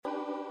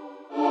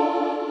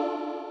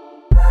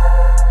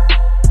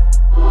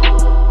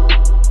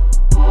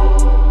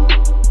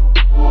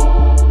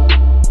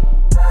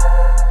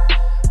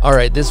All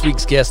right, this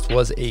week's guest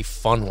was a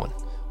fun one.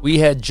 We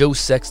had Joe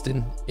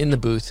Sexton in the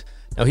booth.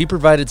 Now, he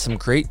provided some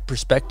great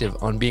perspective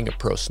on being a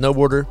pro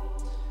snowboarder,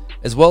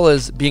 as well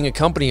as being a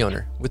company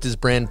owner with his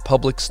brand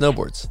Public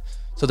Snowboards.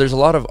 So there's a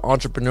lot of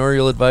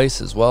entrepreneurial advice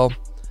as well.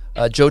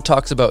 Joe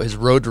talks about his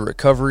road to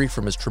recovery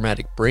from his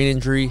traumatic brain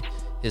injury,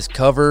 his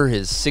cover,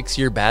 his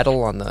 6-year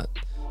battle on the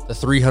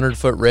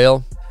 300-foot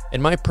rail.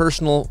 And my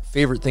personal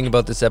favorite thing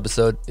about this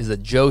episode is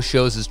that Joe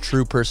shows his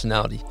true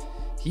personality.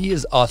 He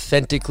is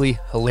authentically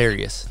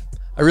hilarious.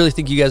 I really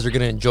think you guys are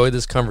going to enjoy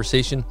this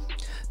conversation.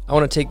 I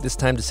want to take this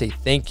time to say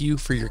thank you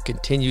for your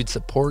continued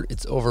support.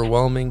 It's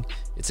overwhelming.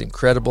 It's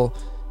incredible.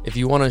 If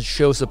you want to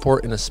show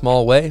support in a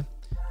small way,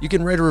 you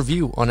can write a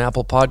review on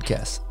Apple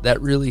Podcasts.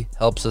 That really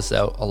helps us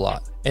out a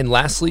lot. And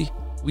lastly,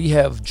 we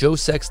have Joe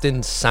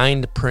Sexton's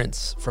signed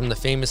prints from the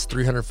famous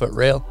 300-foot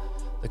rail,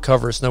 the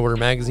cover of Snowboarder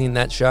Magazine,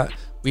 that shot.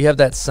 We have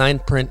that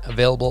signed print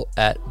available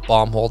at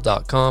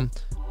bombhole.com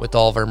with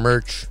all of our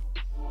merch.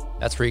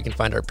 That's where you can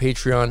find our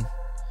Patreon.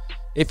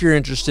 If you're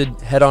interested,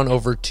 head on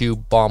over to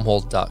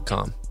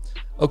bombhole.com.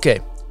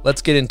 Okay,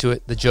 let's get into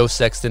it, the Joe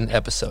Sexton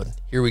episode.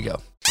 Here we go.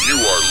 You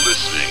are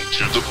listening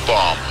to the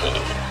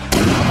Bombhole.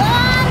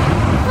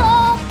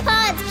 Bombhole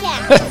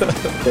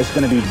Podcast. It's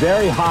going to be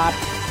very hot.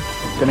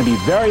 It's going to be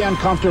very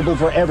uncomfortable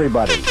for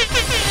everybody. The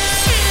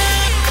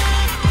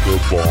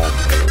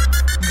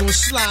Bombhole. Gonna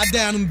slide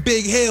down them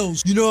big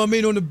hills, you know what I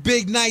mean, on the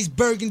big, nice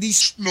burgundy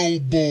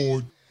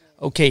snowboard.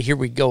 Okay, here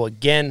we go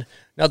again.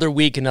 Another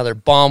week, another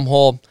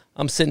Bombhole.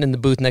 I'm sitting in the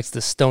booth next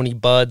to Stony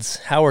Buds.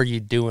 How are you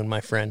doing,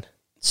 my friend?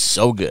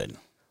 So good.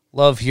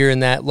 Love hearing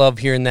that. Love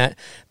hearing that.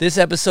 This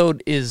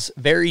episode is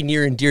very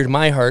near and dear to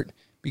my heart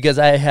because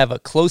I have a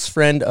close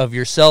friend of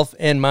yourself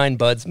and mine,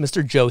 Buds,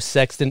 Mr. Joe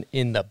Sexton,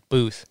 in the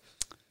booth.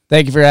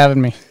 Thank you for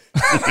having me.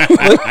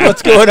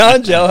 What's going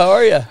on, Joe? How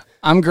are you?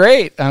 I'm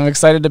great. I'm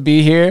excited to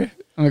be here.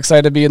 I'm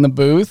excited to be in the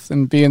booth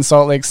and be in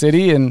Salt Lake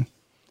City and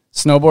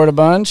snowboard a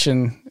bunch,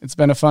 and it's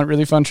been a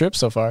really fun trip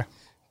so far.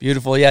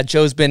 Beautiful. Yeah,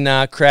 Joe's been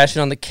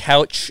crashing on the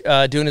couch,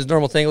 doing his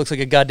normal thing. Looks like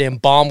a goddamn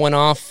bomb went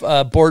off,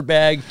 board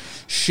bag,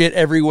 shit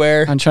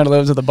everywhere. I'm trying to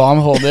live to the bomb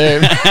hole,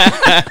 Dave.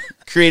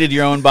 Created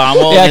your own bomb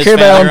hole? Yeah, I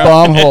created my own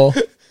bomb hole.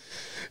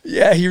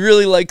 Yeah, he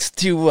really likes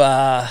to...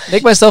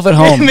 make myself at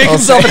home. Make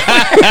himself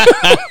at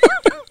home.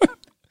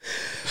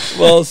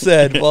 Well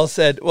said, well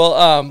said.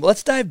 Well,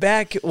 let's dive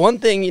back. One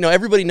thing,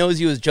 everybody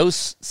knows you as Joe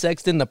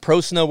Sexton, the pro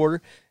snowboarder,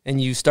 and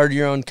you started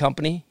your own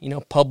company,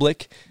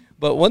 Public.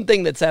 But one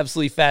thing that's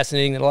absolutely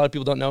fascinating that a lot of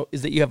people don't know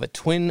is that you have a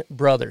twin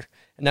brother.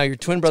 And now your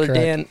twin brother,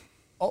 Dan,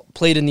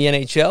 played in the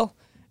NHL,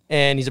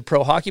 and he's a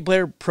pro hockey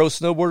player, pro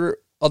snowboarder.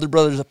 Other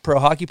brother's a pro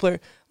hockey player.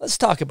 Let's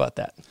talk about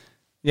that.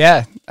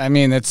 Yeah, I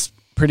mean, it's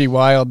pretty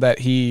wild that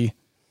he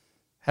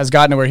has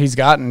gotten to where he's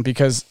gotten,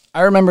 because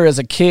I remember as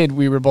a kid,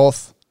 we were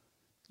both,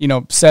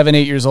 7,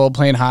 8 years old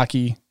playing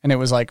hockey, and it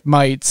was like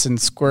mites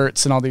and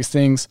squirts and all these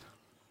things.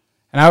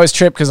 And I was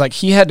tripped because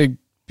he had to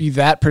be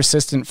that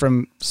persistent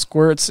from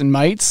squirts and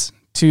mites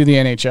to the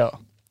NHL.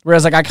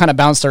 Whereas I kind of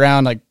bounced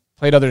around,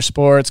 played other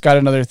sports, got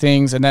into other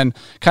things, and then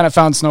kind of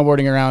found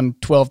snowboarding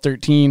around 12,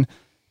 13,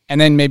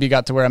 and then maybe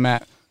got to where I'm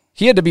at.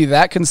 He had to be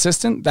that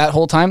consistent that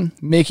whole time,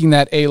 making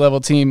that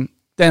A-level team,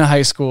 then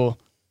high school,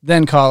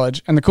 then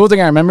college. And the cool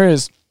thing I remember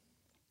is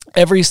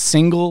every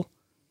single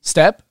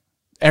step,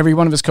 every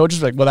one of his coaches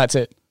was like, well, that's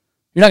it.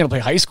 You're not going to play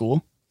high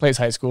school. Plays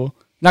high school.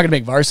 You're not going to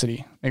make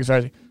varsity. Makes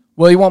varsity.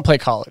 Well, you won't play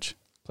college.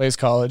 Plays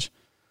college.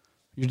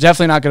 You're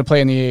definitely not going to play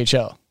in the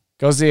AHL.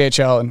 Goes to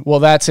the AHL, and, well,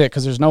 that's it,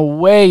 because there's no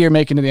way you're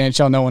making it to the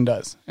NHL. No one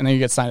does. And then you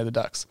get signed to the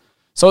Ducks.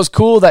 So it's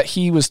cool that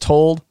he was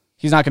told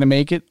he's not going to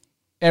make it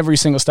every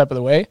single step of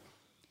the way,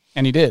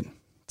 and he did.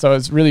 So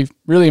it's really,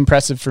 really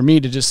impressive for me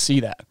to just see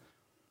that.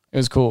 It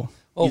was cool.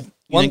 You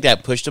think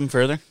that pushed him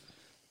further?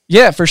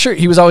 Yeah, for sure.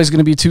 He was always going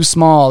to be too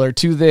small or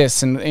too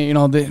this. And,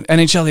 the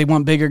NHL, they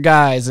want bigger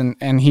guys.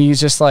 And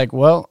he's just like,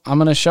 well, I'm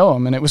going to show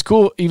him. And it was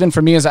cool. Even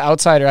for me as an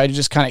outsider, I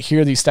just kind of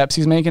hear these steps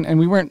he's making. And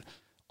we weren't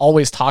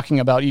always talking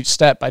about each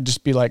step. I'd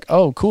just be like,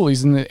 oh, cool,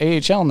 he's in the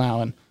AHL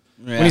now. And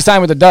when he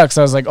signed with the Ducks,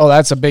 I was like, oh,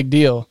 that's a big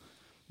deal.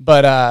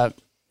 But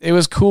it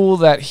was cool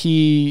that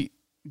he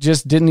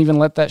just didn't even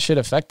let that shit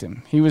affect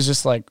him. He was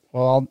just like,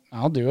 well,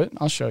 I'll do it.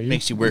 I'll show you.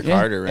 Makes you work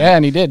harder, right? Yeah,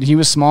 and he did. He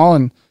was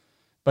small,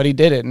 but he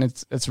did it, and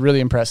it's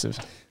really impressive.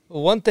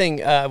 Well, one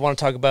thing I want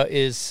to talk about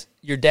is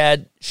your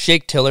dad,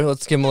 Shake Tiller.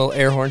 Let's give him a little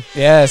air horn.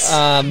 Yes.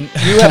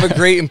 You have a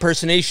great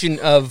impersonation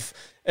of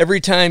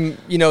every time,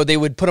 they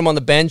would put him on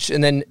the bench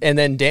and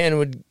then Dan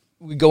would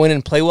go in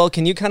and play well.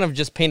 Can you kind of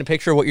just paint a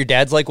picture of what your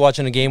dad's like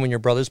watching a game when your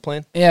brother's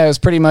playing? Yeah, it was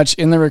pretty much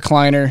in the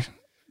recliner,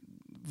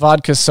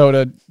 vodka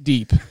soda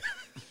deep.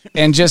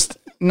 And just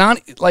not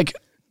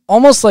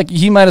almost like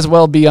he might as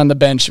well be on the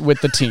bench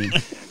with the team.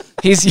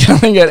 He's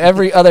yelling at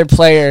every other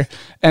player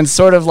and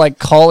sort of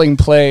calling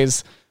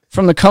plays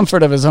from the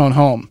comfort of his own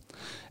home.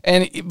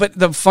 But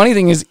the funny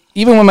thing is,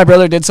 even when my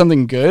brother did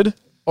something good,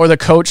 or the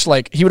coach,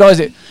 he would always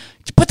say,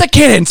 put the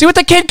kid in, see what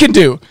the kid can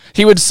do.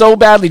 He would so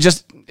badly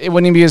it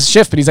wouldn't even be his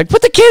shift, but he's like,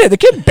 put the kid in. The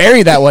kid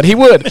bury that one. He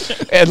would.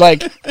 And like,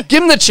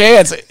 give him the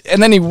chance.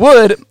 And then he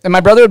would. And my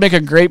brother would make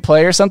a great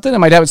play or something. And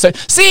my dad would say,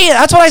 see,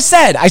 that's what I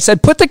said. I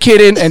said, put the kid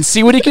in and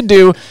see what he could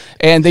do.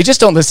 And they just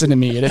don't listen to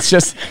me. And it's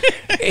just,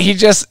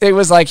 it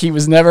was like he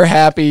was never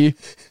happy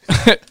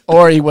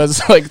or he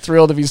was like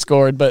thrilled if he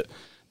scored. But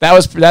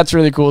that's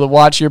really cool to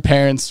watch your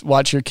parents,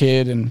 watch your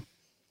kid and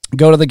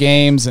go to the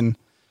games. And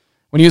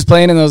when he was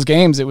playing in those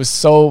games, it was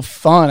so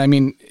fun. I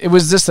mean, it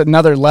was just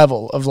another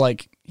level of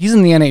like, he's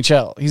in the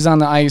NHL. He's on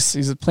the ice.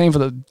 He's playing for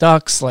the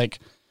Ducks. Like,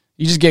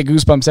 you just get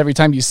goosebumps every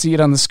time you see it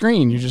on the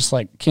screen. You're just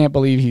like, can't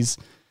believe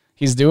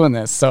he's doing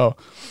this. So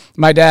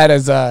my dad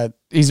is,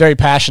 he's very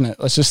passionate.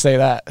 Let's just say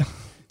that.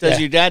 Does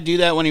your dad do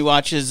that when he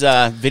watches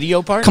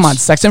video parts? Come on,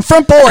 Sexton.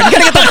 Front board. You got to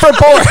get that front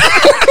board.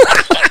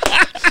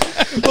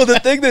 Well, the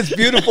thing that's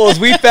beautiful is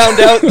we found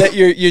out that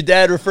your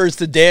dad refers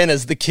to Dan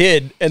as the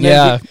kid, and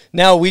then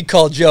now we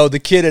call Joe the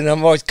kid, and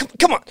I'm always,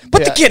 come on,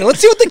 put the kid in. Let's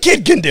see what the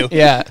kid can do.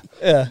 Yeah.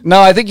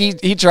 No, I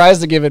think he tries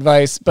to give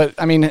advice, but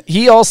I mean,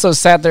 he also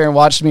sat there and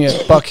watched me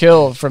at Buck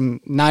Hill from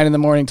 9 in the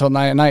morning till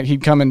 9 at night.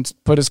 He'd come and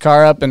put his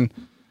car up and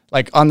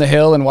like on the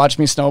hill and watch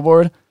me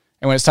snowboard,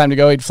 and when it's time to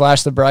go, he'd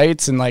flash the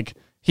brights, and like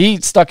he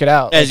stuck it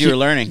out as you were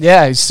learning.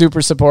 Yeah, he's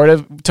super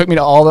supportive. Took me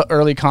to all the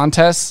early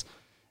contests,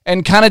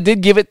 and kind of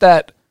did give it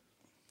that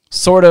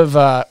sort of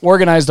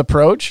organized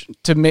approach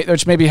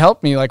which maybe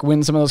helped me like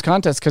win some of those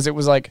contests, because it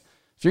was like,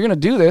 if you're gonna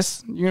do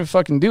this, you're gonna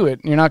fucking do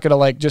it. You're not gonna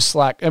like just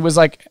slack. It was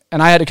like,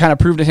 and I had to kind of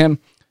prove to him,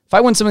 if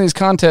I win some of these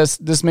contests,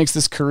 this makes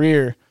this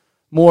career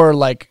more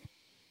like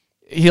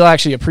he'll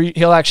actually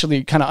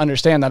kind of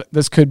understand that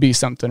this could be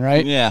something,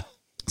 right? Yeah.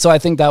 So I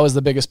think that was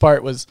the biggest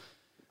part, was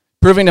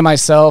proving to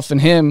myself and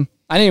him.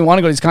 I didn't even want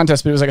to go to these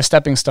contests, but it was like a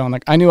stepping stone.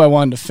 Like, I knew I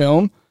wanted to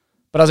film,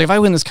 but I was like, if I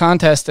win this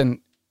contest and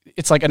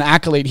it's like an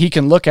accolade he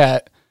can look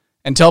at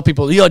and tell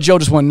people, Joe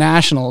just won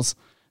nationals.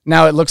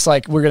 Now it looks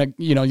like we're going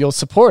to, you'll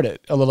support it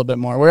a little bit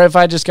more. Where if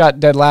I just got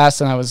dead last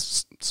and I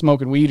was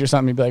smoking weed or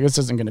something, you'd be like, this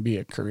isn't going to be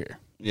a career.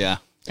 Yeah.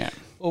 Yeah.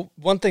 Well,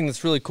 one thing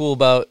that's really cool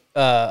about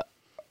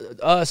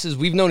us is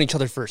we've known each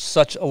other for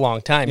such a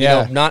long time.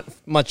 Yeah. Not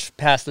much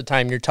past the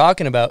time you're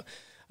talking about.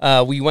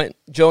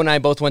 Joe and I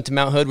both went to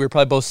Mount Hood. We were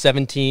probably both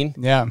 17.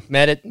 Yeah.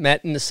 Met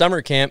in the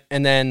summer camp.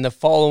 And then the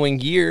following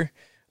year,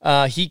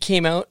 he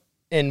came out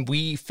and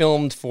we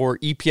filmed for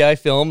EPI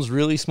Films,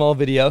 really small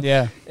video.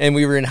 Yeah. And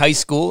we were in high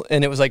school,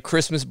 and it was like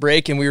Christmas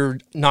break, and we were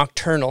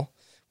nocturnal.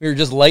 We were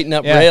just lighting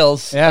up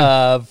rails.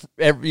 Yeah.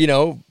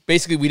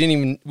 Basically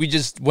we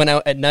just went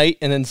out at night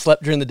and then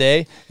slept during the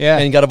day. Yeah.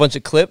 And got a bunch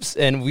of clips,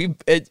 and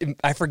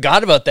I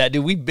forgot about that,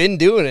 dude. We've been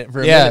doing it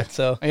for a minute.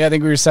 So yeah, I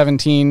think we were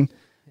 17.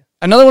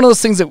 Another one of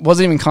those things that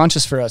wasn't even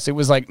conscious for us. It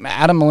was like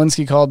Adam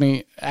Malinsky called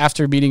me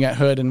after meeting at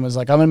Hood and was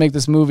like, I'm going to make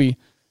this movie.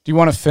 Do you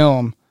want to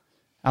film?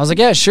 I was like,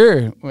 yeah,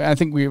 sure. I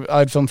think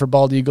I'd filmed for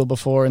Bald Eagle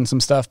before and some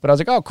stuff, but I was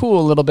like, oh,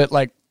 cool, a little bit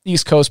like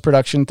East Coast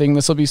production thing.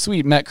 This will be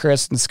sweet. Met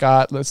Chris and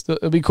Scott.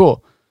 It'll be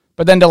cool.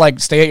 But then to like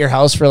stay at your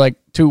house for like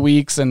 2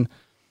 weeks and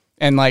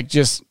like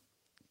just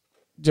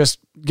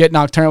get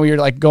nocturnal. We were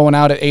like going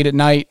out at 8 at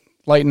night,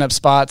 lighting up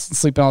spots and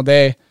sleeping all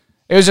day.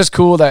 It was just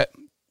cool to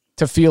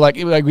feel like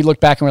we look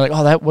back and we're like,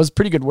 oh, that was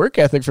pretty good work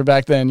ethic for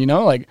back then.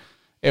 Like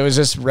it was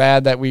just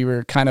rad that we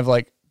were kind of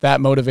like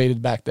that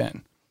motivated back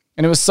then,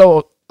 and it was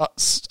so.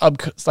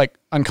 Like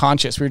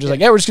unconscious. We were just like,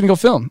 yeah, we're just gonna go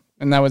film,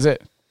 and that was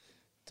it.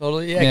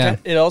 Totally. Yeah.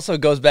 It also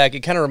goes back.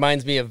 It kind of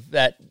reminds me of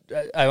that.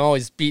 I'm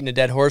always beating a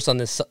dead horse on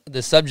this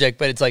subject,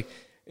 but it's like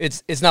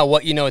it's not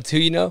what you know, it's who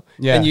you know.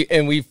 Yeah.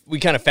 And we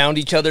kind of found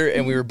each other,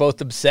 and we were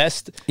both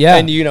obsessed. Yeah.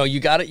 And you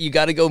got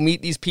to go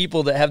meet these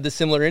people that have the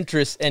similar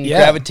interests and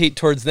gravitate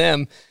towards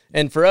them.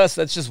 And for us,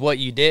 that's just what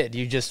you did.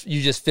 You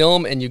just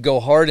film and you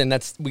go hard, and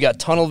we got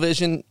tunnel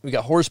vision, we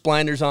got horse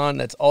blinders on.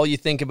 That's all you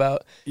think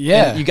about.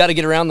 Yeah, and you got to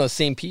get around those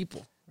same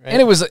people. Right?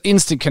 And it was an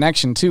instant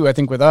connection too. I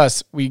think with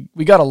us, we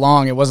got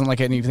along. It wasn't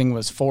like anything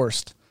was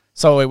forced.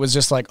 So it was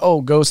just like,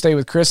 oh, go stay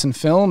with Chris and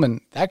film,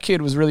 and that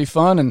kid was really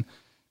fun. And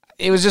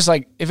it was just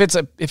like, if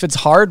it's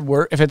hard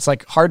work, if it's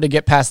like hard to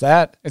get past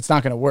that, it's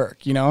not going to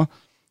work,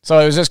 So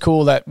it was just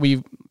cool that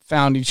we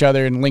found each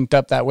other and linked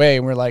up that way.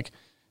 And we're like,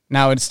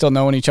 now it's still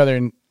knowing each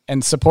other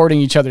and supporting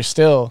each other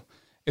still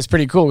is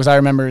pretty cool, because I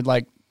remember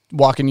like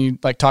talking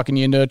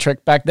you into a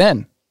trick back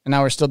then, and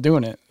now we're still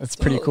doing it. That's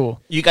pretty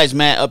cool. You guys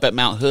met up at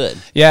Mount Hood.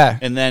 Yeah.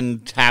 And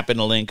then happened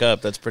to link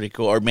up. That's pretty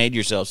cool. Or made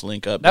yourselves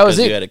link up because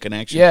you had a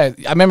connection. Yeah.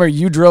 I remember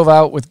you drove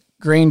out with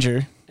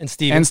Granger and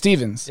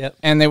Stevens. Yep.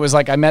 And it was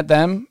like, I met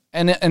them,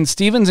 and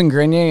Stevens and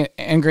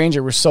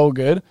Granger were so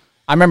good.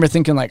 I remember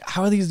thinking like,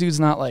 how are these dudes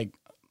not like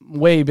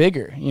way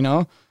bigger,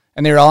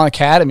 And they were all in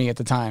Academy at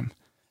the time.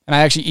 And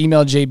I actually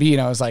emailed JB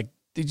and I was like,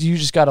 you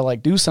just got to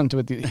like do something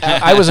with these.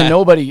 I was a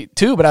nobody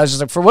too, but I was just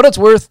like, for what it's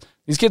worth,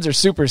 these kids are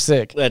super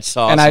sick. That's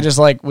awesome. And I just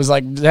like was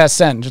like,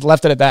 send, just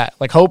left it at that,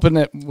 like hoping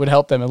it would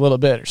help them a little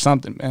bit or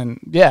something. And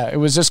yeah, it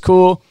was just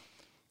cool.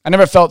 I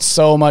never felt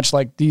so much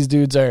like these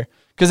dudes are,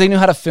 because they knew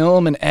how to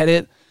film and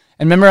edit.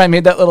 And remember I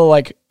made that little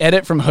like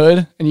edit from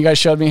Hood, and you guys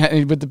showed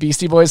me with the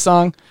Beastie Boys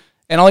song,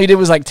 And all you did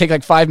was like take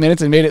like 5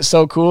 minutes and made it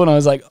so cool. And I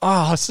was like,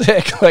 oh,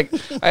 sick. Like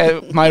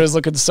mine was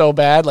looking so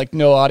bad, like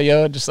no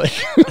audio, just like,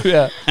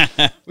 yeah.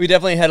 We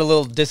definitely had a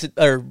little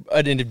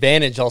an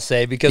advantage, I'll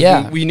say,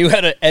 because we knew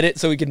how to edit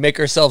so we could make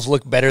ourselves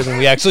look better than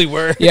we actually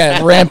were. Yeah,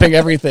 ramping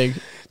everything.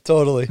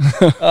 Totally.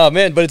 Oh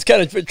man, but it's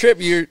kind of a trip.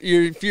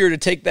 If you were to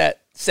take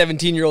that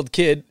 17-year-old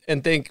kid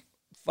and think,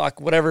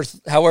 fuck,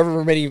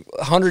 however many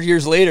 100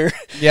 years later,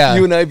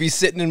 you and I be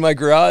sitting in my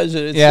garage.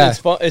 It's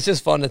fun. It's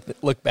just fun to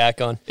look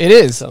back on. It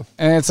is. So.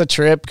 And it's a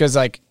trip because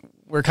like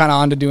we're kind of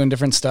on to doing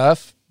different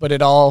stuff, but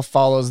it all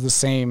follows the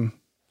same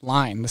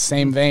line, the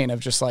same vein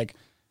of just like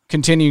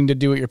continuing to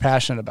do what you're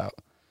passionate about,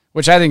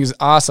 which I think is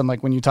awesome.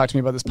 Like when you talk to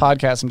me about this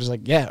podcast, I'm just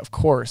like, yeah, of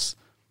course.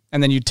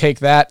 And then you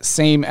take that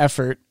same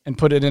effort and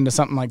put it into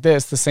something like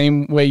this, the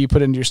same way you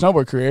put it into your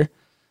snowboard career,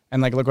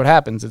 and like look what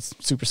happens. It's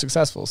super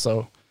successful.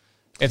 So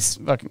it's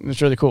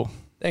really cool.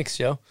 Thanks,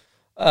 Joe.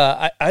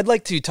 I'd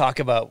like to talk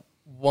about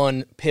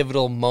one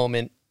pivotal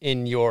moment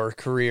in your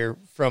career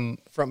from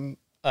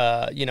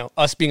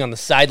us being on the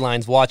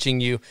sidelines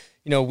watching you.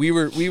 You know, we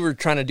were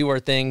trying to do our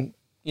thing,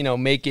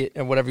 make it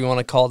or whatever you want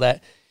to call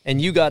that, and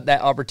you got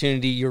that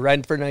opportunity. You're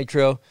riding for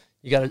Nitro.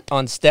 You got it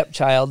on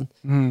Stepchild.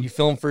 You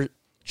filmed for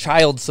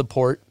Child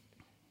Support,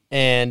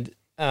 and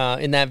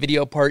in that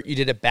video part, you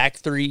did a back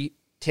 3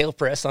 tail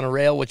press on a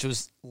rail, which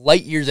was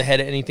light years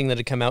ahead of anything that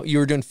had come out. You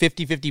were doing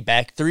 50-50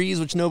 back 3s,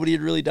 which nobody had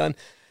really done.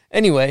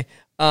 Anyway,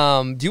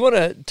 do you want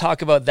to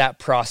talk about that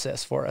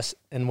process for us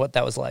and what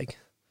that was like?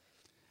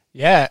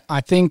 Yeah,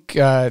 I think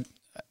it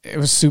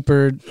was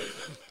super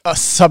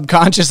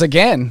subconscious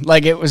again.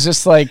 Like, it was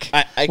just like,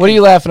 what are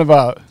you laughing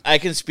about? I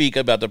can speak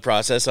about the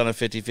process on a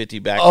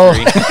 50-50 back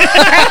 3.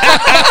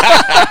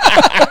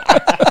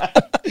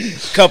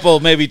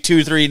 Couple, maybe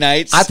 2-3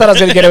 nights. I thought I was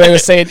going to get away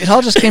with saying it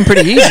all just came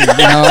pretty easy,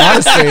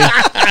 honestly.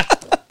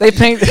 They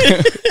paint,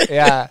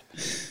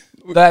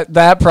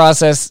 that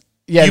process.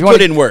 Yeah, you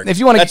put in work. If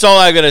you want, that's all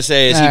I'm going to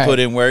say is he put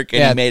in work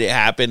and he made it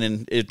happen,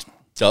 and it's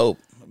dope.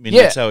 I mean,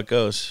 that's how it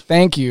goes.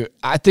 Thank you.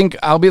 I think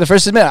I'll be the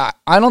first to admit,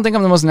 I don't think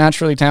I'm the most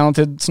naturally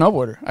talented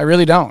snowboarder. I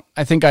really don't.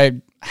 I think I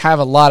have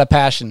a lot of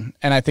passion,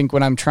 and I think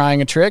when I'm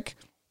trying a trick,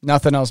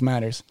 nothing else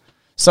matters.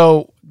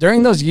 So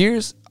during those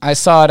years, I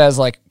saw it as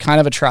like kind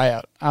of a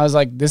tryout. I was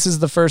like, this is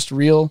the first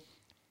real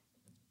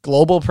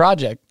global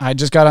project. I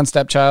just got on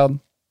Stepchild,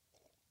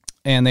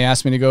 and they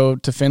asked me to go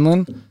to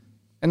Finland,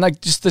 and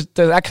like just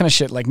that kind of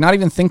shit. Like not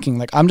even thinking.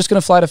 Like I'm just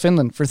gonna fly to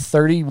Finland for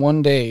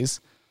 31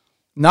 days.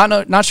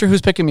 Not sure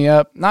who's picking me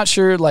up. Not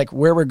sure like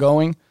where we're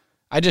going.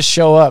 I just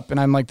show up, and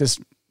I'm like this,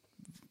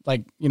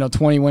 like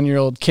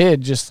 21-year-old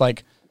kid, just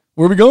like,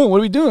 where are we going? What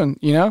are we doing?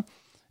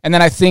 And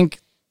then I think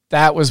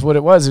that was what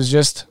it was. It was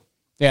just.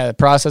 Yeah, the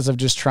process of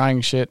just trying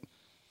shit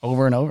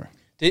over and over.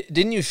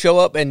 Didn't you show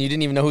up and you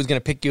didn't even know who was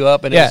going to pick you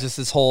up, and it was just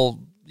this whole,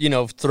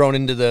 thrown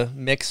into the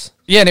mix?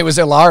 Yeah, and it was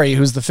Ilari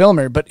who's the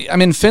filmer, but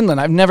I'm in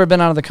Finland. I've never been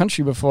out of the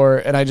country before,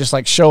 and I just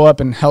like show up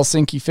in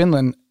Helsinki,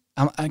 Finland.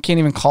 I can't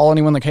even call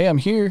anyone like, hey, I'm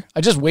here.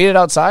 I just waited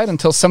outside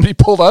until somebody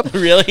pulled up.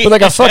 Really? With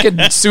like a fucking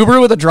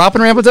Subaru with a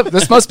drop-in ramp.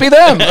 This must be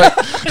them. Like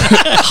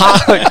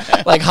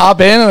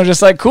hop in, and I'm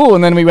just like, cool.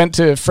 And then we went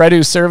to Fredu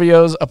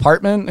Servio's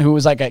apartment, who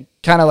was like a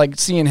kind of like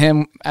seeing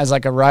him as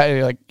like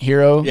a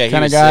hero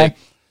kind of guy. Sick.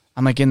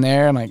 I'm like in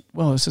there. I'm like,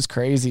 whoa, this is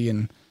crazy.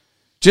 And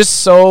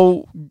just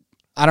so,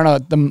 I don't know,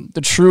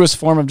 the truest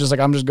form of just like,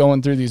 I'm just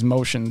going through these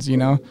motions,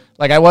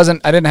 Like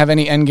I didn't have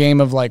any end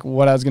game of like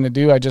what I was going to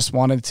do. I just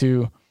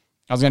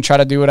I was going to try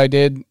to do what I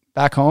did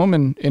back home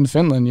in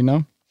Finland,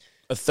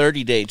 A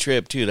 30-day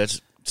trip, too. That's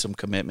some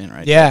commitment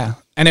right there.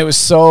 And I was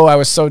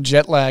so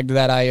jet lagged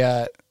that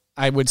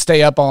I would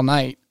stay up all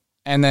night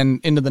and then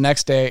into the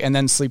next day and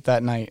then sleep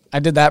that night. I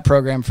did that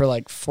program for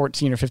like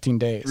 14 or 15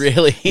 days.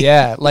 Really?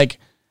 Yeah. Like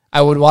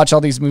I would watch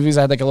all these movies.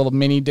 I had like a little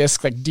mini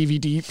disc, like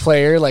DVD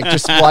player, like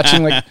just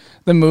watching like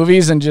the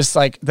movies, and just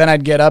like, then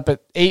I'd get up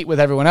at 8 with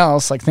everyone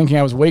else, like thinking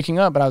I was waking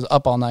up, but I was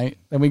up all night.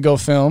 Then we'd go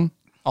film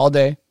all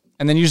day.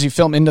 And then usually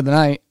film into the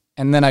night,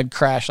 and then I'd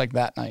crash like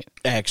that night.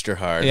 Extra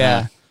hard.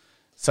 Yeah. Huh?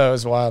 So it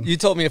was wild. You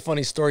told me a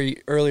funny story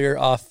earlier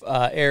off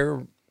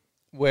air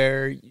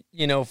where,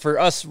 for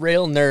us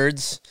rail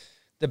nerds,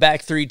 the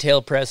back 3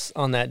 tail press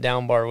on that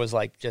down bar was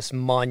like just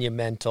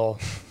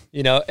monumental,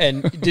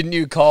 and didn't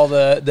you call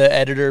the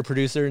editor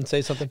producer and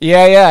say something?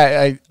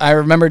 Yeah. I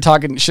remember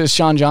talking to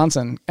Sean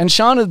Johnson, and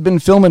Sean had been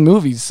filming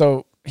movies.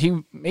 So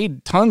he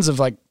made tons of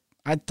like,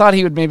 I thought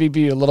he would maybe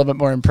be a little bit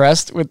more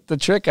impressed with the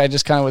trick. I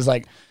just kind of was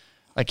like,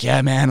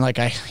 yeah, man, like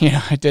I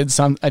did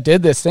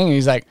this thing. And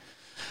he's like,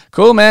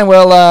 cool, man.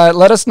 Well,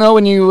 let us know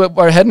when you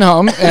are heading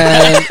home.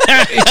 And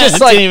it just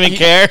like, didn't even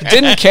care.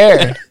 Didn't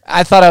care.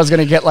 I thought I was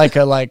going to get like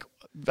I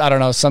don't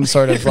know, some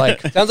sort of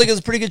like. Sounds like it was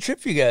a pretty good trip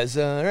for you guys.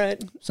 All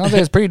right. Sounds like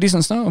it's pretty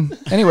decent snow.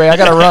 Anyway, I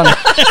got to run.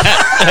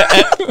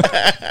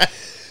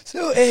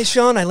 So, hey,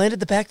 Sean, I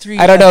landed the back 3.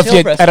 I don't know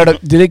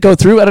did it go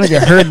through? I don't know if you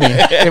heard me.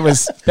 It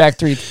was back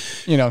 3,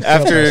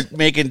 After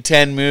making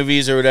 10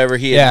 movies or whatever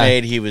he had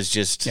made, he was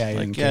just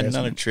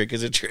another trick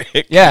is a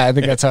trick. Yeah, I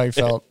think that's how he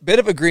felt. Bit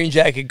of a green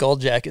jacket,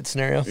 gold jacket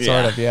scenario.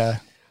 Sort of, yeah.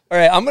 All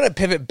right, I'm going to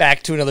pivot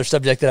back to another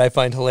subject that I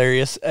find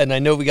hilarious, and I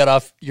know we got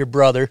off your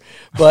brother,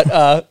 but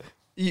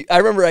I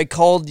remember I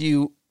called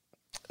you,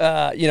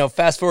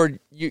 fast forward,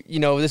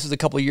 this was a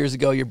couple of years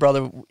ago, your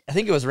brother, I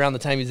think it was around the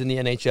time he was in the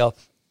NHL,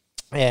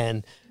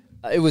 and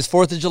it was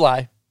 4th of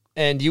July,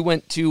 and you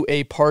went to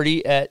a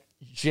party at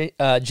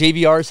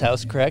JVR's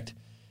house, correct?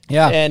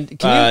 Yeah. And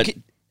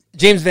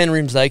James Van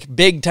Riemsdyk,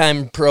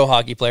 big-time pro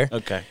hockey player.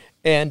 Okay.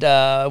 And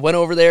went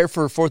over there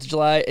for 4th of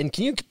July. And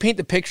can you paint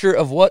the picture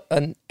of what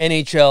an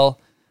NHL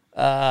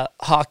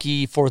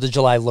hockey 4th of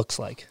July looks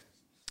like?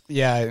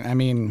 Yeah, I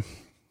mean,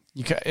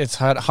 it's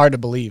hard to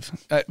believe.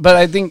 But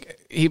I think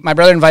my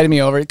brother invited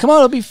me over. Come on,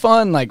 it'll be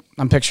fun. Like,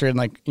 I'm picturing,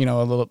 like, a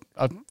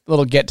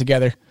little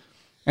get-together.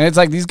 And it's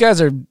like, these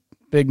guys are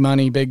big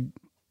money,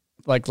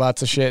 like,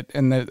 lots of shit.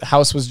 And the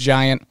house was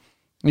giant.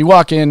 And you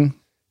walk in,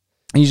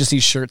 and you just see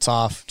shirts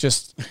off,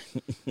 just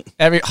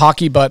every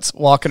hockey butts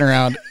walking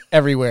around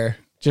everywhere,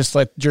 just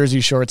like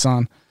jersey shorts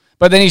on.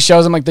 But then he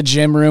shows them like the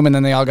gym room, and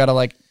then they all got to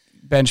like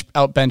bench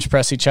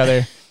press each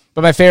other.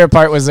 But my favorite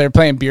part was they were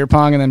playing beer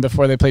pong, and then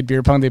before they played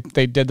beer pong,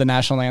 they did the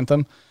national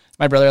anthem.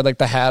 My brother had like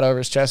the hat over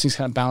his chest. He's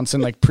kind of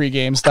bouncing like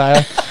pregame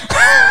style.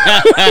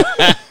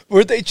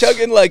 Weren't they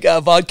chugging like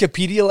vodka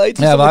Pedialites?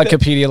 Yeah, vodka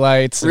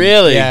Pedialites.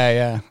 Really?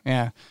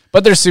 Yeah.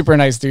 But they're super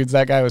nice dudes.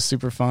 That guy was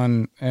super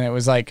fun, and it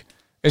was like.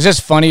 It's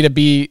just funny to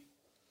be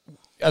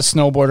a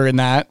snowboarder in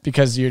that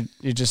because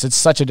it's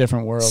such a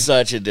different world.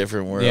 Such a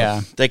different world.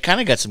 Yeah. They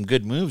kind of got some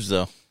good moves,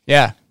 though.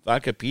 Yeah.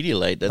 Vodka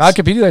Pedialyte.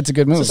 Vodka Pedialyte's a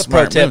good move. That's a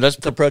pro tip. That's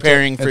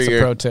preparing for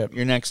pro tip.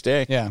 your next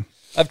day. Yeah.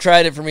 I've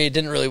tried it for me. It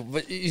didn't really.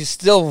 But you're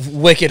still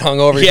wicked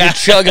hungover. Yeah.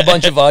 If you chug a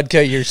bunch of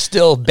vodka, you're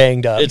still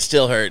banged up. It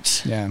still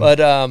hurts. Yeah. But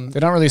they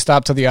don't really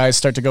stop till the eyes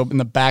start to go in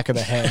the back of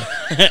the head.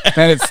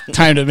 Then it's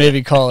time to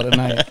maybe call it a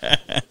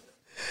night.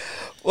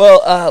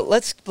 Well,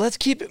 let's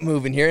keep it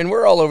moving here, and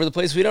we're all over the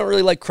place. We don't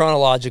really like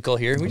chronological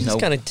here. We just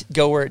kind of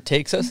go where it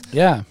takes us.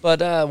 Yeah.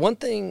 But one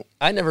thing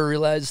I never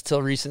realized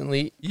till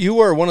recently, you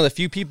are one of the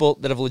few people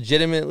that have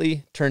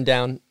legitimately turned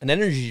down an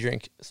energy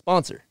drink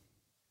sponsor,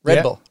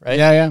 Red Bull, right?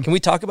 Yeah. Can we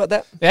talk about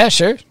that? Yeah,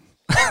 sure.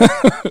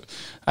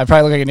 I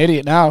probably look like an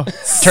idiot now,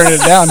 turning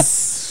it down.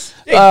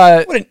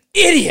 Hey, what an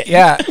idiot!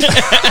 Yeah.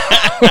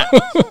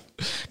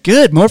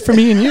 Good, more for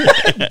me and you.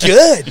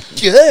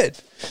 Good.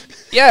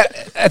 Yeah,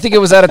 I think it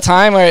was at a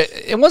time where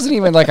it wasn't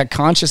even like a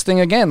conscious thing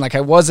again. Like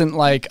I wasn't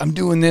like, I'm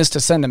doing this to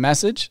send a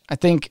message. I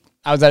think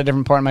I was at a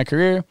different part in my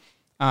career.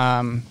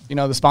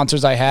 The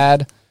sponsors I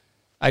had,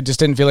 I just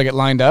didn't feel like it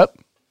lined up.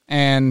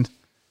 And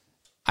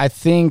I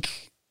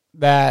think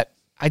that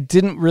I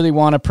didn't really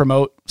want to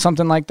promote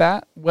something like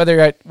that, whether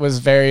it was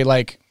very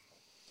like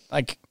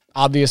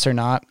obvious or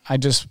not. I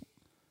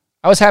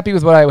was happy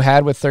with what I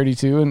had with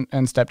 32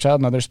 and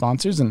Stepchild and other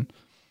sponsors. And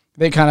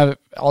they kind of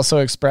also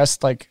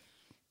expressed like,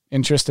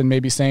 interest in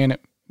maybe saying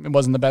it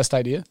wasn't the best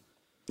idea.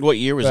 What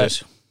year was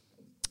this?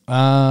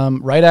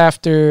 Right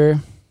after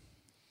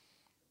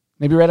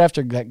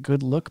that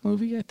Good Look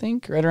movie, I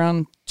think. Right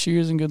around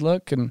Cheers and Good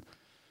Look. And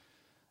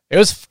it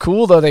was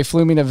cool, though. They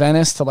flew me to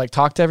Venice to like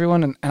talk to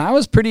everyone. And I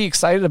was pretty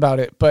excited about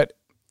it. But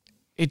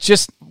it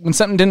just, when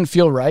something didn't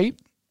feel right,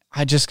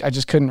 I just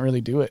couldn't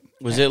really do it.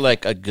 Was it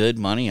like a good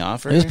money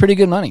offer? It was pretty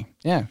good money,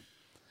 yeah.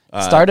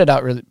 Started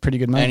out really pretty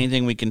good money.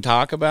 Anything we can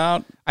talk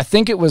about? I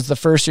think it was the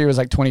first year was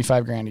like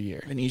 $25,000 a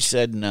year. And you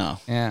said no.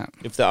 Yeah.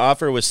 If the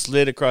offer was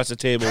slid across the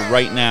table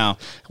right now,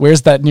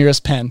 where's that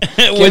nearest pen?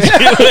 would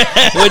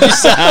you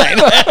sign?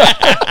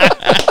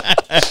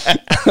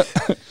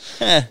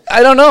 I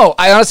don't know.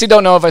 I honestly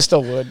don't know if I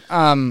still would.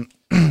 I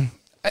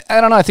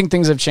don't know. I think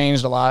things have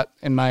changed a lot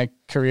in my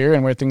career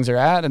and where things are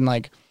at, and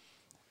like.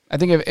 I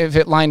think if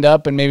it lined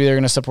up and maybe they're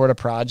going to support a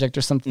project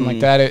or something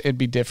like that, it'd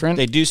be different.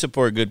 They do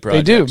support good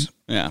projects. They do.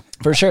 Yeah.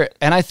 For sure.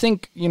 And I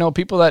think,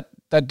 people that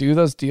do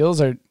those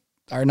deals are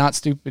not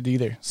stupid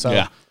either. So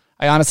yeah.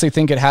 I honestly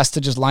think it has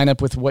to just line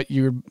up with what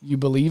you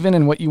believe in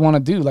and what you want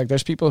to do. Like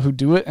there's people who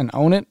do it and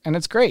own it and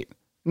it's great.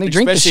 And they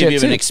drink the shit Especially if you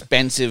have too. an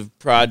expensive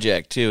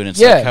project too. And it's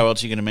like, how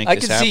else are you going to make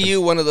this happen? I could see you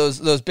one of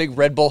those big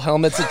Red Bull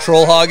helmets at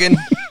Trollhagen,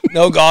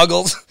 no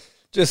goggles.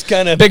 Just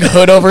kind of big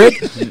hood over it.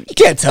 You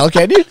can't tell,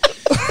 can you?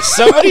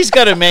 Somebody's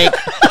got to make.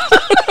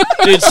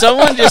 Dude,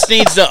 someone just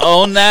needs to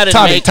own that.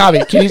 And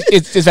Tommy, can you,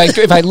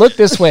 if I look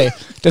this way,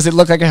 does it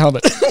look like a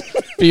helmet?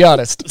 Be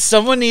honest.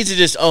 Someone needs to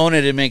just own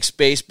it and make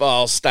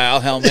Spaceball style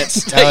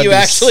helmets that you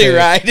actually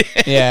ride.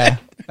 Yeah,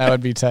 that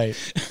would be tight.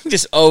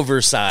 Just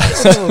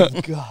oversized. Oh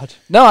God.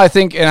 No, I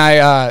think, and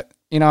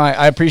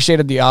I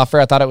appreciated the offer.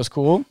 I thought it was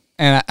cool,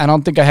 and I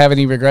don't think I have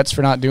any regrets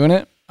for not doing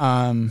it.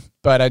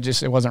 But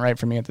it wasn't right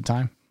for me at the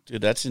time.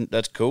 Dude,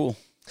 that's cool.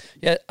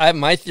 Yeah,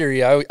 my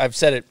theory. I've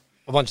said it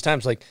a bunch of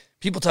times. Like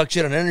people talk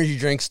shit on energy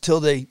drinks till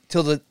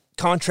the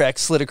contract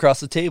slid across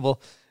the table,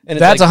 and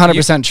that's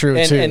 100%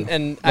 true too.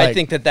 And I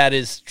think that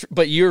is.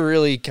 But you're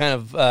really kind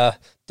of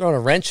throwing a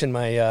wrench in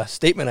my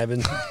statement. I've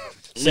been.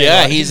 saying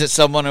Yeah, he's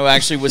someone who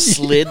actually was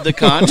slid the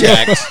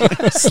contract,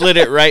 slid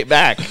it right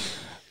back.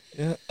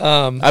 Yeah,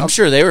 I'm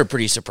sure they were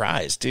pretty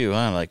surprised too.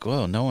 Huh? Like,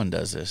 whoa, no one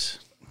does this.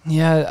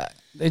 Yeah,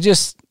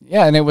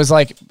 and it was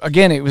like,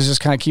 again, it was just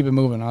kind of keep it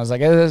moving. I was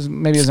like, this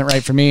maybe isn't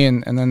right for me,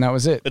 and then that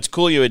was it. It's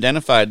cool you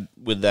identified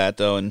with that,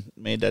 though, and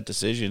made that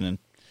decision. And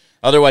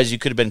otherwise, you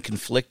could have been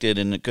conflicted,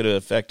 and it could have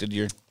affected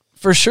your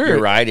for sure your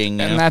riding.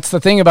 And that's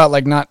the thing about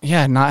like not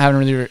having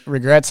really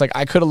regrets. Like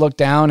I could have looked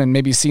down and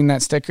maybe seen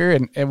that sticker,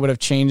 and it would have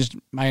changed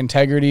my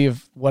integrity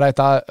of what I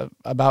thought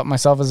about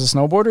myself as a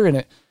snowboarder,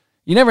 and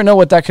you never know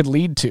what that could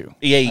lead to.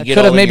 Yeah, you I get could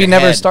have all in maybe your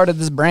never head. started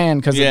this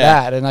brand because of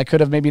that, and I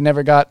could have maybe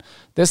never got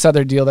this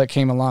other deal that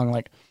came along.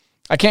 Like,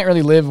 I can't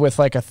really live with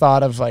like a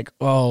thought of like,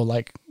 oh,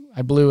 like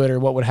I blew it, or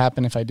what would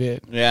happen if I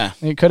did. Yeah,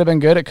 it could have been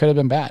good, it could have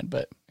been bad,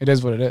 but it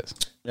is what it is.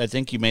 I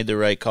think you made the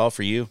right call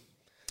for you.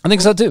 I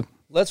think so too.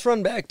 Let's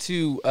run back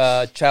to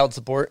child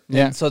support.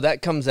 Yeah. And so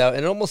that comes out,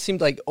 and it almost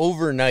seemed like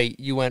overnight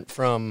you went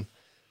from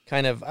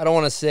kind of, I don't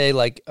want to say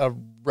like a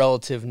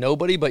relative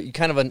nobody, but you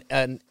kind of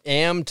an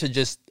am to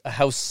just a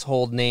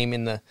household name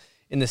in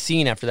the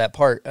scene after that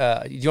part.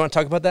 Do you want to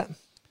talk about that?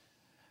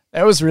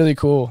 That was really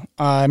cool.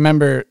 I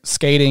remember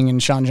skating,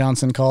 and Sean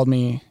Johnson called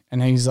me,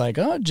 and he's like,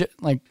 "Oh,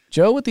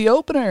 Joe with the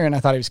opener," and I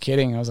thought he was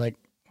kidding. I was like,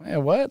 "Yeah,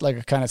 what?"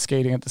 Like kind of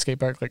skating at the skate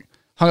park, like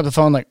hung up the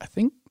phone, like I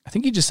think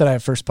he just said I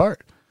have first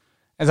part.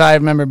 As I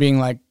remember being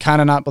like kind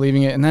of not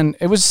believing it, and then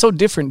it was so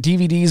different.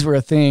 DVDs were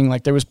a thing.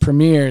 Like there was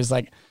premieres.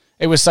 Like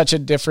it was such a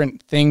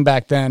different thing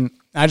back then.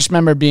 I just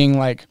remember being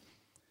like,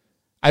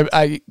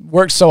 I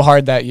worked so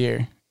hard that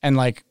year, and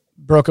like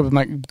broke up with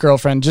my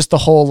girlfriend, just the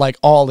whole like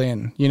all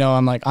in, you know,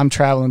 I'm like, I'm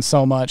traveling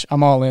so much,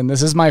 I'm all in.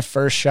 This is my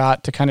first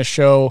shot to kind of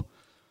show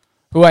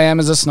who I am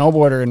as a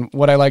snowboarder and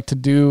what I like to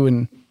do.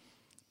 And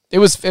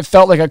it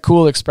felt like a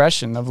cool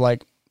expression of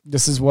like,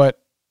 this is what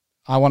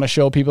I want to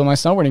show people my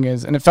snowboarding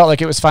is. And it felt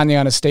like it was finally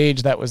on a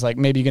stage that was like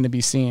maybe going to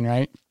be seen.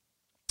 Right.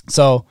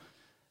 So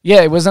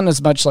yeah, it wasn't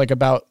as much like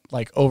about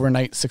like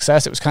overnight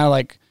success. It was kind of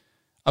like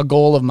a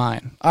goal of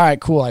mine. All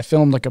right, cool. I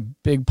filmed like a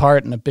big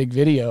part in a big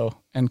video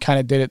and kind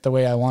of did it the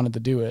way I wanted to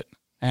do it.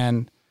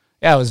 And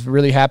yeah, I was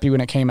really happy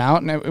when it came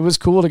out, and it was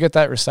cool to get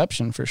that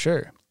reception for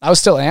sure. I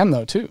still am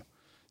though too.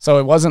 So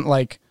it wasn't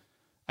like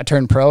I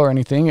turned pro or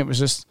anything. It was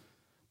just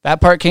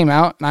that part came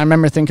out, and I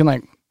remember thinking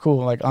like,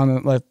 cool, like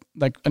on the,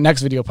 like a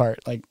next video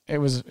part. Like it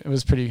was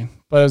pretty,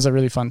 but it was a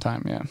really fun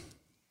time. Yeah.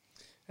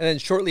 And then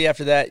shortly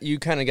after that, you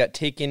kind of got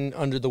taken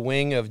under the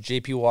wing of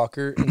JP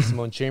Walker and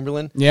Simone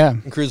Chamberlain. Yeah.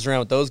 And cruised around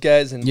with those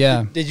guys. And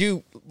yeah. Did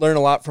you learn a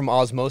lot from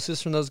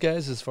osmosis from those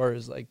guys as far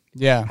as like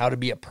how to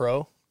be a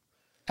pro?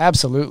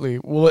 Absolutely.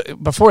 Well,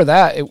 before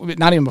that,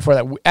 not even before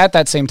that, at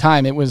that same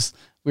time, we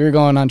were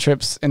going on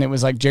trips, and it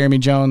was like Jeremy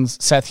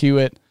Jones, Seth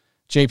Hewitt,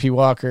 JP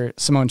Walker,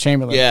 Simone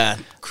Chamberlain. Yeah,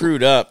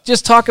 crewed up.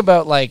 Just talk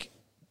about like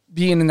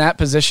being in that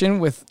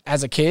position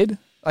as a kid.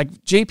 Like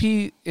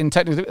JP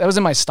that was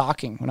in my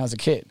stocking when I was a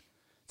kid.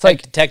 It's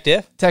like Tech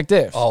Diff? Tech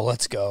Diff. Oh,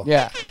 let's go.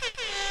 Yeah.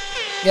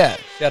 Yeah.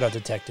 Shout out to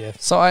Tech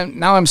Diff. So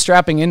I'm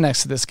strapping in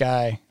next to this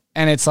guy,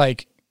 and it's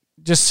like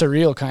just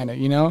surreal kind of,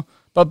 you know?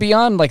 But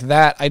beyond like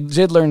that, I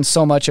did learn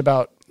so much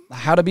about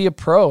how to be a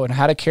pro and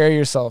how to carry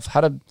yourself,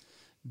 how to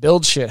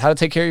build shit, how to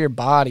take care of your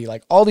body,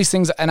 like all these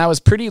things. And I was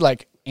pretty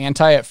like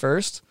anti at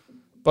first,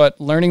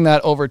 but learning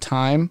that over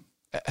time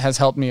has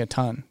helped me a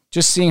ton.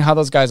 Just seeing how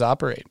those guys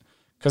operate,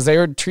 because they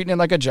were treating it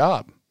like a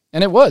job.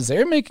 And they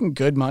were making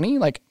good money.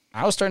 Like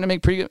I was starting to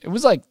make pretty good. It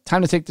was like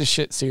time to take this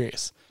shit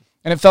serious.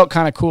 And it felt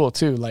kind of cool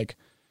too. Like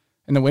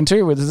in the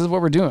winter, this is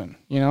what we're doing,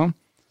 you know?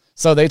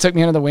 So they took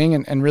me under the wing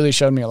and really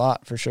showed me a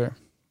lot for sure.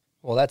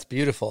 Well, that's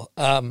beautiful.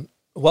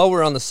 While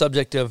we're on the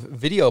subject of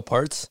video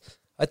parts,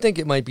 I think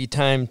it might be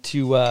time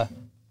to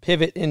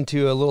pivot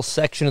into a little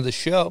section of the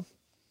show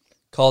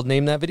called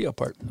Name That Video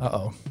Part.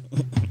 Uh-oh.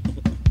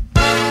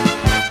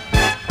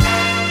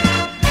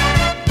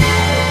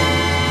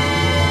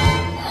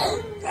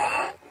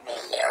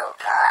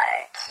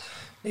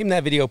 Name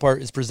That Video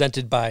Part is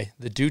presented by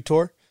the Do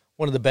Tour,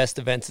 one of the best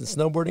events in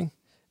snowboarding.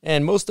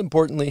 And most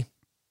importantly,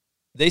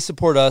 they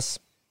support us.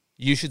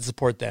 You should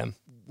support them.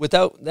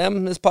 Without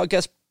them, this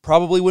podcast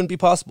probably wouldn't be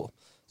possible.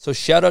 So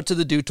shout out to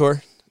the Do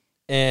Tour,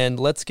 and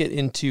let's get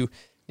into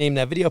Name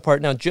That Video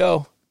Part. Now,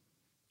 Joe,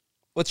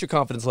 what's your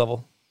confidence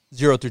level?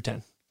 0 through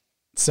 10.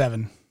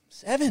 7.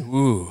 7.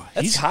 Ooh,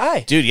 that's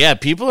high, dude. Yeah,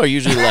 people are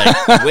usually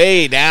like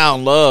way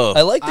down low.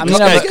 I like the, I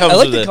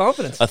like the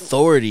confidence,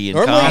 authority, and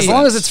normally, confidence. As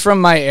long as it's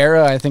from my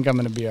era, I think I'm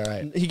going to be all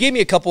right. He gave me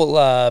a couple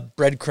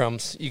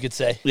breadcrumbs, you could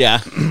say. Yeah,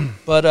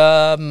 but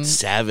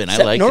 7. I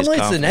like. Normally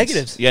it's the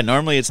negatives. Yeah,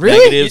 normally it's really?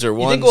 negatives or you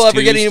ones. Think we'll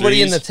ever get 2s, anybody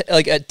 3s?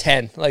 in the at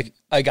 10? Like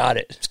I got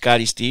it.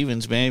 Scotty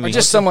Stevens, maybe. Or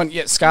just someone.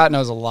 Yeah, Scott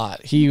knows a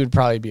lot. He would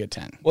probably be a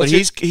 10. But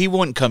he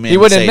wouldn't come in. He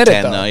wouldn't and say admit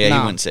 10, it though. Yeah, No.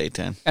 he wouldn't say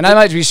 10. And I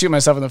might be shooting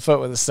myself in the foot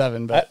with a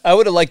 7, but I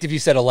would have liked if you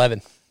said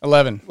 11.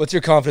 11. What's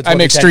your confidence? I'm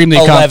 1 to 10? extremely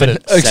 11.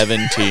 confident.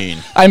 17.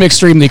 I'm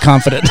extremely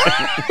confident.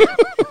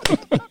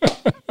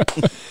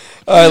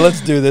 All right, let's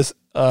do this.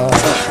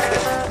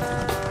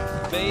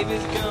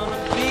 Baby's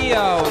gonna be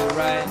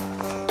alright.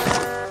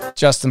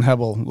 Justin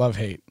Hebel, love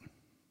hate.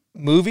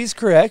 Movies,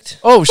 correct.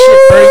 Oh shit!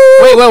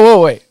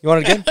 Wait. You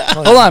want it again?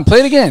 Hold on, play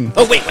it again.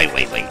 Oh wait.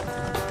 Baby's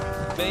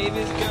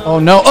gonna Oh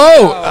no!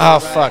 Oh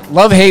fuck!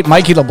 Love hate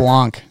Mikey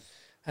LeBlanc.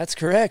 That's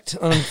correct.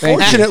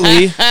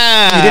 Unfortunately, you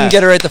didn't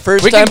get it right the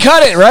first We time. can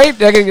cut it, right?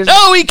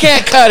 No, we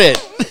can't cut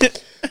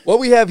it. What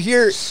we have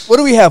here, what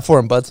do we have for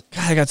him, buds?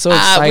 God, I got so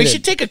excited. We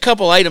should take a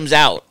couple items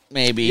out,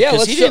 maybe. Yeah, 'cause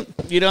let's he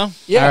didn't,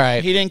 Yeah. All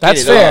right. He didn't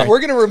That's get it fair. all. We're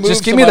going to remove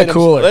Just give some me the items.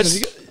 cooler. Let's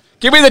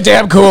Give me the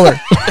damn cooler.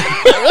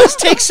 let's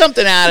take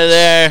something out of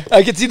there.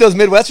 I can see those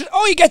Midwestern.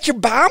 Oh, you got your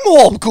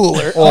Bombhole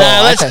cooler. Nah,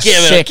 let's that's a give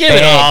it sick give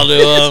it bag. all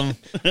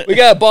to him. We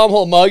got a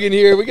Bombhole mug in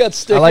here. We got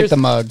stickers. I like the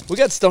mug. We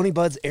got Stony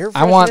Bud's air freshener.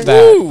 I want that.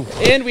 Woo!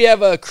 And we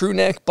have a crew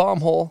neck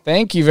Bombhole.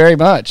 Thank you very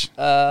much. You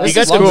got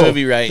the cool.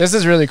 movie right. This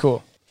is really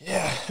cool.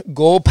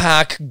 Go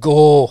pack,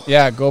 go.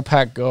 Yeah, go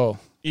pack, go.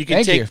 You can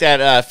Thank take you.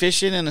 that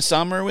fishing in the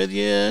summer with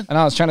you. And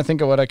I was trying to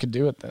think of what I could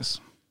do with this.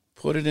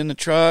 Put it in the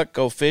truck.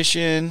 Go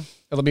fishing.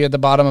 It'll be at the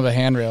bottom of a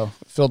handrail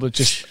filled with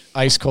just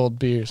ice cold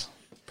beers.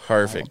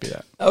 Perfect. Be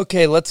that.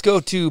 Okay, let's go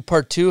to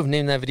part 2 of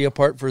Name That Video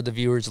Part for the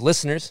viewers,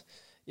 listeners.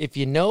 If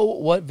you know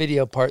what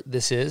video part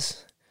this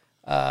is,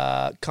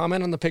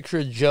 comment on the picture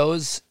of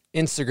Joe's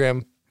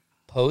Instagram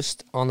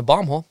post on the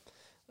Bombhole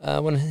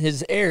when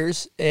his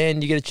airs,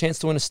 and you get a chance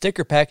to win a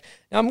sticker pack.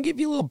 Now, I'm going to give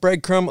you a little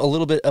breadcrumb, a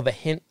little bit of a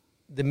hint.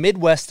 The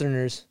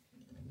Midwesterners,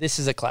 this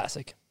is a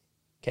classic.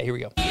 Okay, here we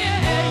go.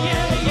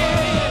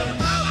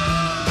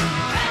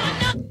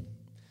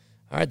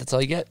 All right, that's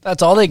all you get.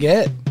 That's all they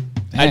get.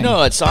 I Dang. know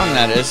what song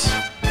that is.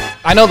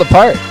 I know the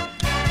part.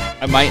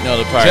 I might know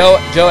the part.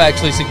 Joe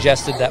actually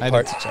suggested that I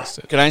part. didn't suggest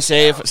it. Can I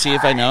see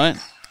if I know it?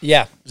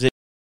 Yeah. Is it-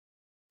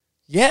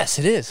 Yes,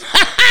 it is.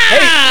 Hey,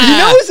 you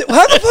know,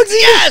 how the fuck's he?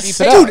 Yes!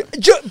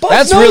 Dude, Buzz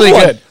That's knows really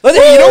one. good. You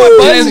know what,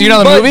 Buzz? You know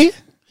the Buzz- movie?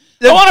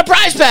 I want a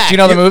prize pack. Do you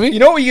know the movie? You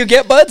know what you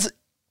get, Buds?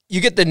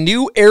 You get the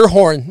new air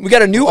horn. We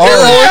got a new air air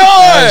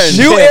horn. horn!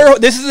 New Shit. air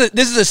horn. This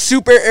is a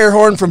super air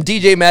horn from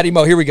DJ Matty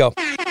Mo. Here we go.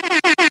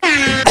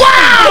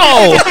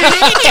 Wow!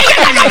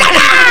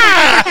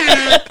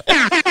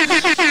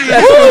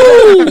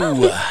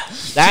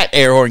 That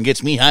air horn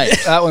gets me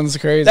hyped. That one's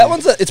crazy. That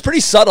one's it's pretty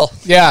subtle.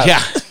 yeah.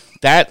 Yeah,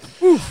 that.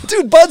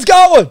 Dude, Bud's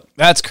got one.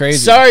 That's crazy.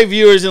 Sorry,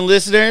 viewers and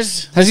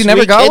listeners. Has he This never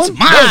week, got it's one?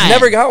 Mine. Bud's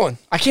never got one.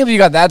 I can't believe you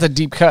got that. That's a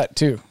deep cut,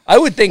 too. I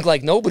would think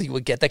like nobody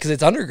would get that because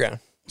it's underground.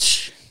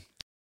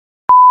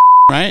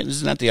 Right?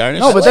 Isn't that the artist?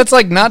 No, but that's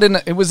like not in.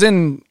 It was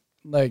in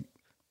like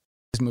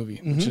this movie,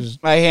 which is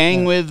I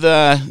hang with.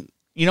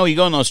 You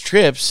go on those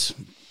trips.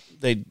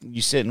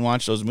 You sit and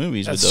watch those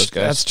movies with those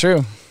guys. That's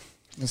true.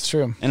 That's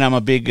true. And I'm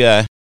a big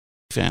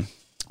fan.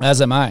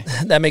 As am I.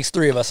 That makes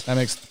 3 of us. That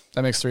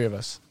makes 3 of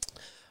us.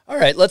 All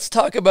right, let's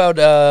talk about.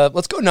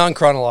 Let's go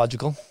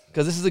non-chronological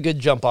because this is a good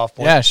jump off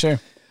point. Yeah, sure.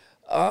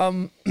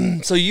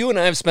 So you and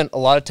I have spent a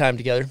lot of time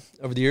together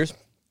over the years,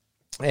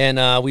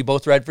 and we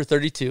both ride for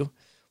 32.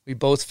 We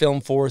both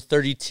filmed for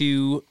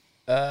 32.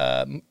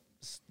 One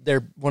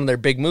of their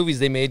big movies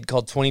they made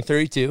called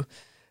 2032.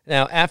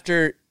 Now,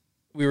 after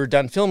we were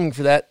done filming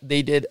for that,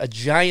 they did a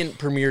giant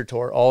premiere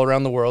tour all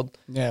around the world.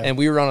 Yeah. And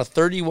we were on a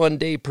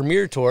 31-day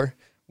premiere tour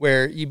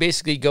where you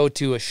basically go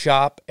to a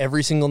shop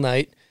every single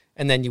night,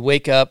 and then you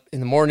wake up in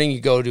the morning,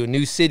 you go to a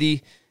new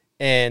city,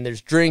 and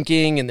there's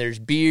drinking and there's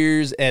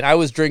beers, and I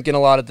was drinking a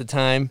lot at the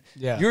time.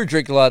 Yeah. You were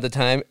drinking a lot at the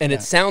time, and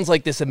it sounds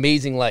like this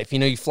amazing life.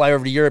 You fly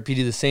over to Europe, you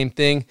do the same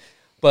thing.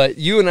 But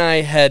you and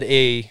I had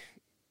it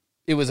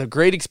was a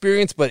great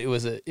experience, but it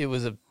was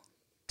a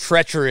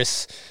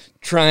treacherous,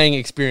 trying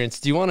experience.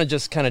 Do you want to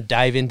just kind of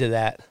dive into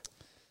that?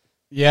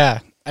 Yeah.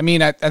 I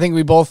mean, I think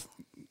we both,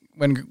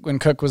 when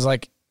Cook was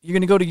like, you're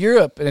going to go to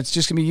Europe, and it's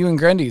just going to be you and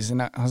Grundy's.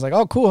 And I was like,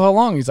 oh, cool. How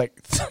long? He's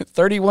like,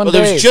 31 Well,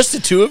 days. there was just the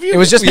two of you? It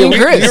was just me and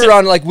Chris. We were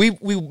on we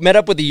met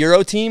up with the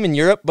Euro team in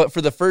Europe, but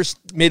for the first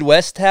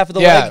Midwest half of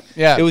the Yeah, leg,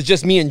 yeah. it was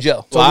just me and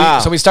Joe. Wow.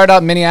 So we started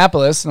out in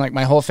Minneapolis, and like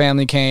my whole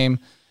family came,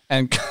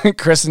 and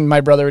Chris and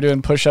my brother were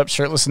doing push-ups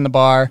shirtless in the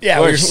bar.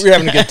 Yeah, we were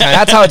having a good time.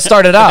 That's how it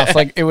started off.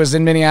 Like it was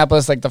in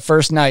Minneapolis, like the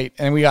first night,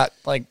 and we got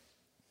like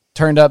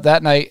turned up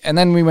that night, and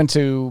then we went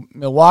to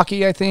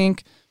Milwaukee, I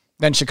think,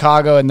 then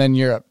Chicago, and then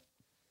Europe.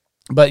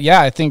 But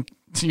yeah, I think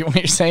what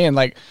you're saying,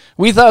 like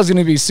we thought it was going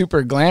to be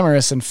super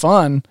glamorous and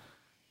fun,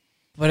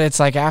 but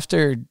it's like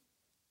after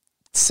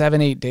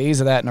 7-8 days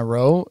of that in a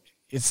row,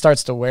 it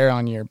starts to wear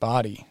on your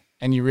body,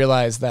 and you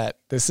realize that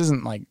this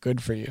isn't like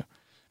good for you.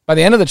 By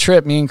the end of the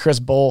trip, me and Chris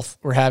both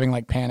were having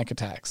like panic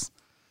attacks.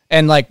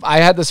 And like I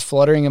had this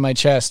fluttering in my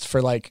chest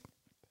for like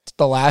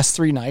the last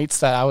 3 nights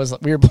that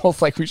we were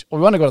both like, we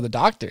want to go to the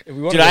doctor.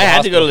 Dude, I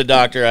had to go to the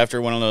doctor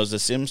after one of those, the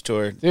Sims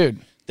tour. Dude,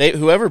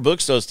 Whoever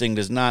books those things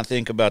does not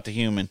think about the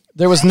human.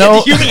 there was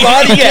no,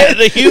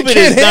 The human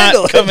does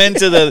not come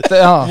into the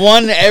Oh.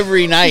 one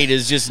every night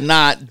is just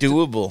not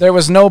doable. there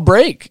was no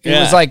break. It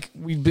Yeah. was like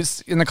we'd be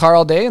in the car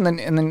all day. And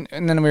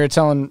then we were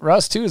telling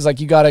Russ too, is like,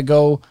 you got to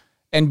go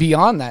and be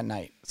on that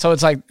night. So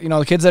it's like,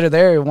 the kids that are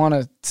there want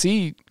to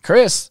see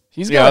Chris.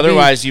 He's Yeah, gotta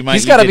otherwise you might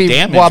he's got to get be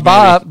damaged,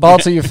 ball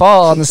till you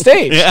fall on the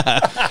stage.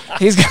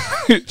 He's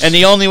got, And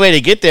the only way to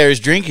get there is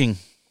drinking.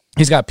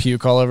 he's got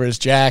puke all over his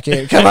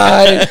jacket. Come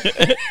on.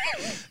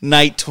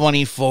 Night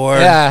 24.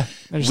 Yeah.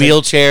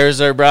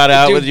 Wheelchairs are brought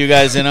out Dude. with you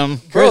guys in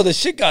them. Bro, the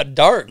shit got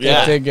dark.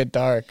 Yeah. It did get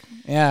dark.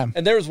 Yeah.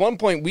 And there was one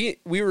point we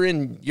were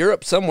in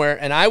Europe somewhere,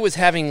 and I was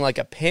having like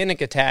a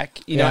panic attack,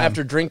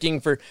 after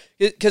drinking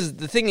because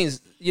the thing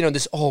is,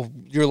 this,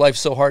 your life's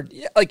so hard.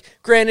 Yeah, like,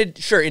 granted,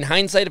 sure, in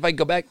hindsight, if I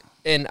go back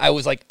and I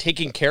was like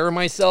taking care of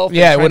myself.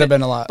 Yeah, it would have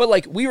been a lot. But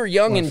like, we were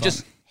young and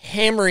just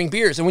hammering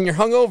beers. And when you're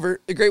hungover,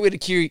 a great way to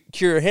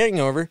cure a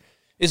hangover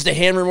is to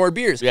hammer more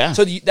beers. Yeah.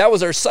 So that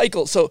was our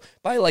cycle. So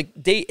by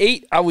like day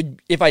 8,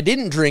 if I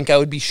didn't drink, I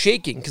would be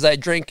shaking because I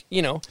drank,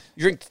 you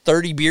drink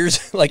 30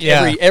 beers like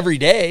every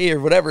day or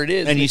whatever it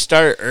is. And you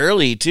start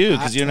early too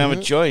because you don't have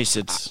a choice.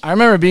 I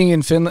remember being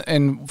in Finland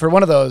and for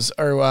one of those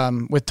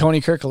with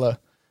Tony Kirkala.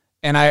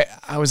 And I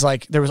was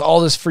like, there was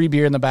all this free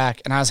beer in the back,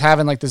 and I was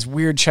having like this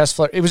weird chest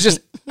flare. It was just,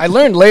 I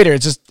learned later,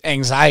 it's just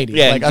anxiety.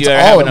 Yeah, like that's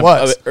all it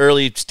was.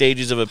 Early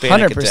stages of a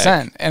panic 100%.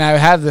 Attack. And I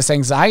had this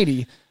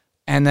anxiety,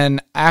 and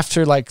then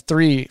after like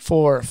 3,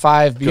 4,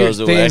 5 beers,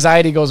 the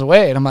anxiety goes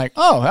away, and I'm like,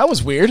 oh, that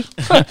was weird.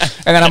 And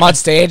then I'm on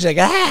stage like,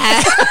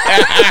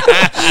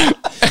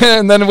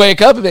 and then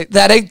wake up and be,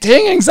 that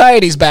dang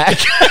anxiety's back.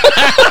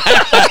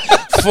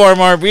 4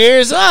 more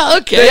beers. Oh,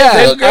 okay. Yeah,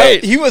 I feel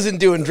great. He wasn't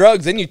doing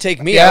drugs. Then you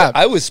take me out.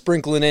 I was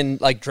sprinkling in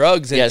like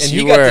drugs, and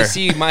he got to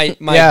see my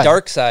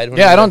dark side.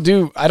 I don't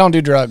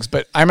do drugs,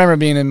 but I remember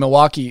being in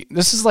Milwaukee.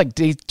 This is like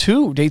day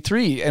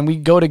 3, and we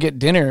go to get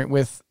dinner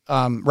with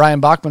Ryan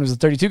Bachman, who's the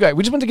 32 guy.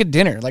 We just went to get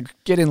dinner, like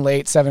get in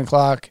late, 7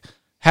 o'clock,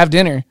 have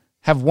dinner,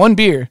 have 1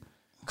 beer.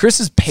 Chris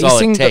is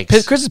pacing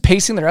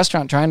the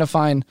restaurant trying to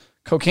find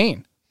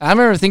cocaine. And I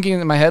remember thinking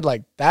in my head,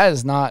 like, that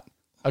is not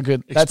a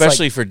good,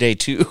 especially for day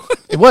 2.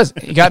 It was.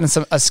 He got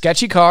in a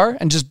sketchy car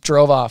and just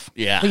drove off.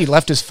 Yeah. I think he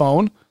left his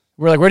phone.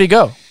 We're like, where'd he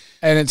go?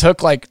 And it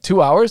took like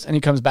 2 hours, and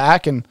he comes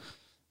back and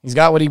he's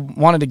got what he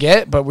wanted to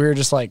get. But we were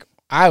just like,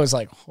 I was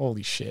like,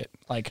 holy shit.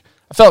 Like,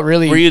 I felt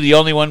really. Were you the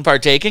only one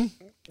partaking?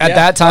 At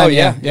that time,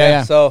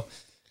 yeah. So,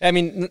 I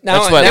mean,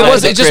 now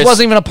it just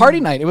wasn't even a party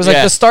night. It was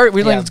like the start.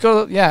 We let's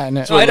go. Yeah. And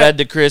it led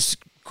to Chris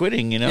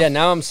quitting, Yeah,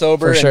 now I'm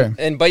sober. For sure.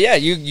 But yeah,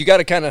 you got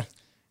to kind of.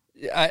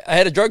 I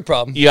had a drug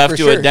problem. You have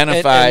to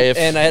identify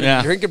and I had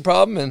a drinking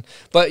problem,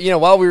 but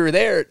while we were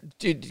there,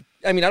 dude.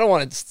 I mean, I don't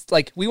want to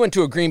like. We went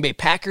to a Green Bay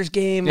Packers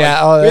game,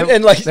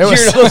 and like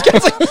those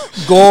guys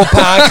like go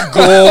Pack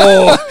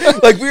go,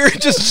 like we were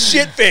just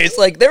shit faced.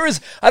 Like there was.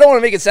 I don't want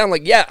to make it sound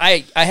like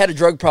I had a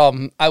drug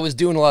problem. I was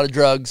doing a lot of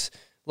drugs.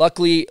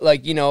 Luckily,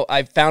 like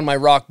I found my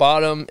rock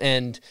bottom.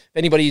 And if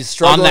anybody's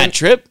struggling on that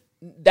trip,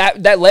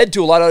 that led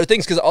to a lot of other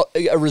things because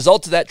a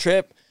result of that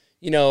trip.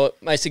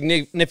 My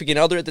significant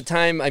other at the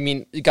time, I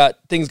mean,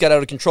 things got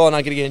out of control. I'm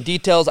not going to get into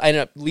details. I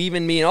ended up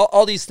leaving me and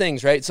all these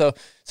things, right? So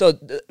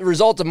the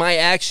result of my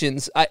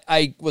actions,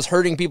 I was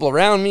hurting people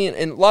around me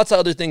and lots of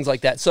other things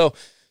like that. So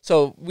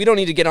we don't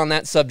need to get on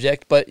that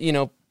subject, but,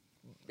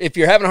 if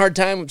you're having a hard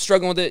time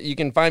struggling with it, you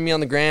can find me on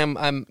the gram.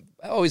 I'm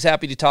always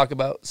happy to talk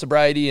about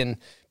sobriety and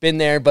been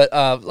there. But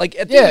like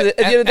at the end of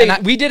the day,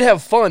 we did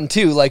have fun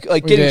too, like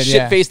getting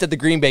shit-faced at the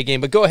Green Bay game.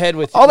 But go ahead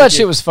with all that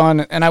shit was fun.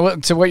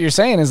 And to what you're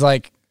saying is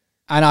like,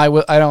 and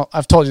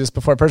I've told you this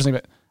before personally,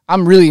 but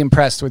I'm really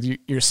impressed with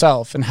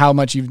yourself and how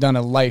much you've done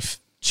a life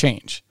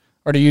change,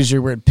 or to use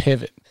your word,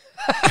 pivot.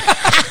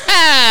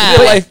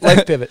 life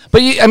pivot.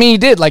 But you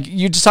did. Like,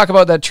 you just talk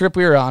about that trip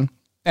we were on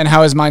and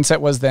how his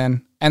mindset was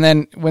then. And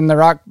then when the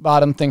rock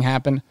bottom thing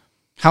happened,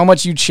 how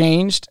much you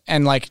changed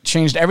and like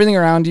changed everything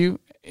around you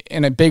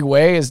in a big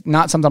way is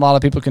not something a lot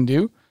of people can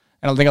do.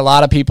 I don't think a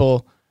lot of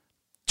people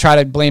try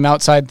to blame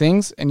outside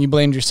things, and you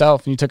blamed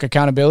yourself and you took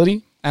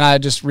accountability. And I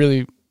just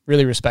really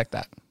respect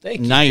that.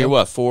 Thank you. Now you're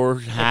what,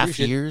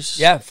 4.5 years?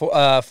 Yeah,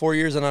 4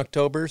 years in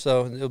October,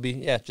 so it'll be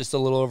just a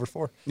little over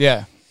 4.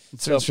 Yeah,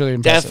 it's really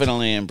impressive.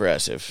 Definitely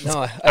impressive.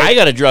 No, I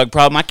got a drug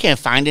problem. I can't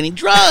find any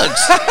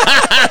drugs.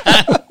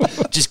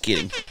 Just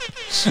kidding.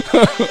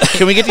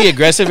 Can we get the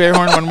aggressive air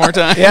horn one more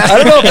time? Yeah,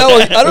 I don't know if that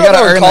one. I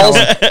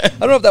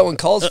don't know if that one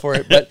calls for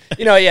it, but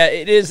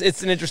it is.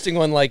 It's an interesting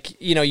one.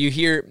 Like you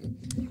hear.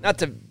 Not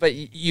to, but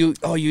you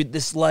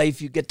this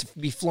life, you get to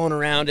be flown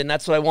around, and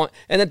that's what I want.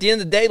 And at the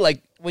end of the day,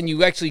 like when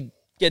you actually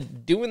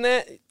get doing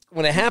that,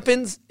 when it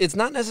happens, it's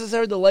not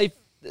necessarily the life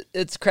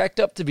it's cracked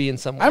up to be in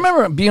some way. I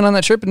remember being on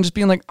that trip and just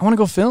being like, I want to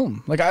go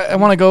film. Like I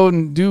want to go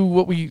and do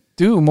what we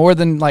do more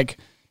than like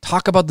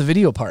talk about the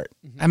video part.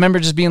 Mm-hmm. I remember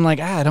just being like,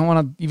 I don't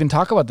want to even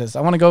talk about this.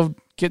 I want to go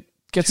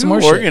get some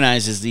more shit. Who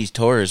organizes these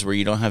tours where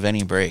you don't have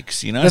any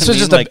breaks? You know, this was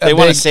just like they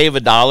want to save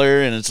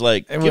 $1, and it's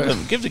like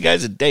give the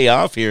guys a day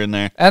off here and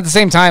there. At the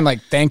same time,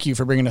 like thank you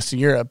for bringing us to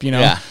Europe.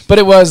 Yeah. But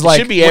it was like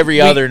it should be every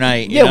other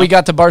night. Yeah, we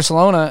got to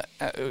Barcelona,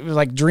 it was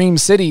like dream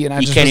city, and I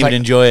just can't even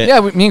enjoy it.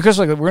 Yeah, me and Chris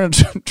were like, we're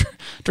gonna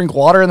drink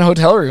water in the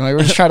hotel room. Like,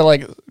 we're just trying to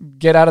like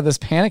get out of this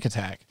panic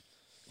attack.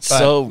 But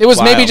so it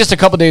was maybe just a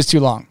couple days too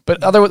long,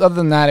 but other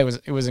than that,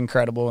 it was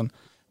incredible, and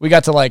we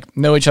got to like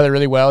know each other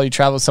really well. You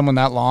travel with someone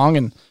that long,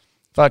 and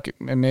fuck, it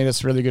made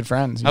us really good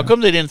friends. How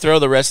come they didn't throw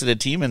the rest of the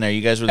team in there?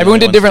 You guys were everyone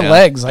did different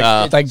legs.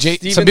 Like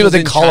some people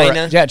did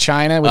Colorado,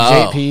 China with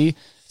JP.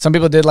 Some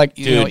people did like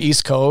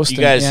East Coast. You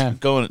guys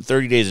going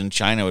 30 days in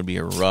China would be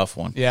a rough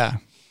one. Yeah.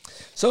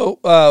 So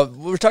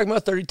we're talking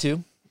about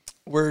 32.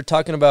 We're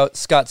talking about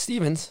Scott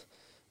Stevens.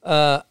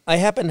 I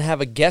happen to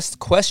have a guest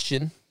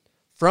question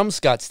from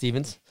Scott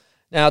Stevens.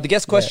 Now, the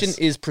guest question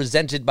is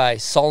presented by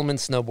Solomon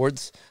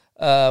Snowboards.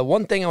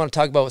 One thing I want to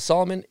talk about with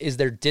Solomon is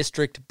their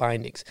district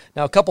bindings.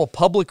 Now, a couple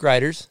public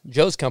riders,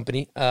 Joe's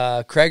company,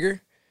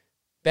 Kreger,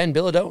 Ben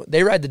Bilodeau,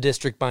 they ride the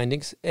district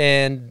bindings,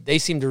 and they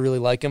seem to really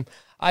like them.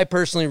 I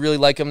personally really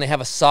like them. They have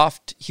a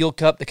soft heel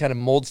cup that kind of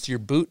molds to your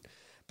boot.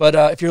 But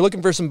if you're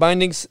looking for some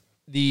bindings,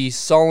 the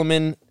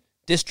Solomon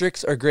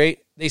districts are great.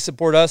 They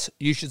support us.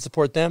 You should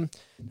support them.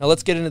 Now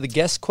let's get into the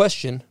guest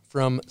question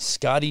from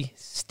Scotty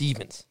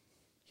Stevens.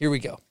 Here we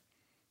go.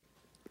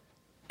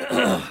 All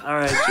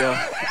right, Joe.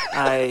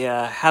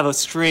 I have a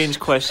strange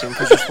question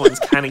because this one's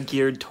kind of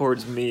geared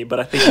towards me, but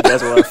I think you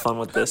guys will have fun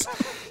with this.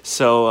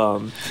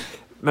 So,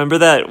 remember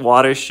that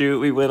water shoot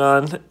we went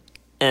on,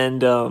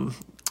 and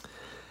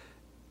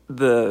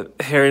the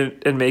hair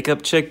and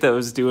makeup chick that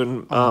was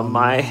doing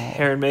my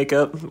hair and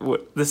makeup?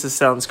 This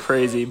sounds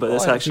crazy, but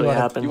this actually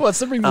happened. You want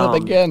to bring this up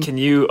again? Can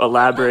you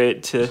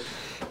elaborate to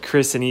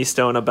Chris and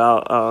Eastone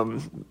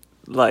about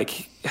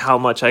like how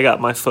much I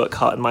got my foot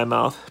caught in my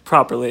mouth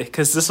properly?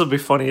 Because this will be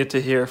funny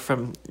to hear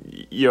from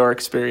your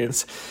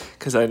experience,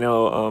 because I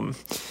know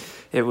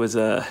it was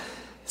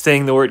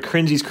saying the word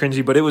cringy's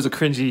cringy, but it was a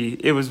cringy.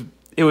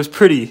 It was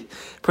pretty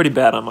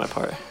bad on my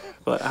part.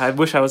 But I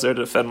wish I was there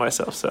to defend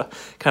myself, so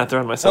kind of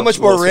throwing myself. How much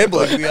more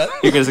rambling we got?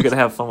 You guys are gonna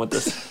have fun with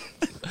this.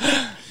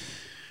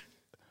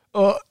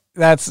 Well,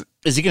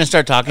 Is he going to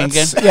start talking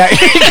again? Yeah.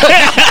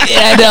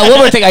 And one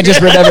more thing I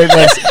just remembered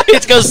was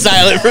It goes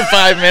silent for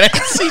 5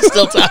 minutes. He's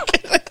still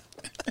talking.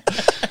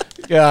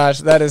 gosh,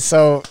 that is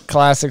so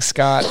classic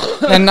Scott.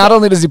 And not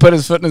only does he put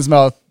his foot in his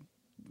mouth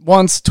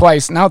once,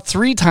 twice, now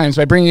 3 times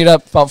by bringing it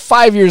up about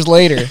 5 years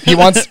later. He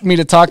wants me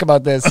to talk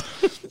about this.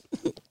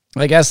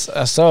 I guess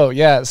so.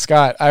 Yeah,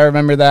 Scott, I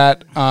remember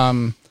that.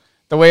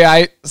 The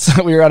way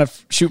we were on a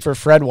shoot for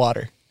Fred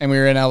Water, and we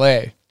were in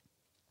LA,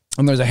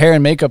 and there's a hair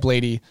and makeup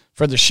lady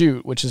for the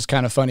shoot, which is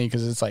kind of funny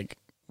because it's like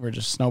we're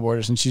just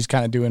snowboarders, and she's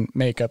kind of doing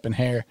makeup and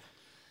hair.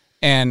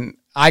 And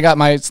I got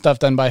my stuff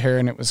done by her,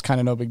 and it was kind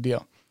of no big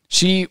deal.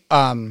 She,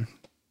 the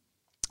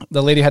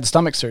lady had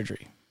stomach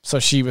surgery, so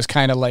she was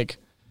kind of like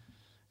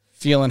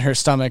feeling her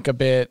stomach a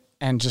bit,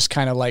 and just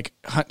kind of like,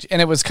 and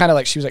it was kind of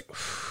like she was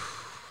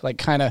like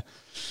kind of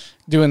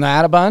doing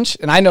that a bunch,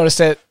 and I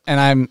noticed it, and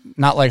I'm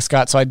not like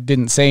Scott, so I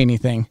didn't say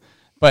anything.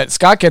 But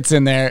Scott gets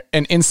in there,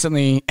 and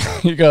instantly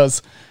he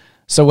goes,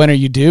 "So when are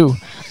you due?"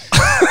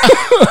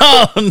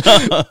 Oh,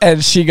 no.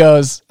 And she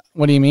goes,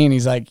 "What do you mean?"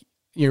 He's like,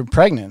 "You're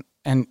pregnant."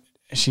 And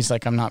she's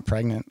like, "I'm not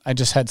pregnant. I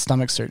just had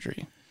stomach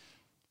surgery."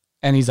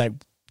 And he's like,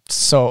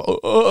 "So,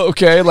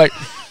 okay," like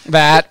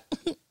that.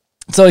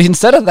 So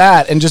instead of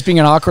that and just being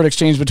an awkward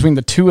exchange between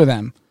the two of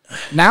them,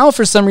 now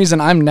for some reason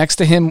I'm next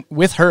to him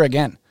with her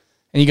again.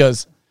 And he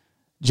goes,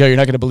 "Joe, you're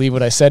not going to believe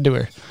what I said to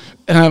her."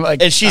 And I'm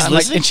like, and she's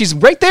listening? and she's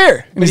right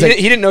there. And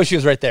He didn't know she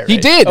was right there. He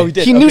right? did. Oh, he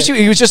did. He knew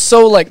he was just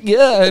so like,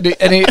 yeah.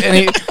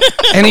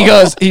 And he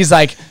goes, he's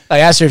like, I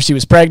asked her if she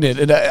was pregnant,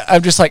 and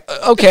I'm just like,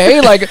 okay,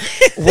 like,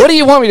 what do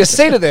you want me to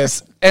say to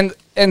this? And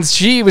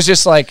she was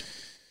just like,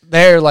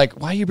 there,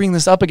 like, why are you bringing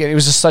this up again? It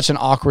was just such an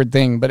awkward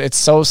thing, but it's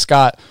so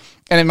Scott.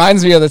 And it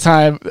reminds me of the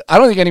time, I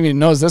don't think anyone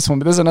knows this one,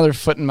 but this is another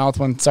foot and mouth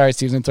one. Sorry,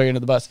 Steve's going to throw you under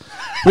the bus.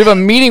 We have a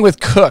meeting with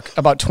Cook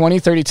about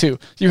 2032.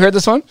 You heard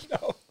this one?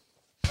 No.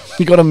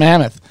 You go to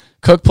Mammoth.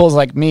 Cook pulls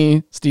like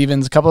me,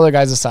 Stevens, a couple other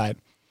guys aside.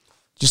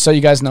 Just so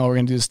you guys know, we're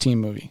going to do this team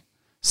movie.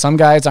 Some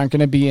guys aren't going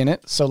to be in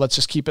it, so let's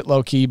just keep it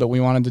low key, but we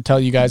wanted to tell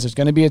you guys there's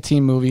going to be a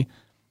team movie.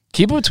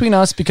 Keep it between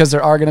us because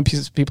there are going to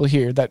be people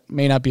here that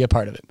may not be a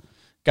part of it.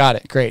 Got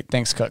it. Great.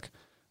 Thanks, Cook.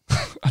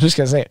 I'm just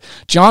going to say it.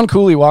 John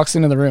Cooley walks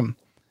into the room,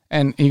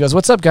 and he goes,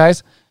 "What's up,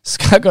 guys?"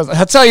 Scott goes,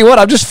 "I'll tell you what,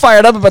 I'm just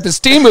fired up about this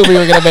team movie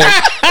we're going to make."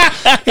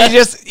 He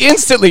just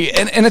instantly,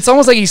 and it's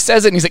almost like he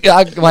says it, and he's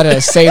like, why did I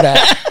say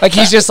that? Like,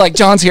 he's just like,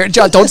 John's here.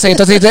 John, don't say it.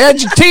 Don't say it.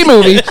 Team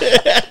movie.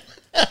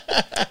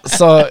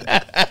 So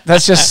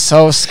that's just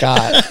so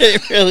Scott.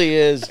 It really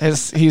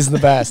is. He's the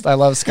best. I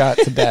love Scott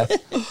to death.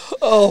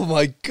 Oh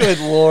my good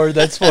Lord,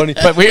 that's funny.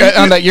 But we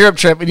on that Europe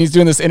trip, and he's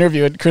doing this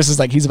interview, and Chris is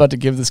like, he's about to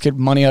give this kid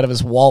money out of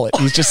his wallet.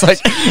 He's just like,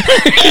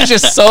 he's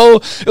just so.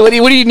 What do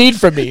you need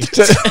from me?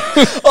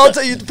 I'll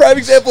tell you the prime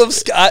example of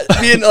Scott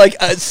being like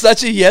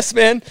such a yes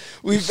man.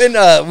 We've been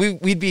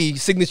we'd be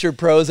signature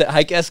pros at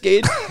Hike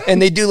Cascade,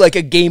 and they do like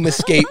a game of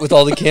skate with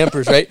all the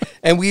campers, right?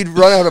 And we'd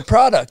run out of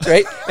product,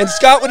 right? And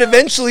Scott would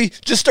eventually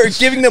just start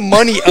giving them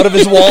money out of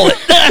his wallet.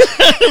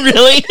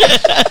 Really?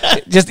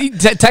 Just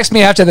text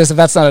me after this if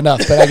that's not enough.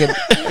 But I could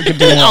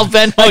do I'll more.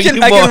 Venmo I you can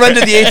more. run to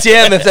the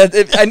ATM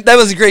if that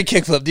was a great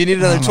kickflip. Do you need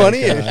another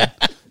 20?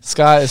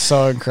 Scott is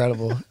so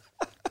incredible.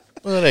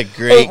 What a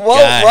great guy.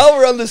 While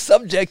we're on the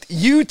subject,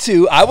 you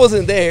two, I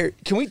wasn't there.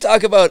 Can we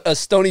talk about a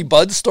Stony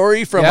Bud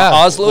story from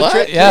Oslo What?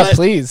 trip? Yeah,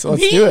 please.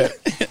 Let's do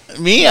it.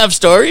 Me have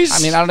stories? I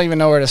mean, I don't even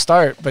know where to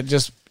start, but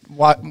just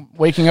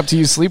waking up to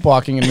you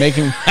sleepwalking and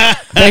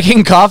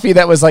making coffee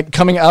that was like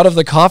coming out of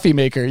the coffee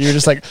maker. You're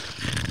just like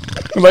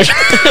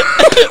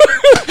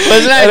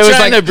wasn't I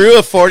trying to brew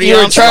a 40 you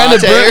were ounce trying to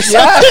latte brew, or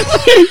something?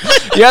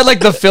 yeah. You had like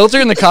the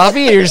filter in the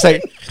coffee, and you're just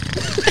like,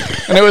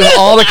 And it was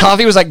all the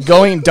coffee was like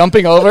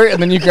dumping over,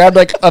 and then you grabbed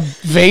like a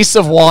vase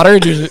of water.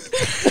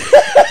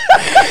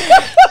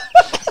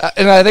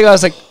 And I think I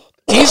was like,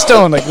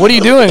 Eastone, like, what are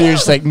you doing? And you're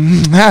just like,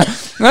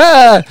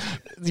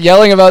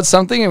 yelling about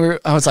something. And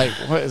I was like,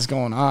 what is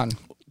going on?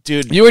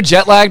 Dude, you were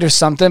jet lagged or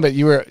something, but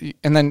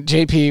and then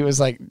JP was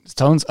like,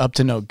 Stone's up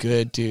to no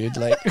good, dude.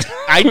 Like,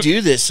 I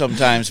do this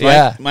sometimes.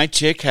 My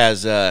chick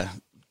has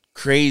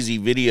crazy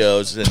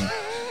videos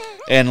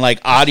and like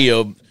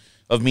audio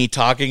of me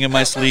talking in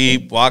my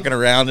sleep, walking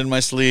around in my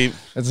sleep.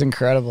 It's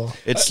incredible.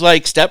 It's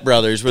like Step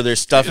Brothers where they're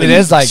stuffing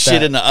like shit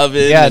that. in the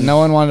oven. Yeah, no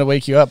one wanted to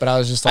wake you up, but I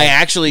was just like... I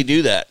actually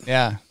do that.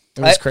 Yeah,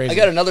 it was crazy. I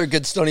got another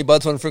good Stony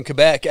Buds one from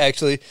Quebec,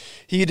 actually.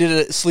 He did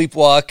a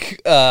sleepwalk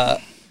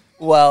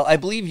while I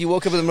believe you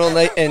woke up in the middle of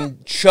the night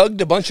and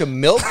chugged a bunch of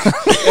milk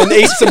and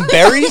ate some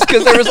berries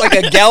because there was like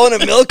a gallon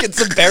of milk and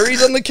some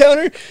berries on the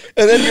counter.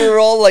 And then you were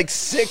all like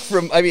sick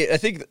from... I mean, I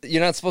think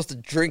you're not supposed to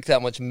drink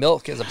that much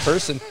milk as a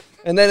person.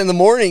 And then in the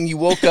morning, you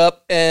woke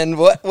up, and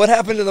what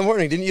happened in the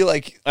morning? Didn't you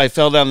like... I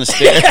fell down the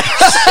stairs. You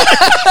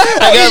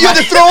had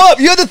to throw up.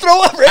 You had to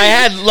throw up, right? I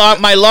had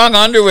my long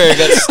underwear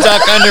got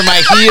stuck under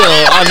my heel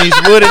on these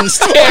wooden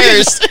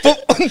stairs.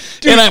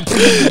 Dude, and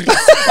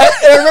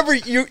I remember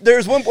there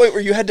was one point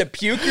where you had to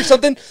puke or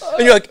something, and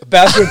you're like,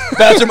 bathroom,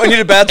 I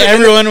need a bathroom.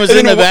 Everyone was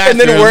in the bathroom.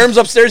 And then Worm's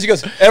upstairs, he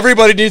goes,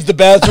 everybody needs the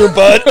bathroom,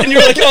 bud. And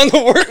you're like on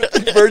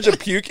the verge of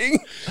puking.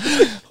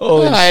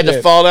 I had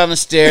to fall down the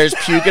stairs,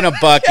 puke in a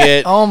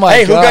bucket. Oh my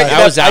God.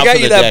 I got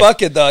you that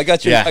bucket, though. I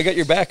got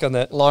your back on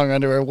that. Long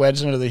underwear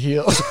wedged under the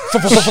heel.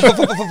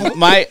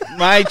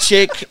 My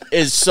chick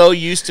is so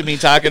used to me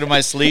talking to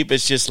my sleep,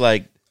 it's just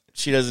like,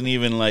 she doesn't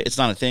even like, it's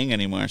not a thing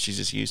anymore. She's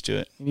just used to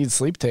it. You need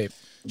sleep tape.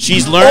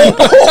 She's learned.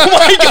 Oh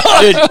my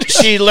God. Dude,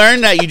 she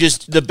learned that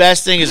the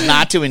best thing is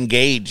not to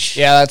engage.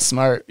 Yeah, that's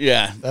smart.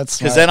 Yeah. That's smart.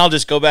 Because then I'll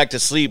just go back to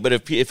sleep.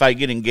 But if I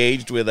get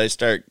engaged with, it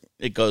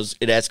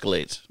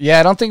escalates. Yeah,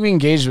 I don't think we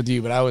engaged with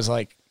you, but I was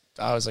like,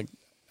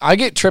 I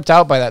get tripped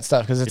out by that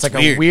stuff because it's like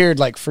weird. A weird,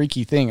 like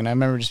freaky thing. And I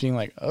remember just being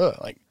like, oh,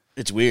 like.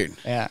 It's weird.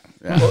 Yeah.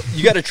 Well,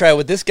 you got to try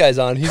what this guy's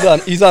on.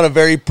 He's on a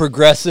very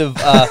progressive.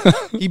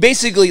 He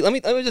basically let me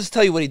just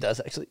tell you what he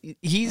does. Actually,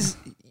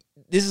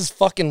 this is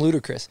fucking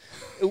ludicrous.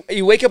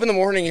 You wake up in the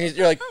morning and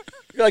you're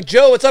like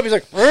Joe, what's up? He's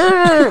like,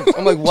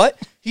 I'm like, what?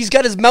 He's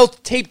got his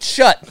mouth taped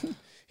shut.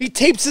 He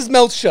tapes his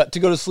mouth shut to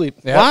go to sleep.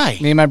 Yeah. Why?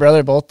 Me and my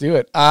brother both do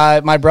it.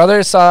 My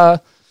brother saw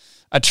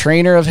a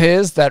trainer of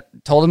his that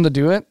told him to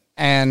do it,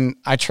 and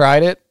I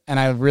tried it, and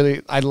I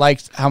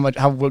liked how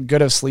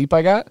good of sleep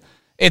I got.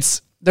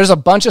 There's a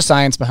bunch of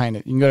science behind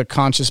it. You can go to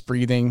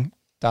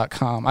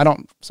consciousbreathing.com. I'm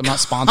not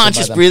sponsored by them.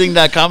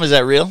 Consciousbreathing.com, is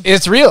that real?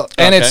 It's real.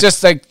 And Okay. it's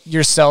just like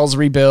your cells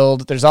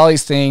rebuild. There's all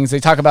these things. They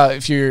talk about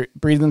if you're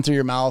breathing through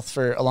your mouth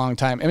for a long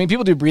time. I mean,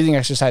 people do breathing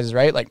exercises,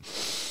 right? Like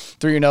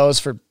through your nose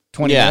for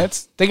 20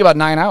 minutes. Think about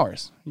 9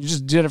 hours. You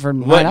just did it for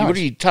 9 hours. What are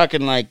you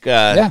talking like?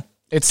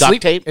 It's duct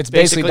sleep tape? It's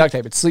basically duct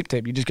tape. It's sleep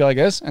tape. You just go like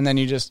this, and then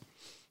you just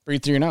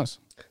breathe through your nose.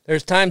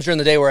 There's times during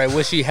the day where I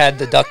wish he had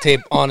the duct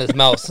tape on his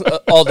mouth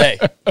all day.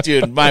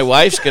 Dude, my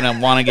wife's going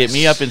to want to get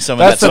me up in some of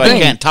That's that so the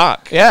thing. I can't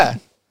talk. Yeah.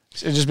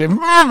 It'd just be...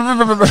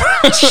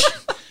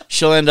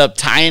 She'll end up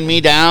tying me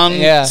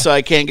down so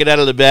I can't get out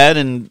of the bed,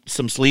 and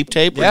some sleep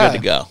tape. We're good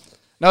to go.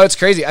 No, it's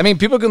crazy. I mean,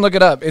 people can look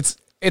it up. It's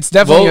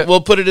definitely...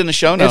 We'll put it in the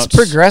show notes. It's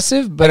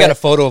progressive, but... I got a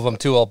photo of him,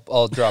 too.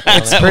 I'll drop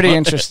it. It's pretty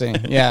interesting.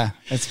 Yeah,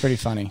 it's pretty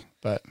funny.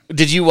 But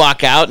did you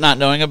walk out not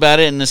knowing about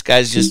it, and this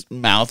guy's just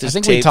mouth is I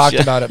think taped we talked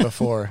shut? about it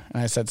before,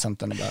 and I said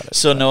something about it.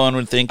 So no one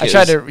would think I it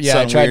tried to, was yeah, I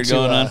something tried weird to,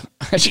 going on.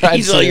 I tried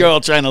to. You're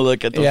all trying to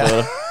look at the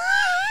photo.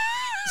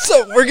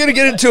 So we're going to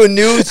get into a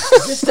new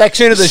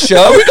section of the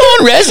show. Are we going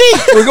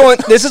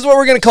Resi? This is what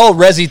we're going to call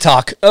Resi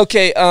Talk.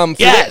 Okay.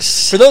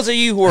 Yes. For those of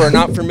you who are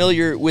not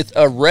familiar with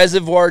a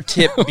reservoir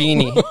tip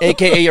beanie,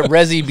 aka a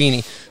Resi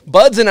beanie,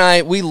 Buds and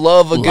I, we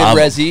love a good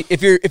Resi.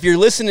 If you're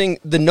listening,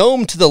 the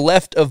gnome to the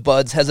left of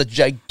Buds has a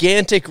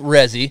gigantic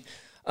Resi.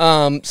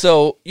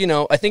 So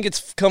I think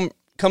it's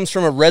comes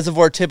from a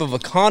reservoir tip of a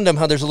condom,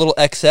 how there's a little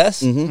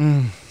excess.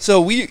 Mm-hmm. So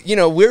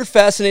we're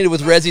fascinated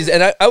with Resis,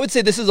 and I would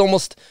say this is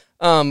almost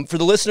for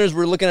the listeners,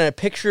 we're looking at a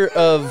picture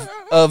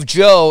of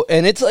Joe,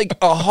 and it's like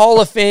a Hall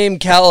of Fame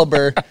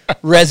caliber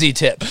Resi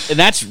tip. And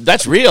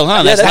that's real,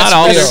 huh? Yeah, that's not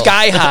all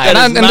sky high.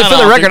 And for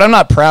the record, I'm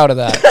not proud of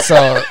that.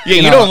 So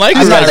you don't like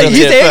he's Resi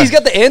tip. He's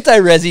got the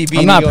anti-Resi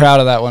beanie. I'm not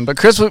proud of that one. But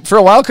Chris, for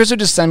a while, Chris would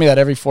just send me that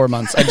every 4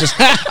 months.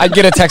 I'd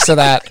get a text of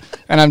that,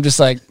 and I'm just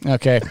like,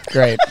 okay,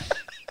 great.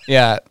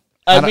 Yeah.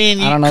 I mean,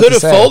 you could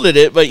have folded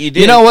it, but you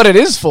didn't. You know what? It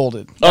is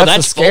folded. That's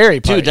the scary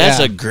part. Dude, that's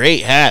a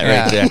great hat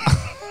right there.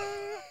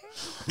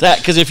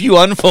 Because if you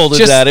unfolded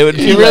it would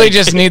be you really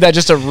just need that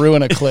just to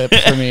ruin a clip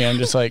for me. I'm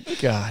just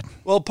like, God.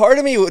 Well, part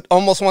of me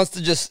almost wants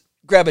to just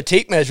grab a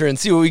tape measure and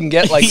see what we can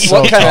get, like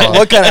So what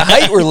kind of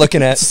height we're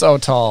looking at. It's so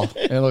tall.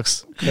 It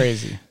looks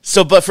crazy.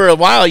 So, but for a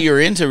while, you were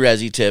into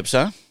Resi tips,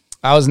 huh?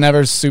 I was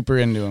never super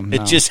into them.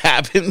 It just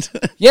happened.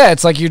 Yeah,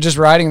 it's like you're just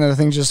riding and the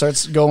thing just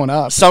starts going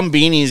up. Some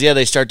beanies,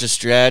 they start to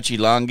stretch,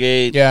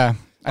 elongate. Yeah.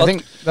 I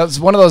think that's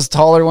one of those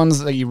taller ones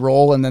that you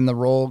roll, and then the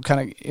roll kind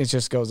of it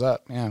just goes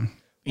up. Yeah.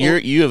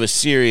 You have a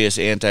serious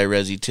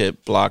anti-resi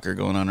tip blocker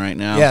going on right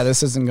now. Yeah,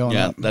 this isn't going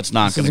up. That's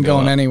not going to go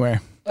going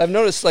anywhere. I've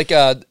noticed, like,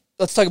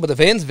 let's talk about the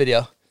Vans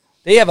video.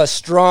 They have a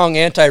strong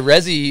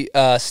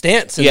anti-resi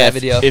stance in that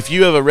video. If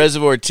you have a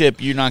reservoir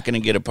tip, you're not going to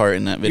get a part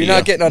in that video. You're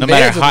not getting on no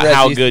Vans matter with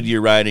how Resi. good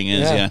your riding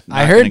is. Yeah,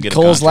 I heard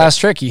Cole's last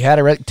trick. He had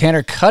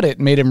Tanner cut it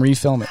and made him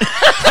refilm it.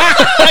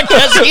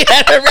 Because he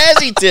had a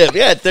resi tip.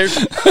 Yeah,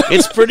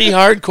 it's pretty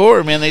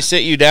hardcore, man. They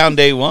sit you down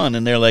day one,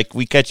 and they're like,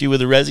 "We catch you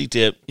with a resi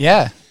tip."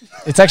 Yeah,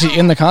 it's actually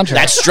in the contract.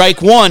 That's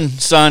strike one,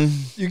 son.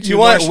 You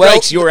want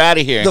strikes, you're out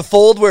of here. The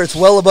fold where it's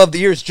well above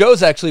the ears.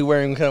 Joe's actually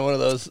wearing kind of one of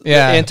those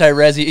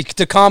anti-resi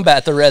to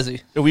combat the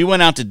resi. We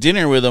went out to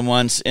dinner with him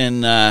once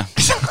in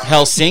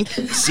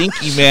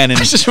Helsinki, man. And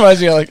it just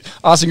reminds me of like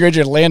Austin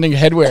Granger landing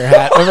headwear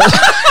hat.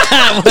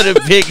 What a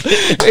big...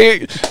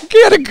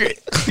 He had a great...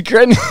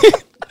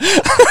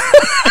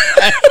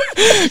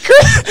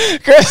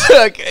 Chris,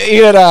 he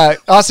had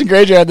Austin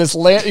Granger had this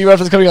UF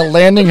was coming a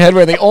landing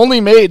headwear. They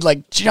only made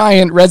like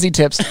giant resi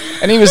tips,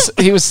 and he was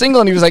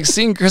single, and he was like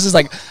seeing Chris is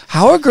like,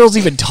 how are girls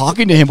even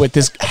talking to him with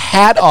this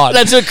hat on?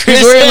 That's what Chris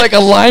He's wearing like a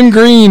lime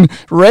green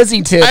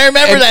resi tip. I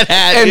remember that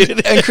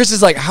hat. And Chris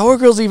is like, how are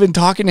girls even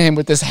talking to him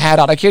with this hat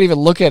on? I can't even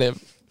look at him.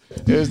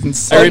 It was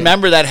insane. I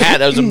remember that hat.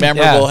 That was a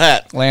memorable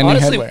hat. Landing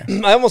Honestly,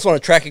 headwear. I almost want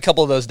to track a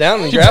couple of those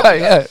down and grab them.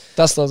 Yeah,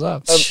 dust those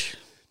up.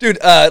 Dude,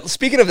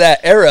 speaking of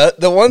that era,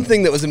 the one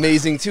thing that was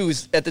amazing, too,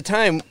 is at the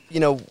time,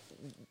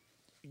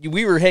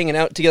 we were hanging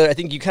out together. I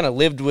think you kind of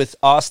lived with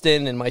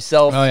Austin and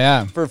myself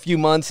for a few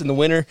months in the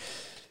winter.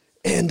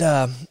 And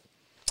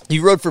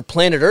you rode for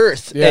Planet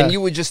Earth. Yeah. And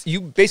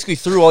you basically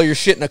threw all your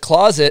shit in a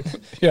closet.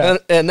 Yeah.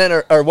 And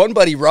then our one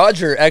buddy,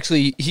 Roger,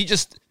 actually, he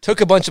just took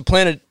a bunch of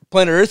Planet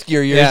Earth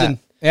gear yours.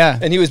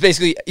 And he was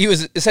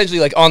essentially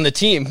like on the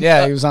team.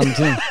 Yeah, he was on the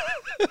team.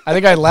 I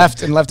think I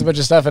left a bunch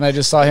of stuff, and I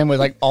just saw him with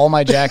like all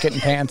my jacket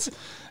and pants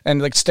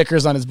and like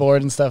stickers on his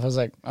board and stuff. I was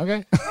like,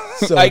 okay.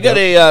 So I got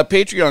a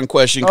Patreon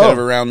question kind of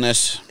around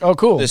this. Oh,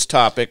 cool. This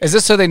topic. Is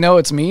this so they know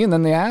it's me and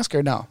then they ask,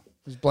 or no?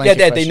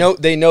 Yeah,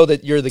 they know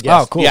that you're the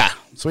guest. Oh, cool. Yeah,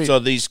 sweet. So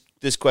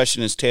this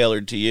question is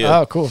tailored to you.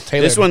 Oh, cool.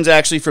 Tailored. This one's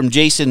actually from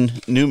Jason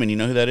Newman. You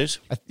know who that is?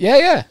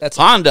 Yeah. That's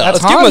Honda.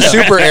 Let's give him a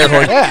super air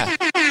horn. Yeah.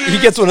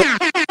 He gets one.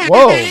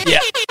 Whoa.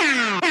 Yeah.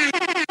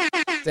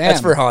 Damn.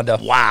 That's for Honda.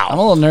 Wow. I'm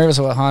a little nervous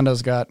of what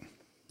Honda's got.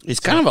 It's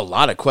kind of a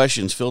lot of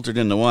questions filtered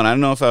into one. I don't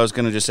know if I was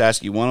going to just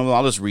ask you one of them.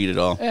 I'll just read it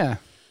all. Yeah.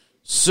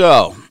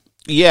 So,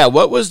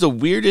 what was the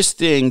weirdest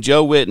thing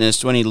Joe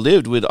witnessed when he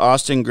lived with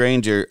Austin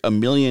Granger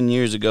 1,000,000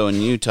 years ago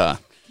in Utah?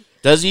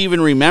 Does he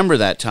even remember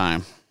that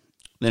time?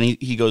 Then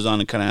he goes on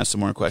and kind of asks some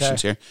more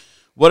questions here.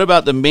 What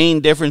about the main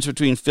difference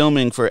between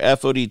filming for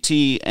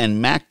FODT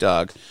and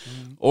MacDog?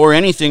 Or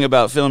anything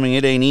about filming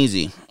It Ain't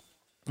Easy?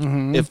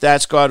 Mm-hmm. If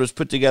that squad was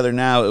put together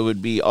now, it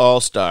would be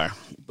all-star.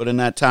 But in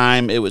that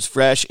time, it was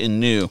fresh and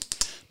new.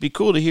 Be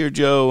cool to hear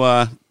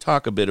Joe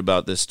talk a bit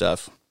about this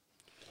stuff.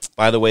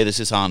 By the way, this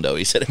is Hondo,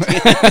 he said. So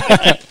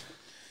I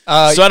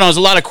don't know, there's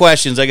a lot of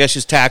questions. I guess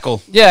just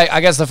tackle. Yeah, I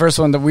guess the first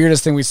one, the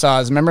weirdest thing we saw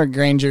is, remember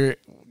Granger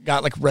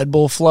got like Red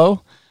Bull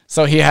flow?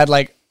 So he had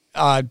like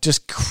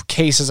just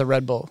cases of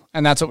Red Bull.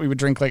 And that's what we would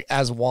drink like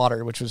as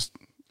water, which was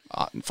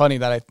funny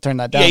that I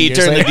turned that down. Yeah, you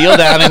turned the deal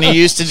down and he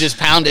used to just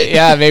pound it.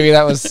 Yeah, maybe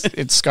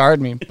it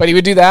scarred me. But he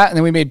would do that, and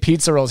then we made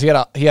pizza rolls. He had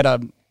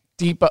a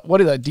deep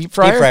fryer? Deep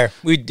fryer.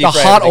 We deep the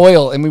fry hot everything.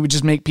 oil, and we would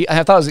just make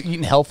I thought I was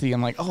eating healthy.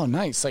 I'm like, oh,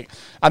 nice. Like,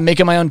 I'm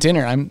making my own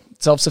dinner. I'm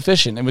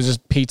self-sufficient. It was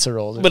just pizza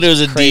rolls. But it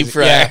was a crazy. deep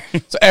fryer. Yeah.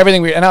 So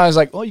everything and I was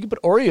like, oh, you can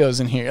put Oreos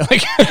in here.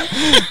 Like,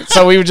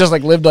 so we would just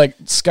like lived like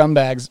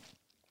scumbags.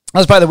 That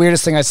was probably the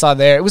weirdest thing I saw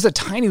there. It was a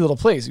tiny little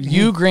place.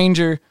 You,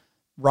 Granger,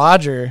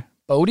 Roger,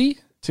 Bodie,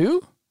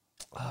 too?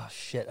 Oh,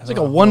 shit. It's like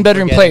a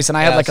one-bedroom place, and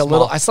I had like a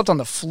little. I slept on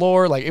the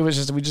floor. Like, it was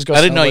just, we just go.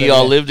 I didn't know you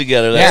all lived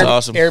together. That's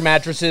awesome. Air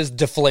mattresses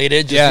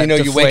deflated. Just, you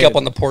deflated. wake up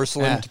on the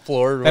porcelain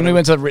floor. And we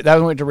went to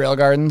Rail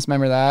Gardens.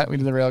 Remember that? We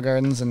did the Rail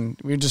Gardens, and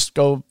we would just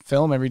go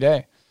film every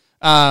day.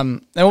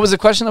 And what was the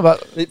question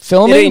about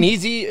filming? It ain't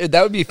easy.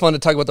 That would be fun to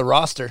talk about the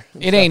roster.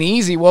 It ain't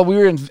easy. Well, we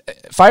were in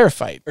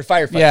Firefight.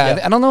 Yeah,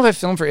 I don't know if I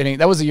filmed for It Ain't.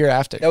 That was the year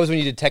after. That was when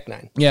you did Tech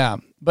 9. Yeah,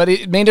 but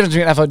the main difference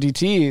between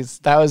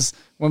FODTs, that was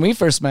when we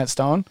first met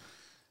Stone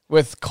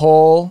with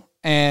Cole.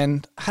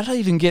 And how did I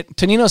even get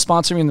Tonino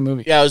sponsored me in the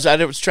movie? Yeah, I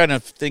was trying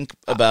to think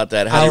about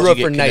that. How did you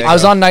get connected? I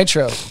was on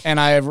Nitro, and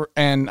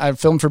I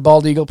filmed for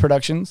Bald Eagle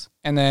Productions,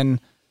 and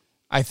then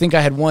I think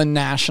I had won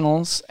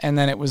nationals, and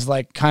then it was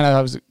like kind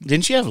of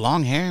Didn't you have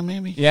long hair?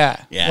 Maybe.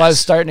 Yeah. Yes. Well, I was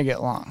starting to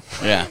get long.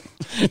 Yeah.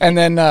 And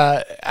then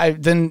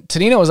then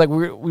Tonino was like,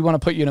 we want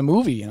to put you in a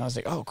movie, and I was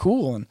like, oh,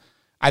 cool. And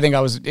I think I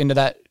was into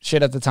that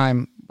shit at the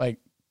time, like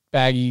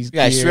baggies.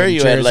 Yeah, I swear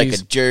you had like a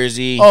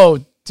jersey. Oh.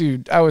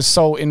 Dude, I was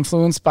so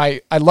influenced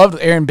by. I loved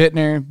Aaron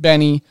Bittner,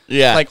 Benny,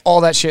 like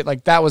all that shit.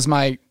 Like that was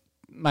my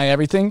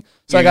everything.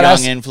 So I got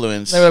asked.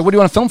 Influence. They were like, "What do you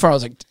want to film for?" I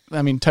was like,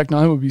 "I mean, Tech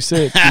 9 would be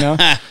sick," you know.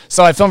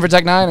 So I filmed for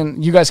Tech 9,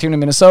 and you guys came to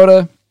Minnesota.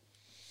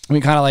 And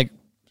we kind of like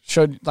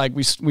showed like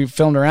we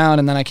filmed around,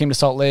 and then I came to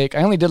Salt Lake.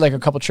 I only did like a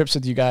couple trips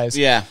with you guys.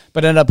 Yeah.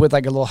 But ended up with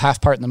like a little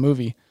half part in the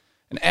movie.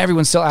 And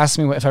everyone still asks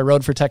me if I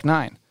rode for Tech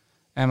 9.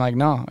 And I'm like,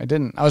 no, I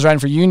didn't. I was riding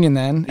for Union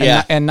then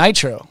and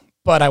Nitro.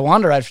 But I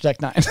wanted to ride for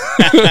Tech 9.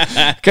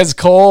 Because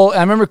I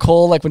remember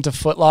Cole like went to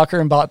Foot Locker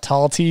and bought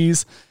tall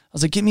tees. I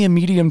was like, get me a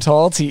medium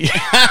tall tee.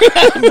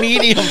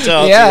 Medium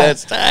tall tee,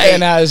 that's tight.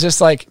 And I was just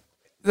like,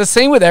 the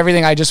same with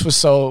everything. I just was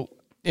so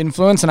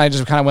influenced, and I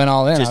just kind of went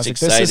all in. Just I was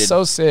excited. like, this is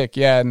so sick.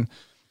 Yeah.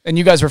 And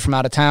you guys were from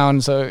out of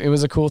town, so it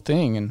was a cool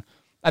thing. And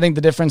I think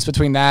the difference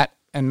between that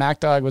and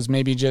MacDog was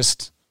maybe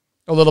just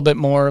a little bit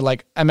more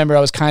like, I remember I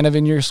was kind of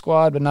in your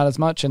squad, but not as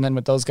much. And then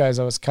with those guys,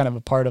 I was kind of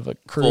a part of a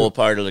crew. Full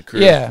part of the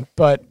crew. Yeah.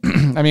 But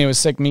I mean, it was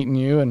sick meeting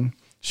you and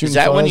shooting. Is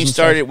that when you photos and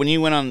started, stuff. when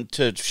you went on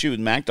to shoot with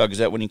MacDog, is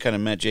that when you kind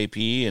of met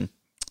JP? And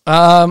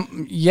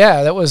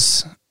Yeah, that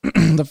was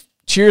the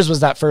Cheers was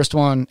that first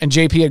one, and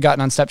JP had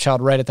gotten on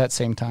Stepchild right at that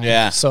same time.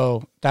 Yeah.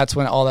 So that's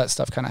when all that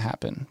stuff kind of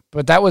happened.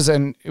 But that was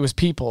it was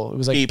people. It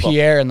was like People.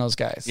 Pierre and those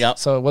guys. Yep.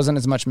 So it wasn't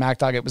as much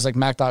MacDog. It was like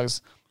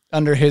MacDog's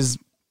under his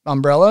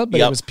umbrella, but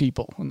Yep. it was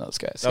people and those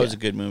guys. That was a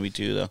good movie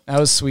too, though. That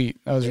was sweet.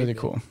 That was really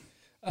cool.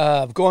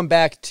 Going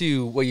back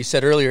to what you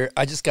said earlier,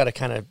 I just got to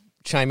kind of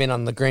chime in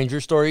on the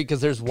Granger story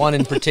because there's one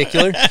in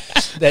particular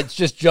that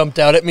just jumped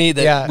out at me.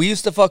 That we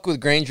used to fuck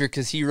with Granger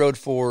because he rode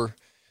for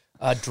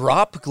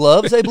Drop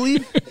Gloves, I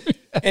believe.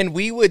 And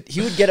he would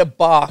get a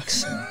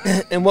box,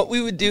 and what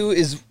we would do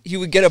is he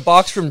would get a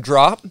box from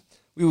Drop.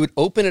 We would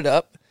open it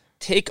up,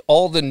 take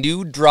all the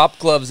new Drop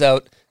gloves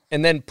out,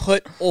 and then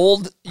put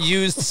old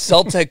used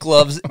Celtec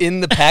gloves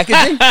in the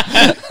packaging,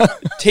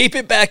 tape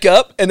it back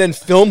up, and then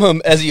film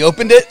him as he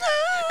opened it,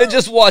 and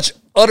just watch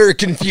utter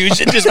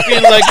confusion. Just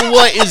being like,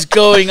 what is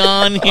going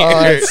on here?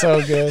 Oh, that's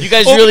so good. You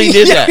guys really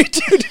did that.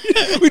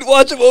 Dude, we'd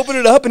watch him open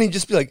it up, and he'd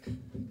just be like,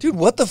 dude,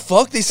 what the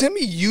fuck? They sent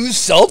me used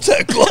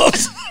Celtec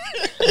gloves.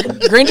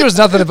 Granger was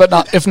nothing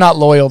but if not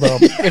loyal though.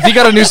 If he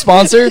got a new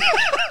sponsor,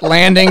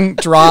 landing,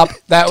 Drop,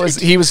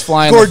 he was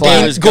flying the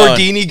flag.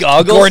 Gordini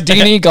goggles.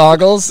 Gordini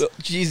goggles.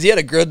 Jeez, he had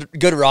a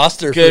good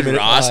roster. Good for a minute.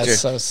 roster. that's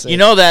so sick. You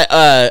know that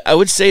I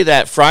would say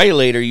that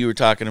Fryolator you were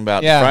talking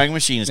about, Yeah. the frying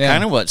machine, is Yeah.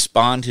 kind of what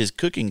spawned his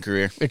cooking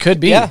career. It could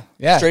be.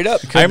 Yeah, straight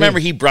up. I remember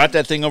he brought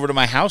that thing over to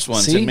my house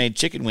once See? and made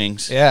chicken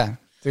wings. Yeah,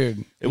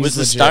 dude. It was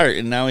the legit. start,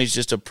 and now he's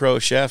just a pro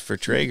chef for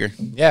Traeger.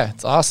 Yeah,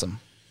 it's awesome.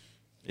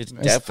 It's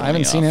definitely I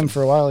haven't seen awesome. him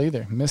for a while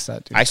either. Missed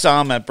that dude. I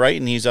saw him at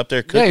Brighton. He's up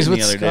there cooking he's the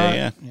with other Scott.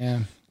 day. Yeah,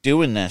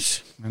 doing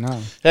this. I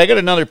know. Hey, I got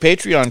another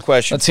Patreon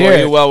question Let's for hear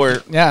you it. while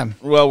we're Yeah.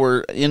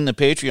 in the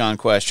Patreon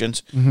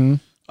questions.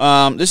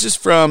 Mm-hmm. This is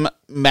from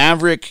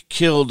Maverick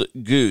Killed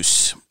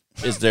Goose.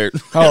 Is there?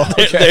 Oh,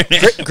 okay.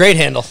 Great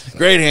handle.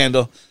 Great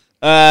handle.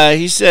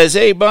 He says,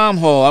 "Hey,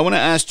 Bombhole, I want to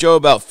ask Joe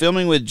about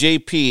filming with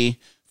JP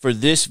for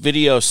This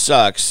Video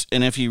Sucks,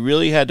 and if he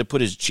really had to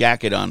put his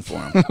jacket on for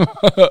him."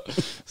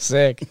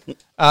 Sick.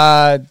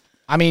 I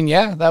mean,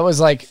 yeah, that was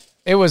like,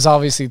 it was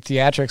obviously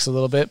theatrics a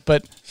little bit,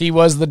 but he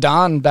was the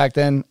Don back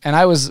then, and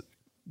I was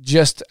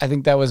just, I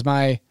think that was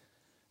I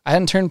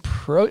hadn't turned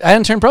pro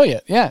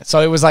yet. Yeah. So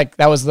it was like,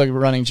 that was the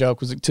running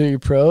joke, was like, till you're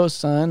pro,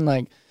 son,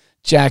 like,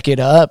 jack it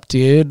up,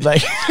 dude.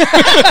 Like,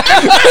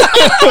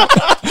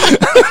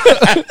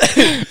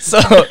 so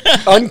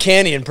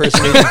Uncanny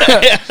impersonation.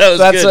 Yeah, that was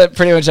that's good. what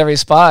pretty much every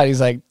spot.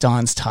 He's like,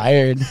 Don's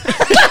tired.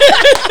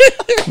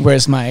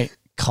 Where's my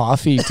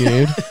coffee,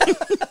 dude?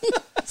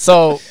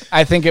 So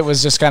I think it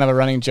was just kind of a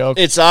running joke.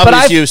 It's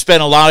obvious you've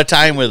spent a lot of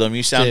time with him.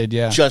 You sound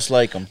just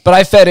like him. But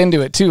I fed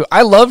into it too.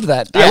 I loved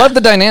that. I loved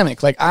the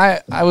dynamic. Like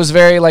I was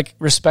very like,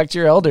 respect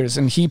your elders,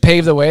 and he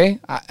paved the way.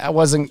 I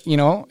wasn't,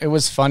 it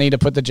was funny to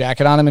put the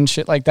jacket on him and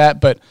shit like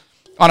that. But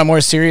on a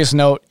more serious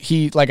note,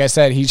 he, like I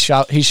said, he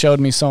showed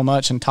me so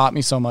much and taught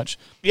me so much.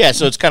 Yeah,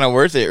 so it's kind of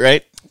worth it,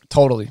 right?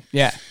 Totally.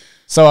 Yeah.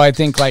 So I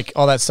think like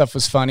all that stuff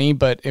was funny,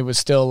 but it was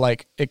still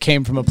like, it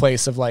came from a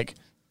place of like,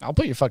 I'll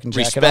put your fucking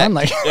jacket Respect. on.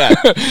 Like, Yeah.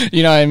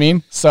 you know what I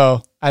mean?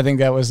 So I think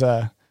that was,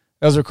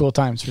 those were cool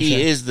times for sure.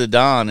 He is the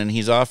Don, and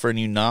he's offering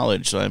you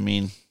knowledge. So, I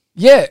mean,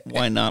 Yeah.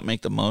 why not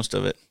make the most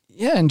of it?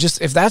 Yeah. And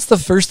just, if that's the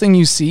first thing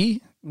you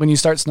see when you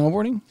start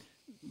snowboarding,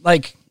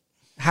 like,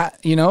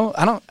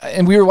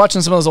 and we were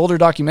watching some of those older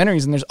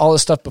documentaries, and there's all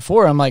this stuff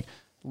before. I'm like,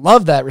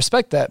 love that,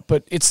 respect that.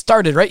 But it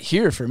started right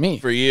here for me.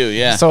 For you,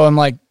 yeah. So I'm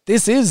like,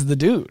 this is the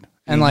dude.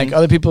 And like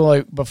other people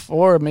like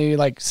before maybe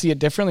like see it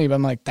differently, but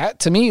I'm like, that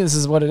to me, this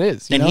is what it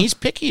is. You And know? he's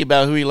picky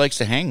about who he likes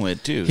to hang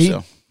with too.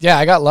 Yeah,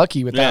 I got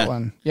lucky with that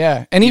one.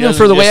 Yeah. And He even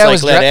doesn't for the way just, I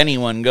was let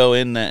anyone go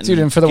in that. dude,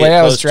 and for the way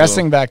I was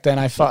dressing back then,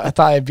 I thought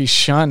I'd be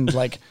shunned.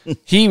 Like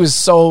he was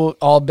so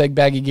all big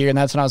baggy gear, and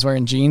that's when I was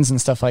wearing jeans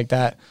and stuff like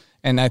that.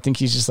 And I think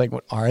he's just like,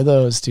 what are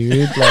those,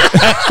 dude? Like,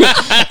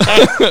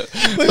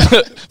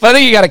 but I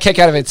think he got a kick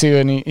out of it too,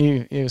 and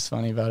he was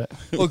funny about it.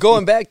 Well,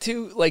 going back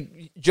to like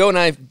Joe and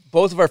I,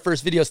 both of our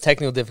first videos,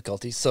 technical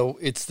difficulties. So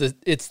it's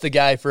the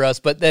guy for us,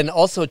 but then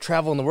also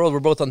travel in the world. We're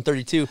both on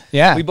 32.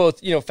 Yeah. We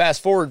both,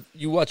 fast forward,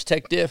 you watch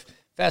Tech Diff,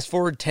 fast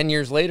forward 10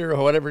 years later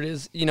or whatever it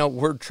is,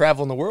 we're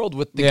traveling the world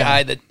with the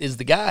guy that is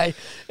the guy.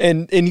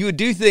 And he would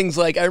do things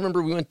like, I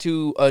remember we went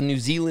to a New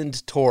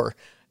Zealand tour,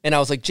 And I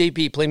was like,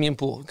 JP, play me in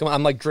pool. Come on,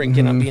 I'm like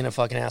drinking. I'm being a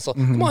fucking asshole.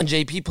 Come on,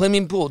 JP, play me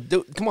in pool.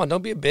 Come on,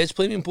 don't be a bitch.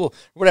 Play me in pool.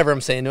 Whatever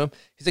I'm saying to him.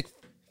 He's like,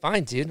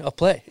 fine, dude, I'll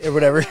play or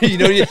whatever. You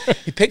know,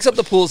 he picks up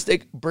the pool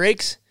stick,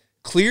 breaks,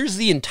 clears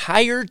the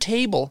entire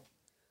table.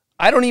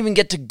 I don't even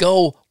get to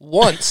go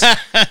once.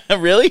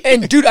 Really?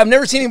 And dude, I've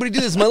never seen anybody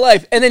do this in my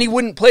life. And then he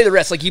wouldn't play the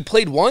rest. Like he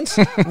played once,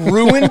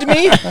 ruined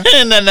me,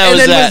 and then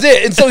was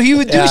it. And so he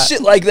would do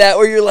shit like that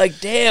where you're like,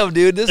 damn,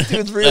 dude, this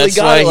dude's really That's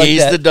got it why like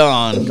he's that. the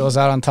Don. Goes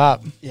out on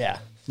top. Yeah.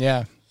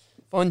 Yeah.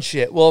 Fun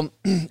shit. Well,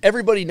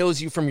 everybody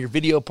knows you from your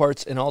video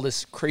parts and all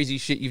this crazy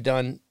shit you've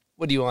done.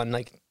 What are you on,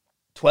 like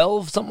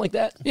 12, something like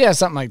that? Yeah,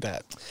 something like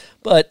that.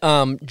 But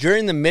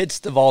during the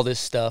midst of all this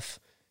stuff,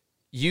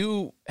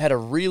 you had a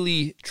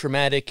really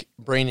traumatic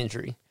brain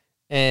injury.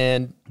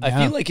 And I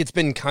feel like it's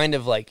been kind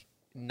of like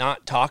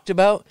not talked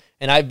about.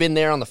 And I've been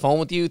there on the phone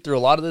with you through a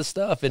lot of this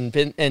stuff and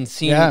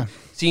seen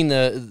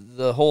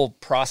the whole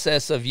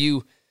process of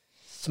you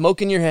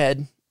smoking your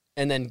head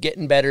and then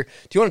getting better. Do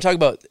you want to talk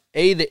about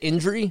A, the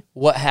injury,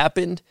 what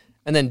happened,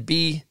 and then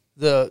B,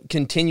 the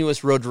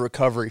continuous road to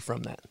recovery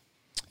from that?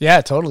 Yeah,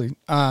 totally.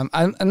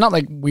 I'm not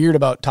like weird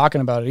about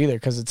talking about it either,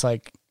 because it's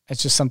like,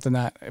 it's just something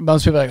that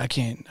most people are like,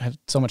 I have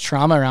so much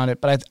trauma around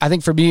it. But I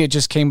think for me, it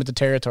just came with the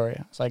territory.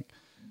 It's like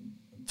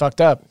fucked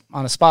up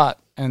on a spot,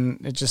 and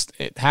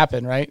it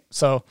happened, right?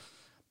 So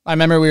I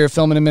remember we were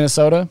filming in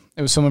Minnesota.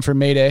 It was filming for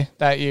May Day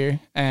that year,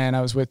 and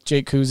I was with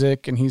Jake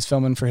Kuzik, and he's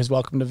filming for his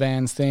Welcome to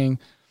Vans thing.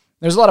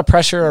 There's a lot of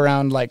pressure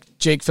around like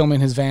Jake filming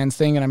his Vans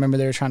thing, and I remember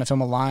they were trying to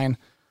film a line.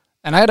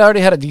 And I had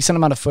already had a decent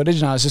amount of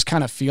footage, and I was just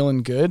kind of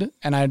feeling good.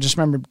 And I just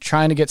remember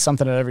trying to get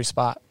something at every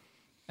spot.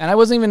 And I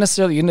wasn't even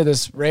necessarily into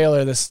this rail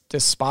or this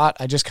spot.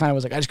 I just kind of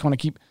was like, I just want to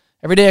keep,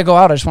 every day I go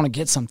out, I just want to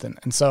get something.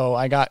 And so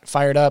I got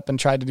fired up and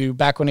tried to do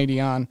back 180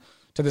 on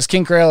to this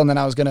kink rail, and then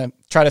I was going to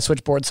try to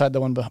switch board side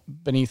the one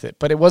beneath it.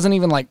 But it wasn't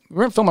even like, we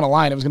weren't filming a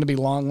line. It was going to be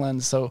long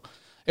lens. So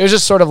it was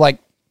just sort of like,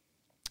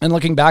 and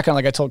looking back on,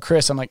 like I told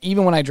Chris, I'm like,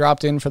 even when I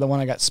dropped in for the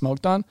one I got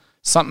smoked on,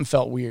 something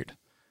felt weird.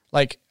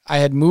 Like I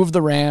had moved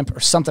the ramp or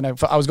something.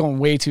 I was going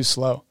way too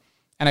slow,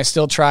 and I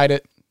still tried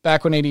it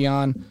back 180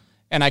 on,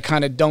 and I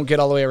kind of don't get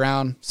all the way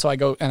around. So I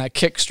go and I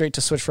kick straight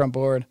to switch front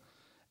board,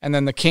 and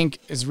then the kink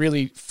is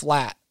really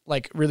flat,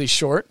 like really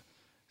short.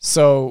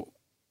 So,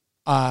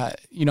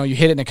 you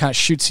hit it and it kind of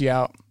shoots you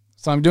out.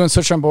 So I'm doing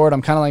switch front board.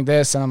 I'm kind of like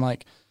this, and I'm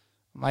like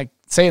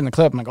say in the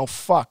clip, I'm like, oh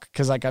fuck.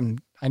 Cause like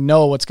I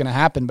know what's going to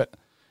happen, but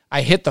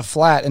I hit the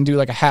flat and do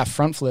like a half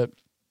front flip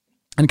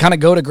and kind of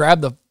go to grab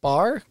the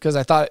bar, cause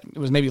I thought it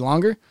was maybe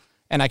longer.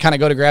 And I kind of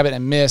go to grab it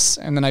and miss.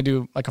 And then I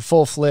do like a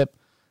full flip,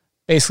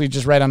 basically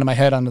just right onto my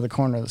head onto the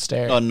corner of the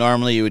stair. Oh,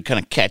 normally you would kind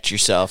of catch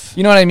yourself.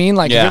 You know what I mean?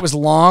 Like if it was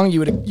long,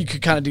 you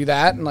could kind of do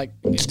that and like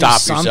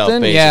stop yourself,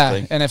 basically.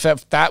 Yeah. And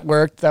if that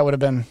worked, that would have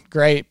been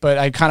great. But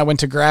I kind of went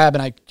to grab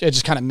and I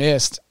just kind of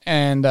missed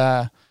and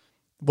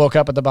woke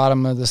up at the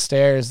bottom of the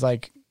stairs.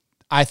 Like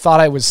I thought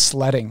I was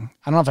sledding.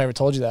 I don't know if I ever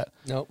told you that.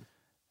 Nope.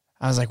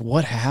 I was like,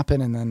 what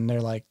happened? And then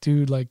they're like,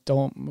 dude, like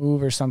don't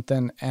move or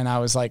something. And I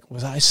was like,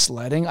 was I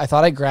sledding? I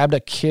thought I grabbed a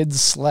kid's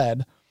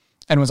sled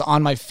and was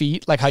on my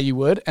feet like how you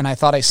would, and I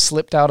thought I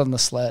slipped out on the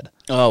sled.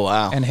 Oh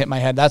wow! And hit my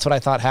head. That's what I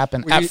thought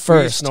happened Were you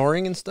first.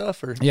 snoring and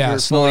stuff, or yeah, you were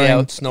snoring, fully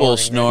out snoring, full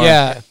snore.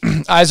 Yeah,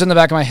 eyes in the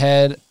back of my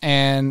head,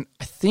 and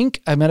I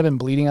think I might have been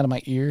bleeding out of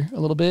my ear a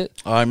little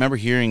bit. Oh, I remember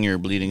hearing you were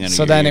bleeding out of your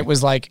So then ear.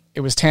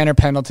 it was Tanner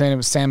Pendleton, it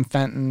was Sam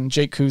Fenton,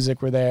 Jake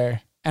Kuzik were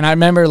there, and I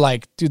remember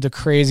like, dude, the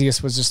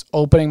craziest was just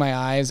opening my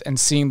eyes and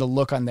seeing the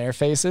look on their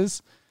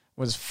faces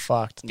was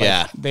fucked. Like,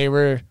 yeah, they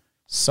were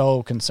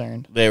so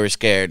concerned. They were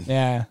scared.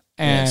 Yeah.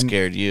 And it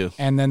scared you.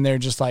 And then they're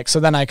just like, so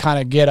then I kind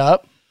of get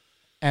up,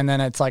 and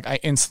then it's like I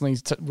instantly,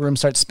 room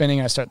starts spinning,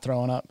 and I start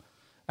throwing up.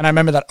 And I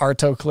remember that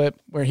Arto clip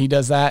where he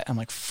does that. I'm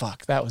like,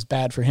 fuck, that was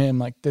bad for him.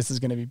 Like, this is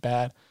going to be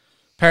bad.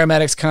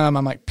 Paramedics come.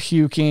 I'm like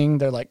puking.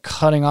 They're like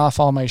cutting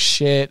off all my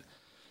shit.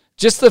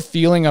 Just the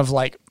feeling of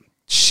like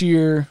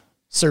sheer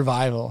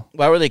survival.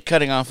 Why were they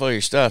cutting off all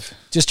your stuff?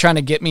 Just trying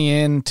to get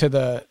me into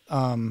the,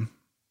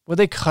 what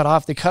they cut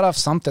off? They cut off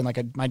something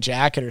like my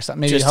jacket or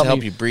something. Maybe just to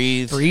help you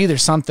breathe or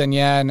something.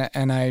 Yeah.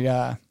 And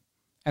I,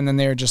 and then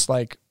they were just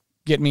like,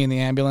 get me in the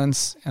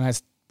ambulance. And I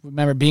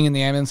remember being in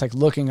the ambulance, like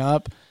looking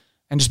up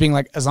and just being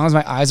like, as long as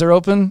my eyes are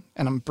open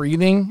and I'm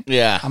breathing,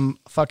 yeah, I'm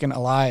fucking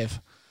alive.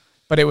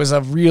 But it was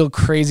a real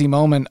crazy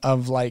moment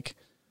of like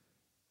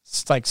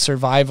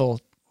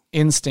survival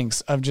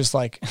instincts of just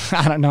like,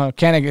 I don't know,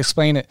 can't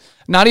explain it.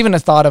 Not even a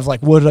thought of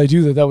like, what did I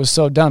do that was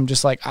so dumb?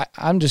 Just like, I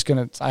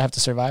have to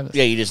survive this.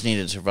 Yeah, you just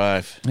needed to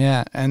survive.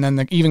 Yeah. And then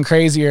the even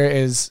crazier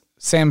is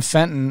Sam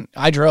Fenton,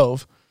 I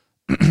drove,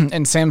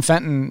 and Sam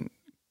Fenton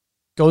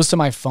goes to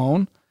my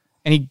phone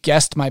and he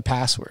guessed my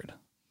password.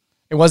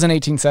 It wasn't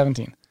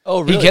 1817. Oh,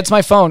 really? He gets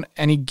my phone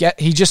and he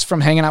just from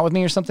hanging out with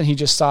me or something, he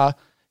just said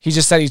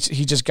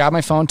he just got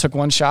my phone, took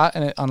one shot,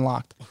 and it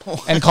unlocked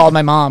and called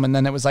my mom. And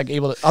then it was like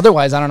able to,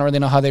 otherwise, I don't really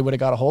know how they would have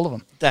got a hold of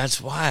him.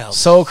 That's wild.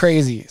 So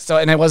crazy. So,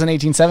 and it wasn't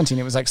 1817.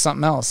 It was like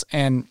something else.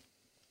 And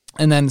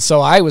then, so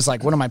I was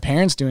like, what are my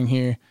parents doing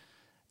here?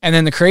 And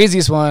then the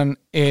craziest one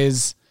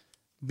is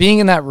being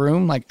in that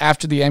room, like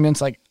after the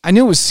ambulance, like I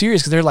knew it was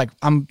serious because they're like,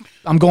 I'm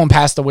going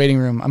past the waiting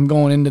room. I'm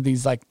going into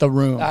these, like the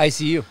room. The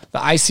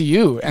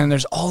ICU. And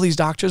there's all these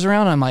doctors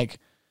around. I'm like,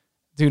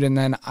 dude. And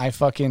then I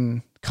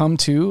fucking come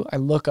to, I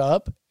look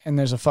up and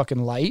there's a fucking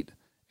light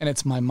and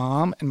it's my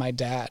mom and my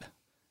dad.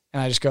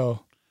 And I just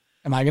go,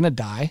 am I going to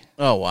die?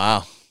 Oh,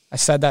 wow. I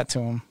said that to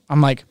him. I'm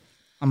like,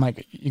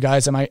 you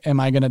guys, am I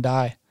going to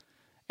die?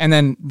 And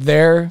then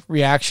their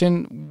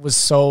reaction was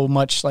so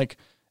much like,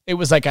 it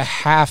was like a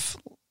half,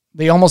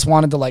 they almost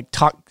wanted to like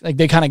talk, like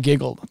they kind of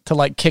giggled to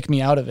like kick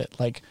me out of it.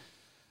 Like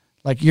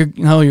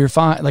you're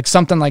fine. Like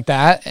something like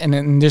that. And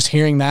then just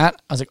hearing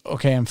that, I was like,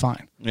 okay, I'm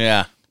fine.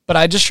 Yeah. But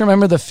I just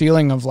remember the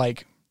feeling of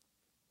like,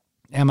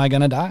 am I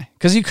going to die?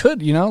 Cause you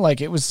could,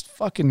 like it was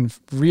fucking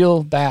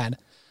real bad.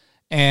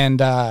 And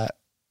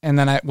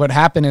then what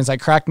happened is I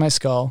cracked my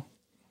skull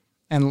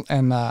and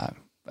I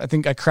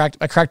think I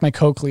cracked my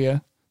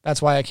cochlea. That's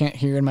why I can't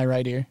hear in my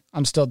right ear.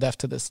 I'm still deaf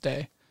to this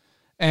day.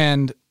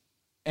 And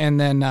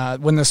then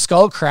when the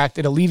skull cracked,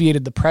 it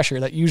alleviated the pressure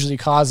that usually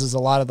causes a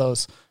lot of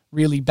those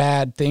really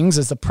bad things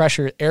as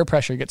the air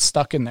pressure gets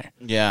stuck in there.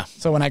 Yeah.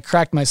 So when I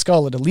cracked my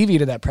skull, it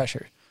alleviated that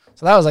pressure.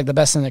 So that was like the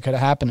best thing that could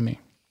have happened to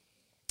me.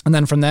 And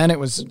then from then it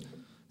was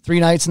 3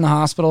 nights in the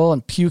hospital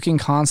and puking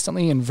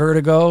constantly and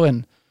vertigo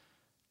and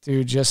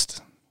dude,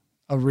 just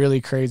a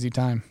really crazy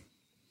time.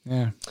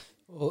 Yeah.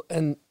 Well,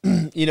 and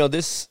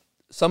this,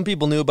 some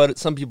people knew about it,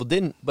 some people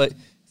didn't, but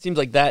seems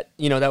like that,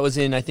 that was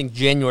in, I think,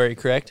 January,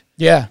 correct?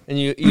 Yeah. And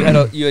you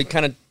had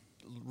kind of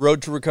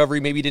road to recovery,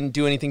 maybe didn't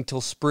do anything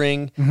till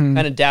spring, Mm-hmm.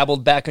 kind of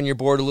dabbled back on your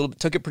board a little bit,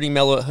 took it pretty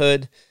mellow at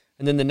Hood,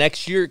 and then the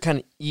next year kind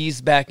of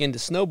eased back into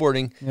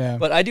snowboarding. Yeah.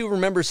 But I do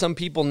remember some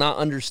people not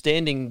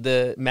understanding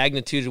the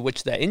magnitude of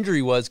which that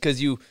injury was,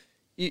 because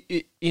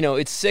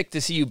it's sick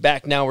to see you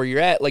back now where you're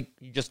at. Like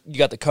you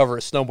got the cover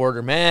of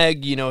Snowboarder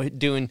Mag,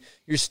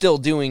 you're still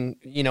doing,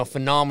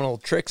 phenomenal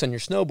tricks on your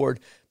snowboard.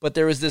 But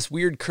there was this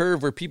weird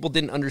curve where people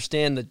didn't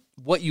understand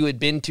what you had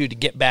been to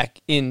get back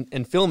in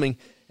and filming.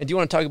 And do you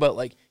want to talk about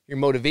like your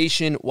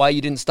motivation, why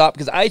you didn't stop?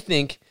 Because I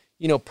think,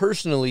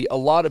 personally, a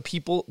lot of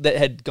people that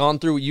had gone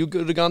through what you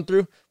could have gone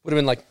through would have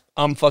been like,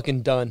 I'm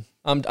fucking done.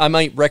 I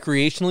might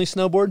recreationally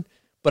snowboard,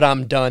 but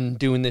I'm done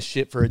doing this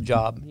shit for a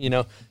job,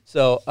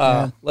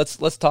 So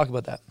let's talk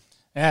about that.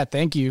 Yeah,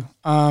 thank you.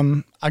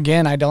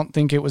 Again, I don't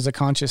think it was a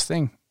conscious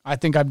thing. I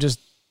think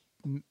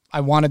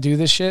I want to do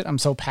this shit. I'm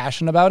so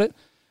passionate about it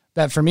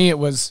that for me it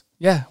was,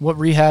 what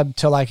rehab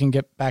till I can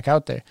get back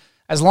out there.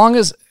 As long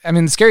as,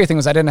 the scary thing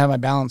was I didn't have my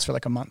balance for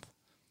like a month.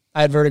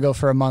 I had vertigo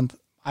for a month.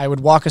 I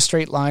would walk a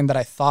straight line that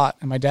I thought,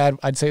 and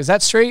I'd say, is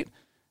that straight?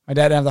 My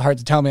dad didn't have the heart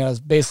to tell me. I was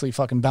basically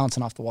fucking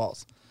bouncing off the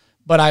walls.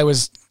 But I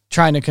was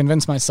trying to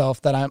convince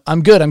myself that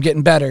I'm good, I'm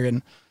getting better.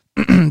 And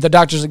the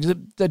doctors,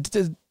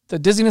 the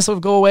dizziness will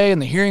go away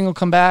and the hearing will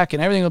come back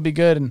and everything will be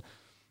good. And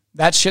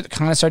that shit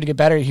kind of started to get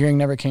better. Hearing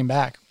never came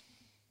back,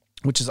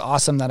 which is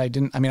awesome that I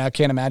didn't. I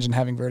can't imagine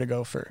having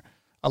vertigo for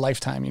a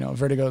lifetime.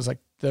 Vertigo is like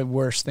the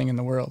worst thing in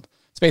the world.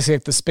 It's basically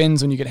like the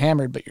spins when you get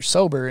hammered, but you're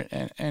sober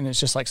and it's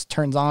just like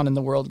turns on and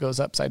the world goes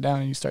upside down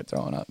and you start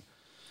throwing up.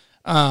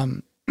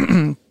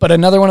 But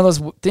another one of those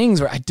things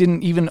where I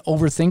didn't even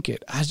overthink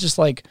it. I was just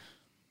like,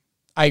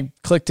 I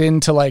clicked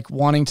into like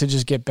wanting to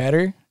just get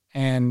better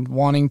and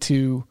wanting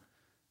to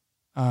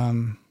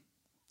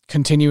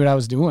continue what I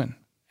was doing.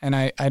 And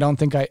I don't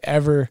think I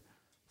ever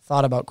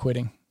thought about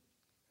quitting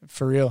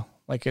for real.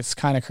 Like it's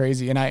kind of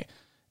crazy. And I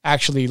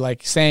actually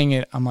like saying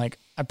it, I'm like,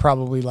 I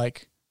probably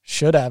like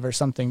should have or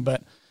something,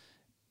 but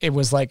it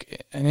was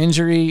like an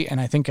injury.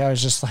 And I think I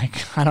was just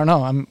like, I don't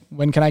know.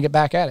 When can I get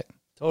back at it?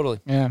 Totally.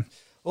 Yeah.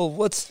 Well,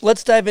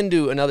 let's dive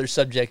into another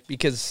subject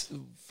because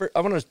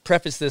I want to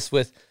preface this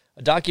with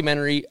a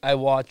documentary I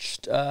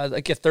watched,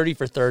 like a 30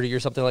 for 30 or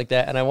something like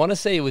that. And I want to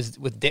say it was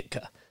with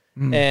Ditka.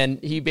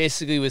 And he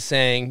basically was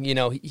saying,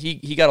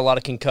 he got a lot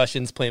of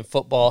concussions playing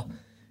football.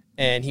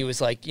 And he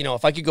was like,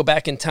 if I could go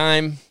back in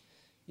time,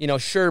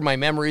 sure, my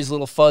memory's a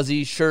little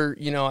fuzzy. Sure,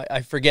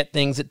 I forget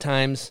things at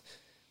times.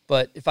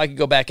 But if I could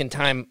go back in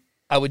time,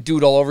 I would do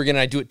it all over again.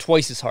 And I'd do it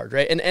twice as hard,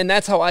 right? And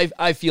that's how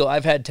I feel.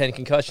 I've had 10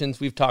 concussions.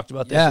 We've talked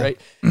about this, right?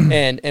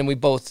 And we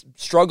both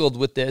struggled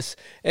with this.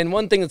 And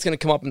one thing that's going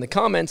to come up in the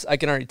comments, I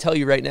can already tell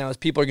you right now, is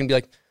people are going to be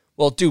like,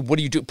 well, dude, what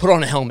do you do? Put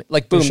on a helmet.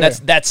 Like, boom, sure.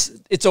 that's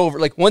it's over.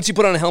 Like, once you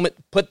put on a helmet,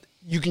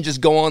 you can just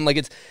go on. Like,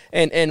 it's,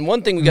 and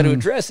one thing we got to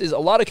address is a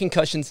lot of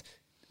concussions,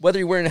 whether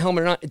you're wearing a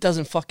helmet or not, it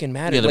doesn't fucking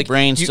matter. Yeah, the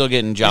brain's still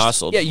getting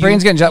jostled. Yeah,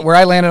 brain's getting jostled. Where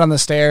I landed on the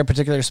stair,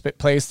 particular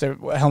place, the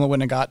helmet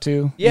wouldn't have got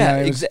to. Yeah,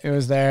 it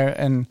was there.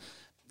 And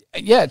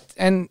yeah,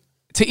 and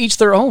to each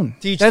their own.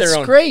 That's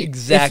great.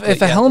 Exactly.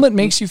 If a helmet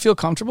makes you feel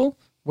comfortable,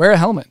 wear a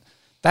helmet.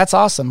 That's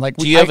awesome. Like,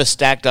 do you have a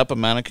stacked up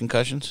amount of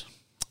concussions?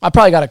 I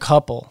probably got a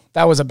couple.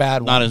 That was a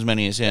bad one. Not as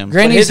many as him.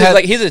 Granny's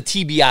his is a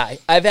TBI.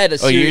 I've had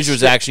a yours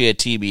was actually a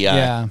TBI.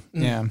 Yeah,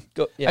 yeah.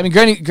 I mean,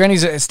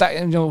 Granny's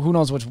who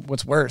knows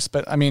what's worse,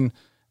 but I mean,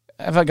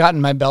 I've gotten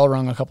my bell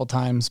rung a couple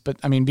times, but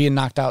I mean, being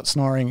knocked out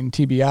snoring and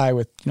TBI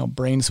with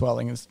brain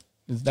swelling is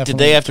Did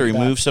they have to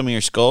remove some of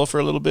your skull for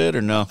a little bit,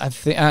 or no? I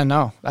think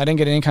no. I didn't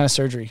get any kind of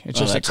surgery. It's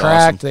just it that's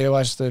cracked. awesome. They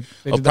watched the.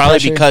 They did the Probably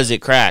pressure. because it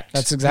cracked.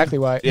 That's exactly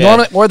why. Yeah.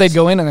 Normally, or they'd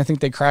go in and I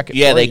think they crack it.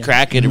 Yeah, for they you.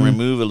 crack it and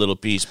remove a little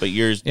piece, but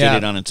yours did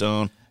it on its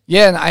own.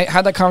 Yeah, and I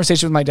had that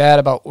conversation with my dad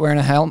about wearing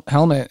a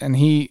helmet, and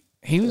he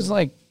was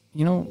like,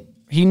 you know,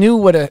 he knew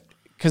what a,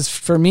 because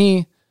for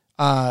me,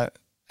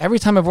 every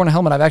time I've worn a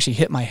helmet, I've actually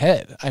hit my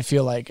head, I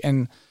feel like.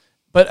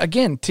 But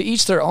again, to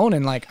each their own,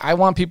 and like, I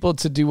want people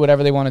to do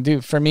whatever they want to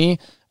do. For me,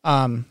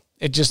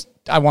 it just,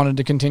 I wanted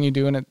to continue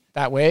doing it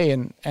that way,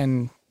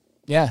 and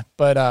yeah,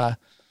 but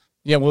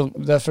yeah, will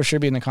that for sure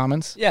be in the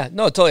comments? Yeah,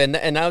 no, totally.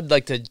 And I would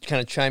like to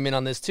kind of chime in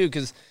on this too,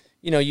 because,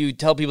 you know, you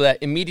tell people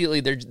that immediately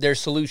their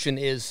solution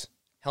is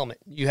helmet.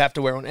 You have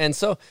to wear one. And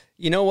so,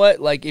 you know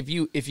what? Like, if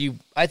you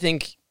I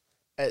think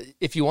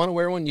if you want to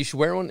wear one, you should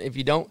wear one. If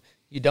you don't,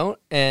 you don't.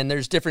 And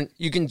there's different,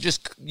 you can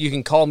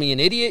call me an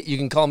idiot. You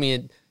can call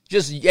me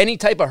just any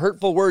type of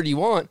hurtful word you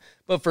want.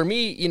 But for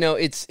me, you know,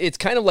 it's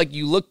kind of like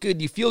you look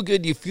good, you feel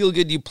good, you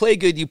play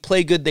good,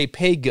 they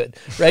pay good,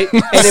 right?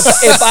 And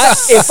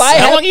if I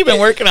how long you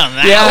been working on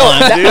that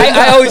one, dude?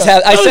 I always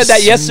have. I said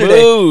that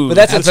yesterday, but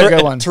that's a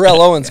good one.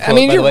 Terrell Owens quote. I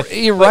mean, by the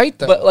way. you're right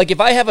though. But like,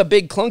 if I have a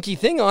big clunky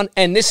thing on,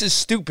 and this is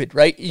stupid,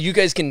 right? You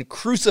guys can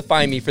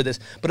crucify me for this,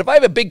 but if I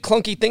have a big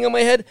clunky thing on my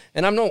head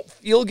and I don't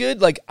feel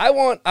good, like I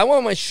want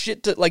my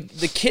shit to, like,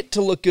 the kit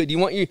to look good. You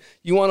want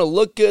to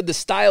look good, the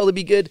style to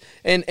be good,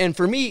 and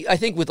for me, I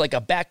think with like a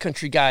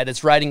backcountry guy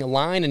that's riding a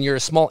line and you're a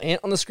small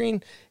ant on the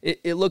screen,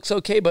 it looks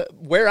okay. But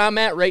where I'm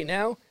at right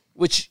now,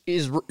 which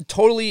is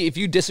totally, if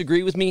you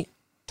disagree with me,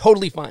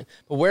 totally fine.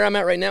 But where I'm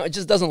at right now, it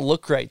just doesn't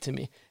look right to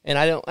me, and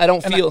I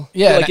don't feel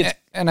like it's.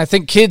 And I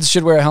think kids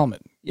should wear a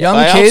helmet. Yeah.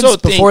 Young kids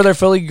before they're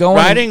fully going.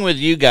 Riding with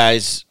you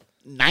guys,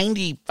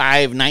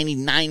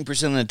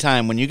 99% of the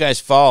time, when you guys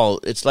fall,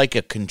 it's like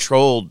a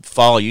controlled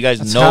fall. You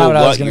guys know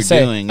what you're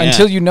doing. Yeah.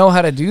 Until you know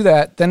how to do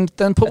that, then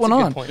put one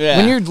on. Yeah.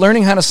 When you're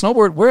learning how to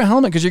snowboard, wear a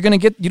helmet, because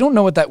you don't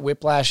know what that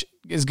whiplash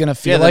is going to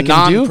feel like. The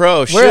and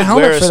non-pro do. Wear a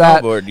helmet for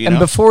that.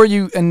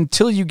 Snowboard, and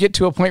until you get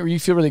to a point where you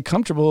feel really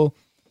comfortable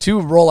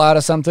to roll out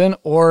of something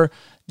or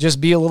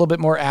just be a little bit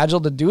more agile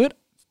to do it,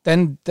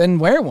 then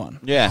wear one.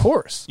 Yeah, of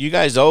course. You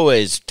guys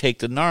always take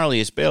the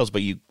gnarliest bails,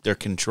 but they're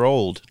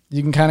controlled.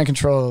 You can kind of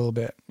control it a little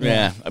bit.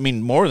 Yeah. I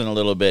mean, more than a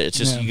little bit. It's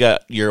just you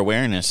got your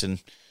awareness, and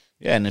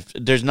and if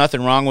there's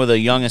nothing wrong with a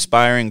young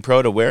aspiring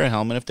pro to wear a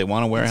helmet if they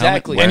want to wear a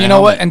helmet. And you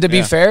know what? And to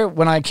be fair,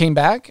 when I came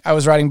back, I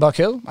was riding Buck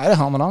Hill. I had a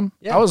helmet on.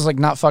 Yeah. I was like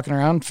not fucking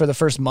around for the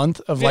first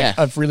month of like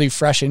a really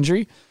fresh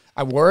injury.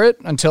 I wore it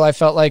until I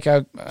felt like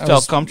I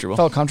felt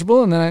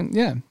comfortable, and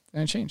then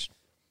I changed.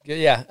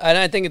 Yeah, and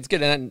I think it's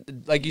good.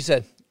 And like you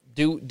said,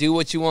 do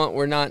what you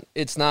want.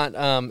 It's not.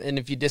 And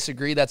if you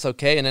disagree, that's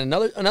okay. And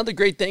another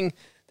great thing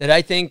that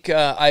I think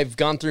I've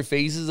gone through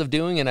phases of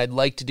doing, and I'd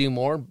like to do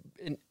more,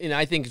 and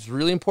I think it's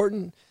really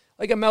important,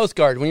 like a mouth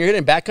guard when you're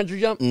hitting backcountry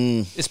jump,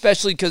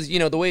 especially because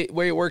the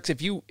way it works.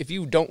 If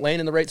you don't land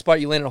in the right spot,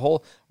 you land in a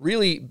hole.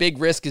 Really big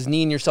risk is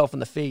kneeing yourself in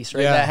the face.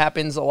 Right, that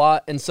happens a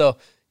lot, and so.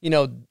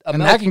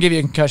 That can give you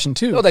a concussion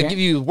too. No, that give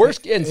you worse.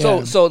 And so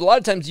a lot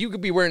of times you could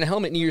be wearing a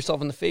helmet, knee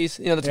yourself in the face.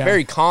 That's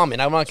very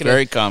common. I'm not going to.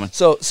 Very common.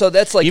 So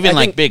that's like even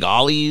like big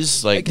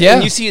ollies,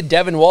 and you see a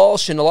Devin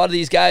Walsh and a lot of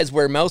these guys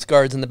wear mouth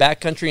guards in the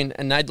backcountry,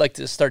 and I'd like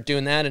to start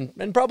doing that,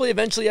 and probably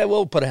eventually I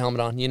will put a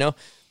helmet on,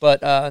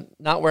 but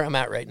not where I'm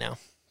at right now.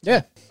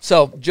 Yeah.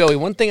 So Joey,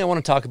 one thing I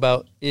want to talk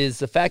about is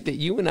the fact that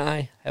you and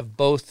I have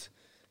both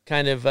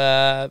kind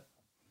of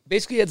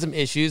basically had some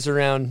issues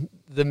around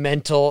the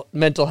mental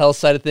health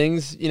side of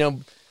things,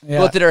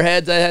 both at our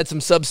heads. I had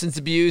some substance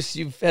abuse.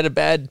 You've had a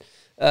bad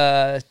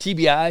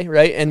TBI,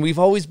 right? And we've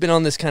always been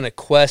on this kind of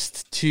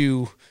quest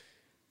to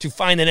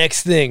find the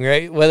next thing,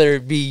 right? Whether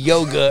it be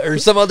yoga or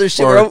some other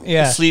shit. Or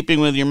sleeping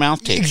with your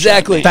mouth taped.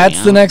 Exactly.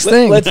 That's the next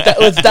thing.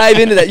 Let's dive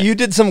into that. You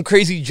did some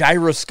crazy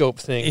gyroscope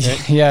thing,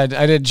 right? Yeah,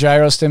 I did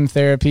gyrostim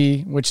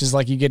therapy, which is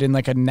like you get in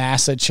like a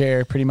NASA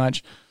chair pretty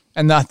much.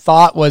 And the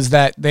thought was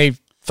that they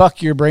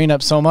fuck your brain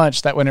up so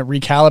much that when it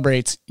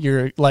recalibrates,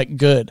 you're like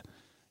good.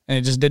 And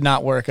it just did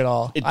not work at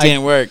all. It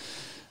didn't work.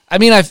 I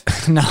mean, I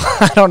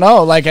don't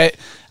know. Like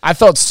I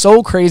felt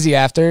so crazy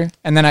after.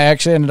 And then I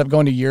actually ended up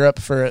going to Europe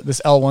for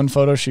this L1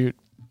 photo shoot.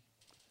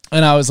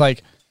 And I was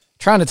like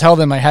trying to tell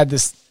them I had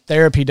this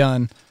therapy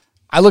done.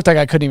 I looked like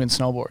I couldn't even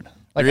snowboard.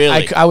 Like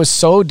really? I was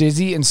so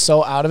dizzy and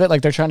so out of it.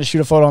 Like they're trying to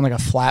shoot a photo on like a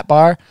flat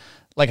bar,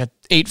 like a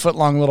 8-foot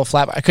long little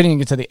flat bar. I couldn't even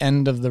get to the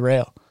end of the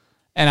rail.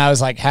 And I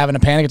was like having a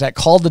panic attack.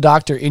 Called the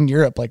doctor in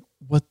Europe. Like,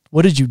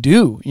 what did you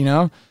do?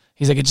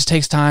 He's like, it just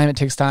takes time. It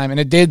takes time. And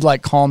it did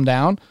like calm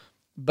down,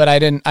 but I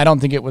don't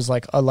think it was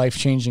like a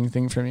life-changing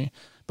thing for me.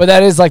 But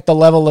that is like the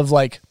level of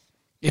like,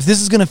 if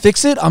this is going to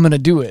fix it, I'm going to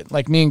do it.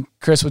 Like me and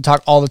Chris would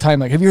talk all the time.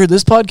 Like, have you heard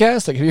this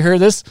podcast? Like, have you heard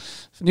this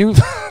new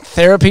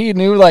therapy,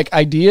 new like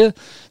idea?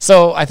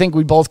 So I think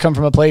we both come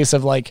from a place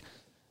of like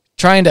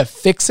trying to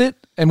fix it.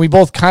 And we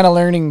both kind of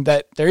learning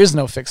that there is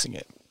no fixing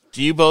it.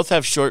 Do you both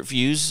have short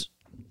fuse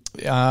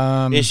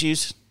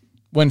issues?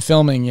 When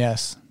filming,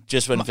 yes.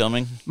 Just when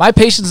filming? My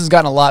patience has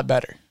gotten a lot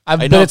better. I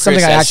but know it's something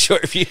Chris I has actually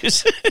short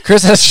fuse.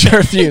 Chris has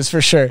short fuse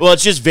for sure. Well,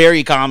 it's just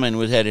very common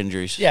with head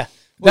injuries. Yeah.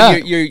 Well,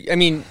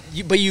 Yeah.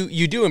 but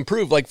you do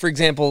improve. Like, for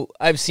example,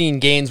 I've seen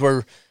gains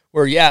where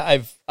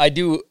I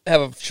do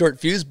have a short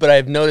fuse, but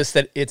I've noticed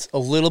that it's a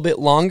little bit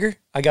longer.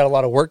 I got a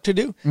lot of work to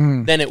do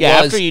than it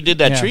was. After you did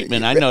that Yeah.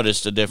 treatment, I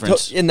noticed a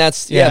difference. And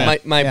that's, Yeah.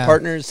 my Yeah.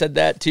 partner said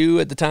that too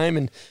at the time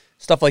and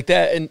stuff like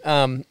that.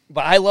 And,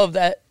 but I love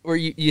that where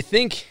you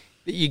think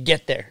that you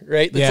get there,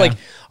 right? It's Yeah. like,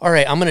 all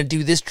right, I'm going to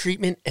do this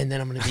treatment and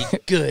then I'm going to be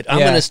good. I'm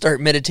Yeah. going to start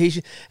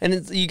meditation.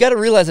 And you got to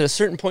realize at a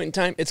certain point in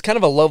time, it's kind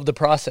of a love the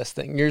process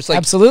thing. You're just like,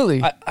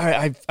 Absolutely. all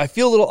right, I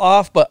feel a little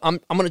off, but I'm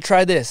going to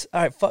try this.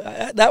 All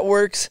right, that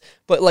works.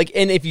 But like,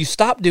 and if you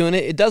stop doing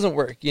it, it doesn't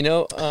work, you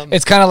know?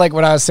 It's kind of like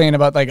what I was saying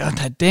about like, oh,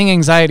 that dang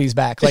anxiety's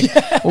back. Like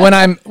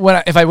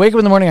if I wake up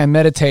in the morning, I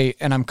meditate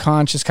and I'm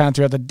conscious kind of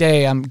throughout the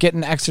day. I'm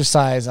getting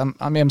exercise. I'm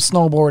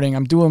snowboarding.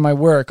 I'm doing my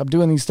work. I'm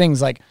doing these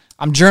things. Like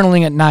I'm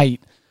journaling at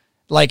night.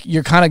 Like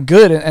you're kind of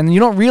good and you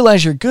don't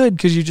realize you're good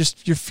because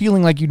you're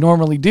feeling like you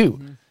normally do.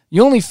 Mm-hmm.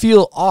 You only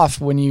feel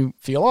off when you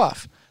feel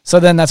off. So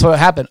then that's what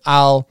happened.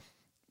 I'll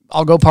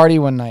go party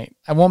one night.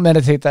 I won't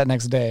meditate that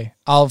next day.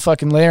 I'll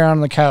fucking lay around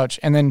on the couch.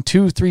 And then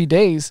 2-3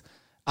 days,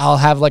 I'll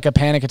have like a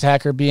panic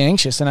attack or be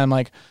anxious. And I'm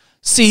like,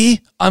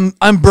 see, I'm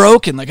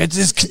broken. Like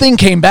this thing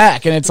came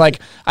back. And it's like,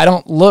 I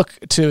don't look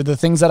to the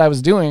things that I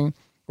was doing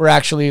were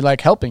actually like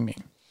helping me.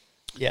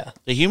 Yeah.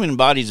 The human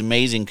body is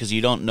amazing because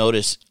you don't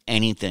notice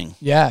anything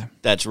Yeah.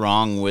 that's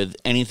wrong with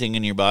anything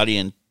in your body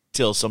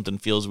until something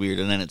feels weird,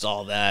 and then it's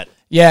all that.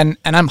 Yeah,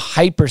 and I'm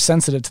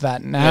hypersensitive to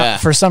that now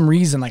for some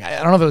reason. Like I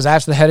don't know if it was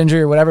after the head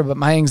injury or whatever, but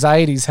my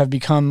anxieties have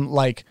become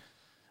like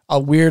a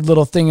weird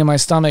little thing in my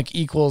stomach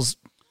equals,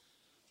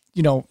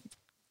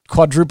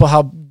 quadruple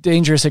how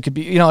dangerous it could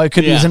be. It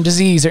could be some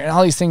disease or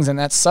all these things, and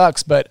that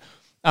sucks. But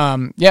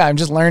I'm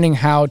just learning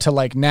how to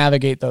like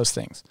navigate those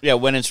things. Yeah,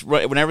 when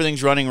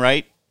everything's running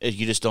right,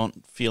 you just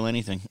don't feel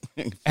anything.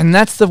 And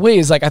that's the way.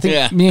 Is like I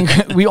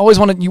think we always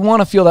you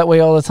want to feel that way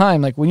all the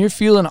time. Like when you're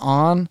feeling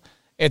on.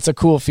 It's a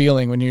cool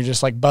feeling when you're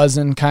just like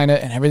buzzing kind of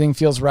and everything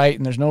feels right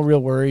and there's no real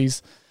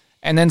worries.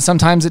 And then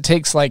sometimes it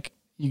takes like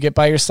you get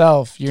by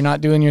yourself, you're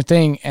not doing your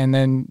thing, and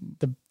then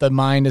the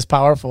mind is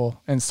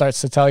powerful and starts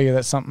to tell you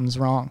that something's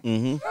wrong.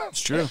 Mm-hmm. It's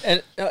true.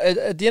 And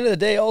at the end of the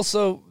day,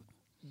 also,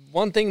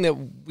 one thing that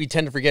we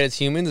tend to forget as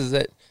humans is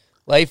that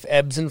life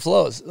ebbs and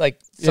flows.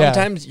 Like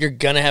sometimes you're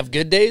going to have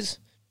good days,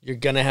 you're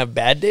going to have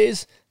bad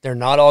days. They're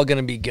not all going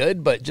to be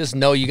good, but just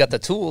know you got the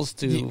tools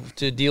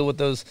to deal with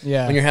those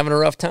when you're having a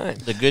rough time.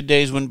 The good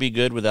days wouldn't be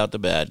good without the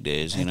bad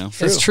days, you know?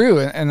 It's true.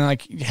 And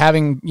like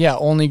having,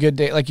 only good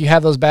days, like you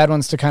have those bad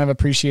ones to kind of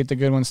appreciate the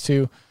good ones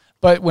too.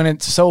 But when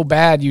it's so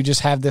bad, you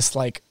just have this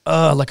like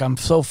I'm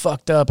so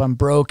fucked up, I'm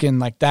broken,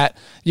 like that.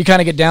 You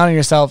kind of get down on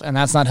yourself, and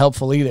that's not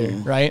helpful either,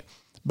 right?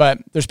 But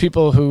there's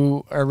people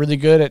who are really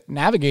good at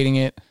navigating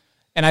it,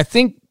 and I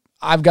think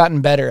I've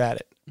gotten better at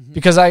it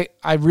because I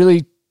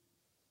really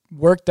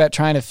worked at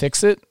trying to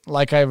fix it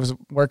like I was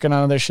working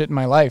on other shit in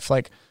my life.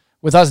 Like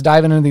with us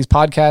diving into these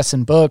podcasts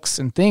and books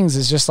and things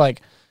is just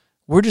like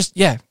we're just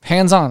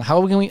hands on.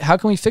 How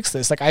can we fix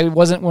this? Like I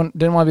didn't want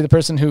to be the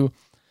person who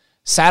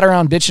sat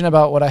around bitching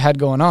about what I had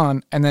going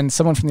on, and then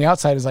someone from the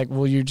outside is like,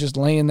 well, you're just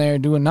laying there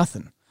doing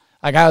nothing.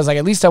 Like I was like,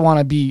 at least I want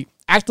to be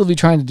actively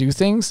trying to do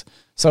things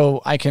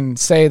so I can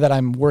say that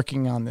I'm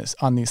working on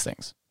these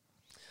things.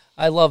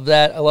 I love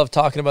that. I love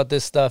talking about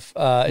this stuff.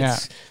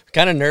 It's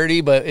kind of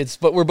nerdy,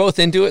 but we're both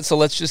into it, so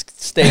let's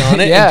just stay on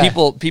it. Yeah.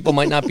 And people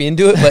might not be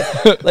into it,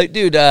 but like,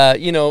 dude,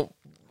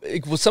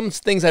 some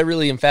things I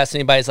really am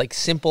fascinated by is like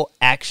simple,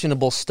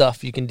 actionable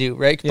stuff you can do,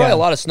 right? Probably a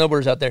lot of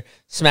snowboarders out there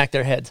smack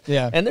their heads.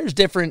 Yeah. And there's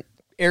different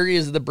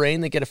areas of the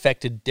brain that get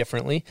affected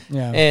differently.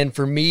 Yeah. And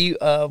for me,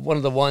 one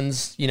of the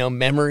ones,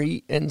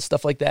 memory and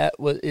stuff like that,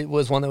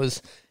 was one that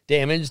was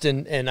damaged,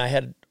 and I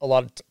had a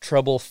lot of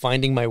trouble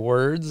finding my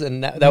words,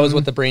 and that was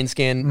what the brain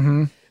scan.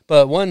 Mm-hmm.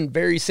 But one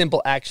very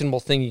simple, actionable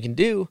thing you can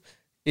do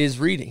is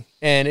reading.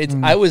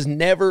 And I was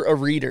never a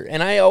reader,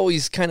 and I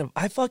always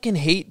I fucking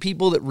hate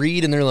people that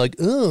read and they're like,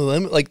 oh,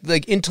 I'm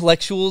like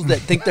intellectuals that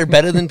think they're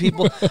better than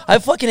people. I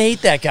fucking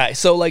hate that guy.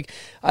 So like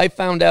I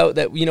found out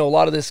that, a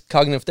lot of this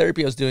cognitive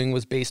therapy I was doing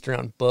was based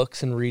around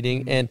books and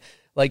reading. And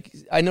like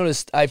I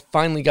noticed I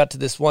finally got to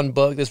this one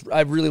book.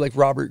 I really like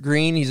Robert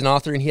Greene. He's an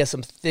author and he has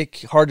some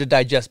thick, hard to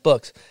digest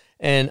books.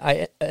 And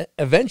I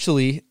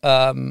eventually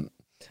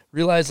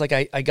realized like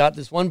I got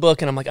this one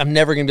book and I'm like, I'm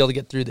never going to be able to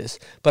get through this.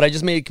 But I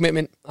just made a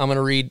commitment. I'm going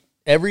to read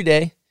every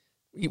day,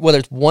 whether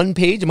it's one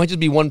page, it might just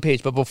be one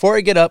page. But before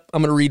I get up,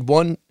 I'm going to read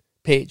one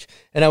page.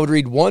 And I would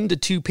read 1 to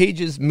 2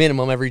 pages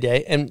minimum every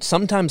day, and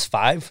sometimes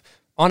 5.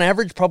 On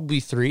average, probably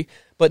 3.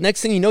 But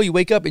next thing you know, you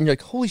wake up and you're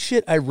like, holy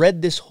shit, I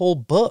read this whole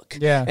book.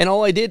 Yeah. And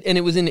all I did, and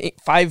it was in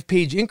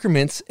 5-page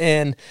increments.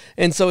 And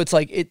so it's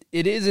like, it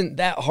isn't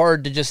that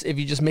hard to just, if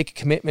you just make a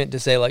commitment to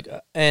say like,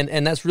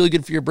 and that's really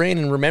good for your brain,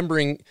 and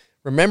remembering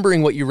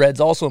what you read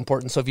is also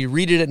important. So if you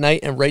read it at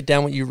night and write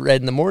down what you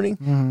read in the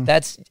morning,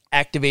 that's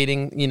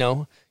activating,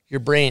 your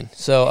brain,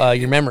 so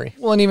your memory.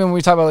 Well, and even when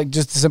we talk about like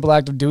just the simple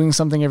act of doing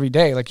something every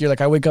day, like you're like,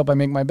 I wake up, I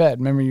make my bed.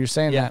 Remember you're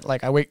saying that,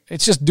 like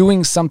it's just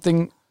doing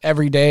something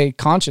every day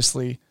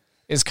consciously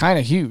is kind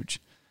of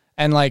huge.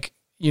 And like,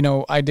 you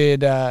know, I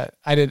did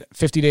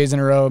 50 days in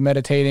a row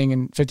meditating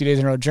and 50 days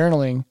in a row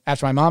journaling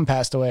after my mom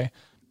passed away.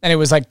 And it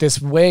was like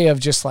this way of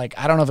just like,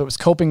 I don't know if it was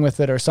coping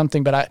with it or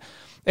something, but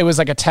it was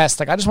like a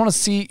test. Like, I just want to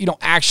see, you know,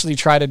 actually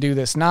try to do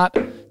this, not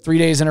 3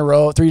 days in a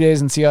row, 3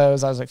 days and see how I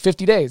was like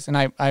 50 days. And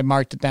I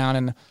marked it down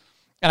and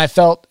I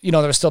felt, you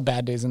know, there were still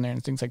bad days in there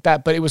and things like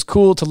that, but it was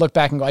cool to look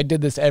back and go, I did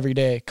this every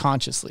day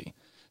consciously.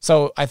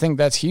 So I think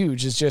that's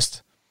huge. It's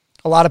just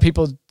a lot of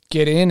people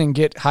get in and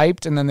get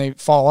hyped and then they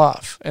fall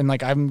off. And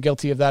like, I'm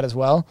guilty of that as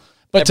well.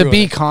 But to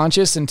be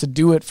conscious and to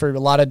do it for a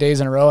lot of days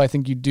in a row, I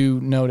think you do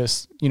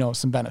notice, you know,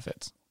 some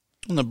benefits.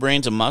 And the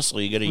brain's a muscle.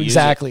 You got to use it.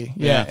 Exactly.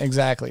 Yeah,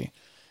 exactly.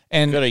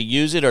 And you got to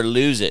use it or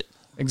lose it.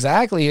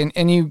 Exactly.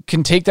 And you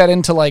can take that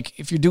into like,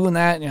 if you're doing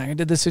that, you know, I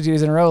did this 50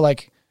 days in a row,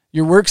 like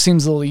your work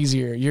seems a little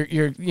easier.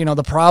 You're you know,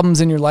 the problems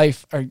in your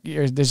life are,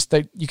 there's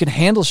that you can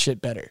handle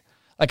shit better.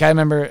 Like I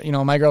remember, you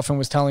know, my girlfriend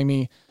was telling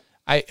me,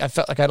 I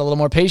felt like I had a little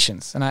more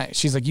patience. And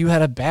she's like, you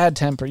had a bad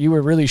temper. You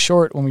were really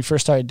short when we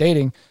first started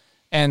dating.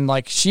 And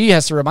like, she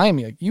has to remind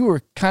me, like, you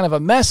were kind of a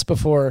mess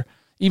before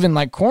even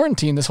like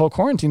quarantine, this whole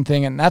quarantine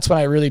thing. And that's when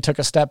I really took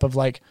a step of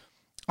like,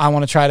 I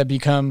want to try to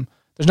become,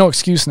 there's no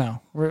excuse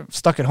now. We're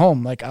stuck at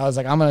home. Like I was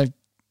like, I'm going to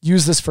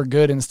use this for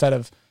good instead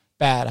of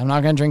bad. I'm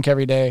not going to drink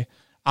every day.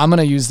 I'm going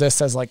to use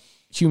this as like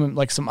human,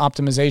 like some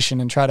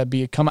optimization and try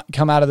to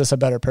come out of this a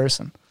better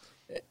person.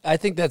 I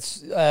think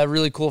that's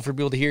really cool for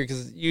people to hear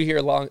because you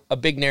hear a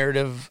big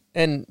narrative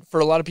and for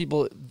a lot of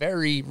people,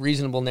 very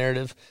reasonable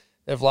narrative.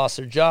 They've lost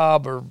their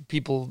job or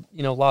people,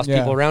 you know, lost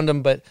people around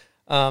them. But,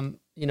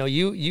 you know,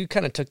 you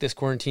kind of took this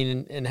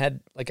quarantine and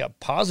had like a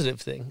positive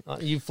thing.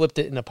 You flipped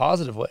it in a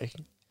positive way.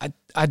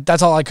 I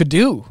that's all I could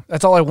do.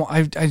 That's all I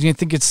want. I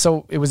think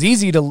it was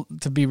easy to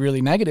be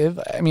really negative.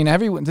 I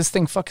mean, this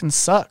thing fucking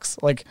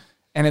sucks. Like,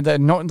 and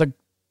the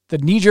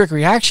knee jerk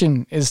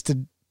reaction is to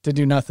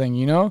do nothing,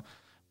 you know?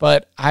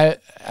 But I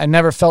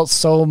never felt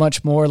so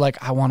much more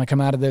like I want to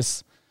come out of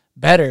this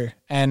better.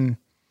 And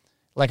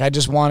like, I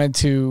just wanted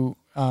to,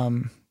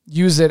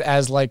 use it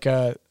as like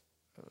a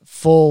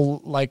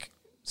full like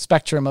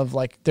spectrum of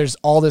like, there's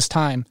all this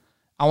time.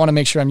 I want to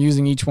make sure I'm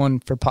using each one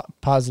for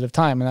positive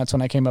time. And that's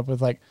when I came up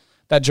with like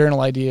that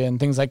journal idea and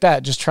things like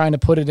that. Just trying to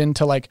put it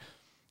into like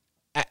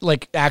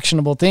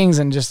actionable things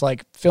and just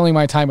like filling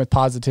my time with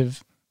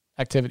positive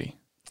activity.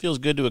 Feels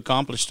good to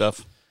accomplish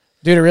stuff.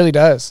 Dude, it really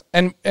does.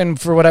 And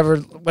for whatever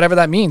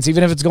that means,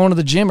 even if it's going to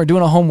the gym or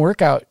doing a home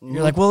workout,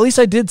 you're like, well, at least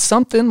I did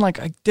something. Like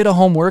I did a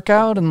home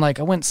workout and like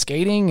I went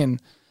skating and,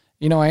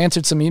 you know, I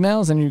answered some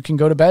emails and you can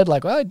go to bed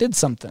like, well, I did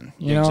something,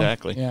 you know?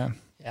 Exactly. Yeah.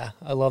 Yeah.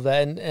 I love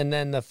that. And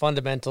then the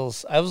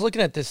fundamentals, I was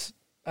looking at this,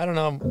 I don't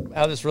know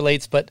how this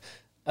relates, but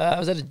I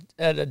was at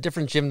a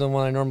different gym than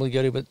one I normally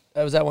go to, but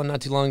I was at one not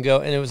too long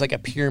ago and it was like a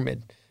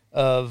pyramid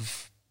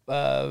of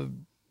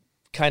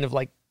kind of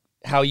like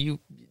how you,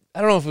 I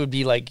don't know if it would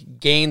be like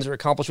gains or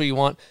accomplish what you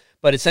want,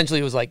 but essentially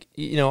it was like,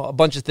 you know, a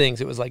bunch of things.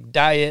 It was like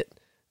diet,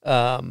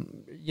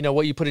 you know,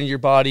 what you put into your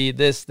body,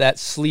 this, that,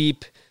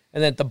 sleep.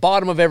 And then at the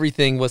bottom of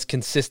everything was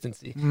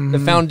consistency. Mm-hmm. The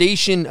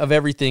foundation of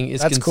everything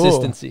is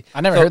consistency. Cool.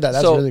 I never heard that.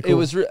 That's really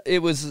cool.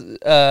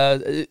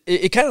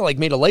 It kind of like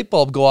made a light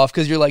bulb go off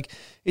because you're like,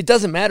 it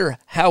doesn't matter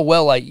how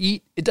well I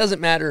eat. It doesn't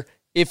matter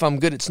if I'm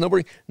good at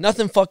snowboarding.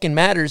 Nothing fucking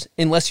matters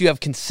unless you have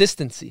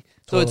consistency.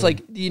 So it's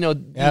like, you know,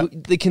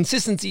 the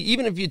consistency,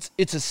 even if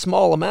it's a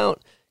small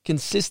amount,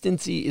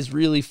 consistency is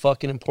really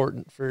fucking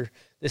important for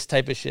this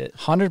type of shit.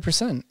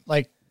 100%.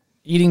 Like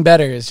eating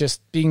better is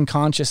just being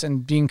conscious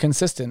and being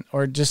consistent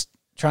or just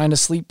trying to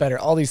sleep better.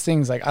 All these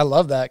things. Like I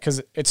love that because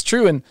it's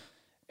true. And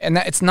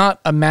that it's not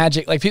a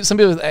magic, like some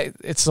people,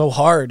 it's so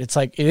hard. It's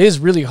like, it is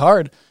really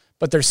hard,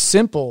 but there's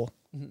simple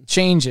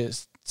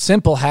changes,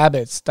 simple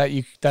habits that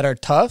are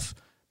tough.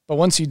 But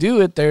once you do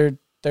it, they're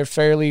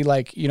fairly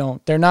like, you know,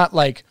 they're not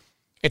like,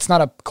 it's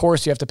not a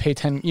course you have to pay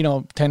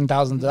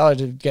 $10,000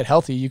 to get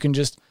healthy. You can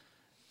just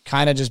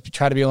kind of just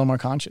try to be a little more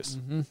conscious.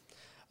 Mm-hmm.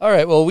 All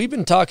right. Well, we've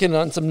been talking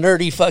on some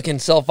nerdy fucking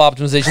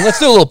self-optimization. Let's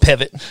do a little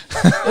pivot.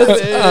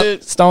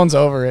 Stone's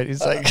over it. He's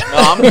like, no,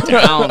 I'm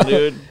down,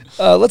 dude.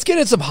 Let's get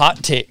into some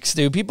hot takes,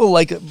 dude. People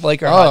like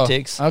our hot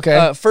takes.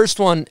 Okay. First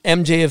one,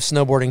 MJ of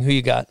snowboarding. Who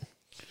you got?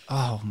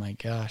 Oh my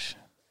gosh.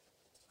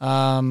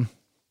 MJ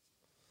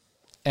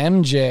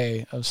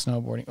of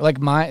snowboarding. Like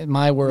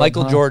my world.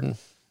 Michael Jordan.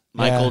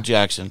 Michael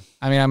Jackson.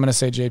 I mean, I'm going to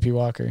say JP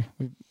Walker.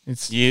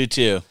 It's you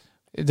too.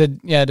 A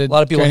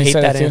lot of people hate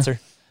that answer.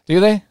 Do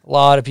they? A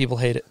lot of people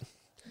hate it.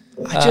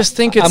 I just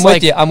think it's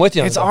I'm with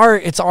you.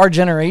 It's our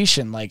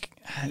generation. Like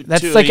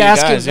that's like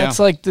asking. Guys, that's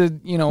like the,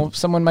 you know,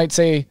 someone might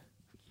say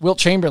Wilt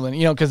Chamberlain,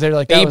 you know, because they're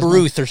like Babe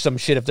Ruth or some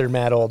shit if they're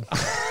mad old.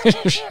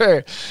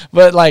 Sure,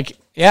 but like,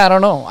 yeah, I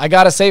don't know. I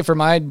gotta say for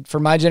my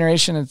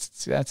generation,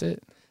 that's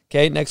it.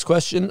 Okay, next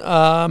question.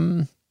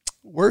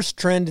 Worst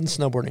trend in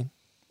snowboarding.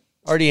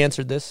 Already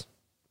answered this.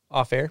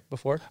 off air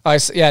before.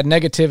 Yeah,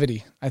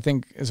 negativity, I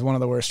think, is one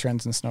of the worst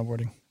trends in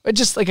snowboarding. But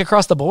just like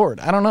across the board.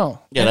 I don't know.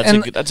 Yeah,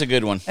 that's a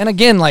good one. And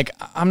again, like,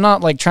 I'm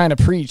not like trying to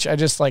preach. I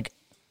just like,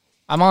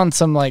 I'm on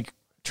some like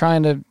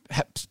trying to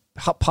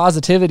have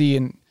positivity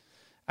and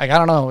like, I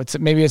don't know.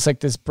 Maybe it's like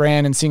this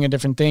brand and seeing a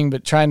different thing,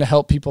 but trying to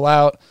help people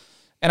out.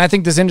 And I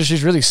think this industry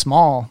is really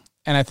small.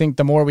 And I think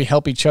the more we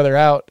help each other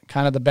out,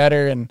 kind of the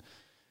better. And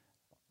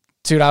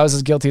dude, I was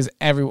as guilty as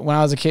when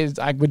I was a kid,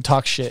 I would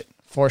talk shit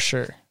for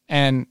sure.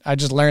 And I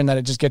just learned that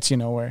it just gets you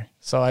nowhere.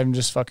 So I'm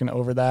just fucking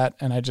over that.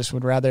 And I just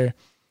would rather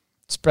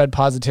spread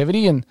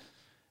positivity. And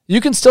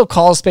you can still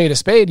call a spade a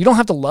spade. You don't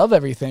have to love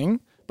everything,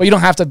 but you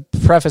don't have to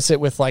preface it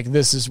with like,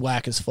 this is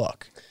whack as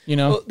fuck. You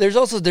know,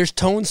 well, there's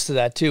tones to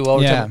that too.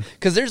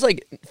 Because there's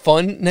like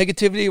fun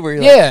negativity where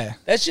you're like,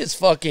 that's just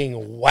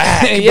fucking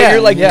whack. But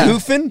you're like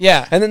goofing.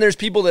 Yeah. And then there's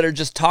people that are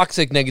just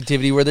toxic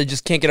negativity where they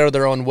just can't get out of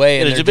their own way.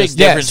 And there's a big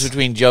difference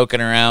between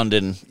joking around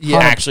and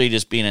actually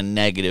just being a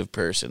negative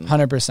person.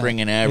 100%.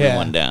 Bringing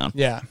everyone down.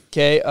 Yeah.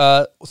 Okay.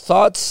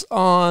 Thoughts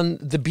on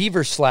the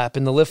beaver slap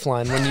in the lift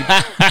line when you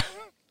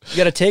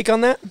got a take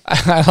on that?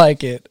 I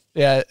like it.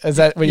 Yeah, is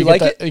that when you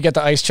like it? You get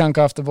the ice chunk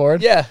off the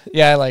board? Yeah,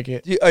 I like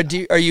it.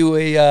 Are you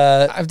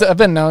a? I've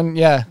been known.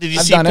 Yeah. Did you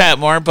see Pat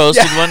Moore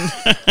posted one?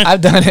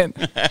 I've done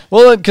it.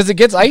 Well, because it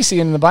gets icy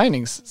in the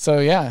bindings, so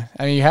yeah.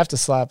 I mean, you have to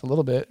slap a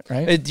little bit,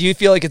 right? Do you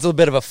feel like it's a little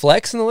bit of a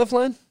flex in the lift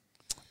line?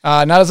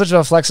 Not as much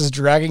of a flex as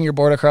dragging your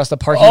board across the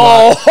parking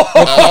lot.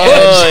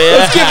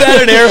 Let's give that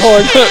an air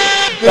horn.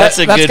 That's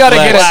a good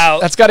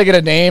flex. That's got to get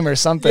a name or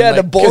something. Yeah,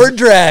 like, the board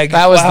drag.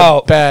 That was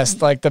the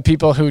best. Like the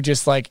people who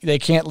just like they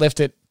can't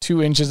lift it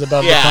 2 inches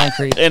above the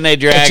concrete, and they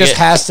drag it. Just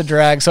has to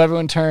drag, so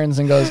everyone turns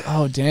and goes,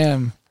 "Oh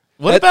damn."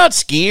 What about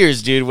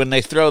skiers, dude? When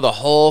they throw the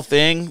whole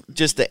thing,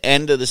 just the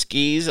end of the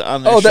skis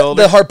on their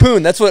shoulder? The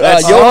harpoon. That's what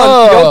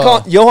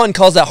Johan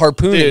calls that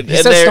harpoon. Dude,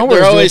 and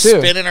they're always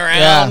spinning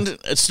around.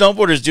 Yeah.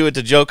 Snowboarders do it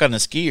to joke on the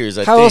skiers. I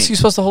think. How else are you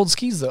supposed to hold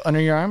skis though?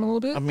 Under your arm a little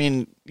bit? I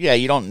mean, yeah,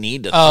 you don't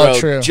need to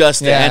throw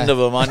just the end of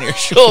them on your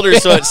shoulder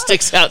so it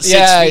sticks out 6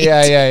 feet.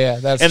 Yeah.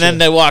 That's and then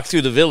they walk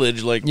through the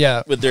village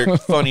with their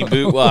funny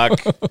boot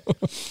walk.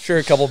 Sure,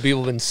 a couple of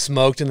people have been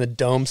smoked in the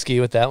dome ski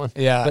with that one.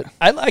 Yeah, but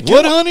I like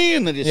what, honey,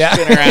 and they just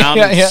spin around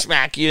and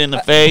smack you in the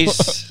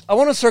face. I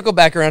want to circle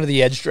back around to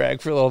the edge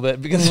drag for a little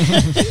bit because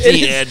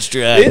edge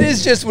drag. It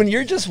is just when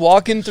you're just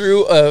walking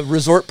through a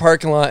resort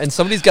parking lot and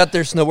somebody's got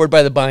their snowboard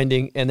by the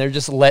binding and they're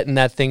just letting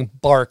that thing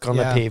bark on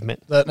the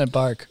pavement. Letting it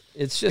bark.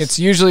 It's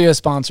usually a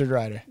sponsored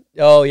rider.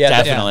 Oh yeah,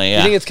 definitely. Yeah.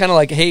 You think it's kind of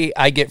like, hey,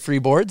 I get free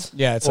boards?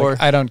 Yeah, it's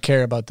like I don't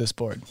care about this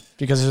board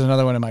because there's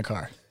another one in my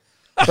car.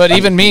 But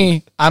even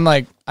me, I'm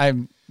like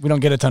we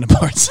don't get a ton of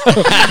boards, so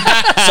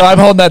I'm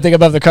holding that thing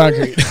above the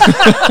concrete.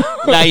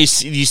 Now you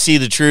see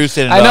the truth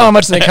in it. I know how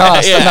much they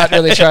cost. I'm not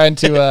really trying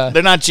to.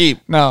 They're not cheap.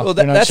 No, well,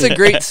 that's cheap. A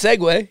great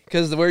segue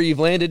because where you've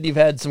landed, you've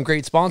had some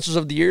great sponsors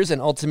over the years,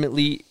 and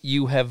ultimately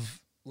you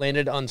have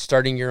landed on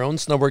starting your own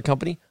snowboard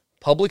company,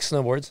 Public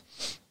Snowboards.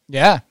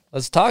 Yeah,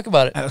 let's talk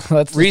about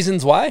it.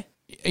 Reasons why?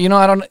 You know,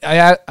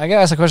 I get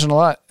asked the question a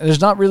lot.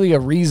 There's not really a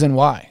reason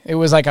why. It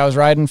was like I was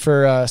riding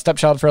for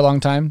Stepchild for a long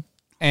time,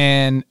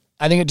 and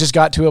I think it just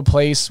got to a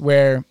place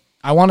where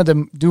I wanted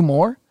to do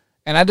more,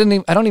 and I don't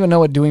even know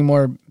what doing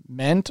more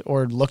meant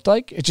or looked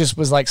like. It just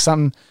was like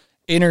some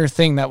inner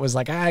thing that was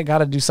like, I got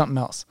to do something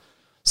else.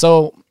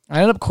 So I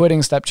ended up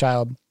quitting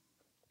Stepchild,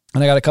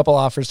 and I got a couple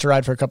offers to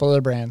ride for a couple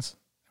other brands.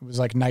 It was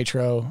like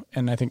Nitro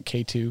and I think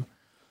K2.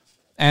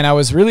 And I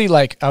was really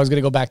like, I was going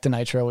to go back to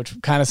Nitro, which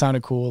kind of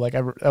sounded cool. Like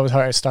that was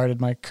how I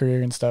started my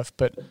career and stuff.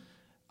 But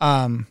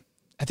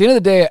at the end of the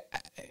day,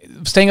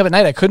 staying up at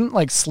night, I couldn't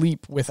like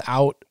sleep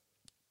without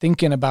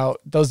thinking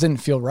about those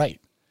didn't feel right.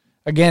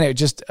 Again, it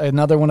just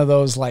another one of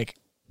those like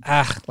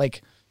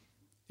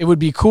it would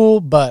be cool,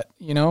 but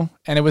and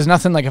it was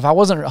nothing like if I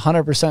wasn't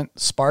 100%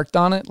 sparked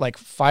on it, like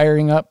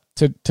firing up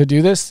to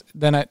do this,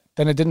 then it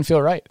didn't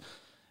feel right.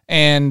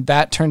 And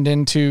that turned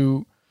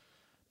into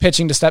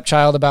pitching to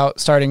Stepchild about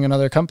starting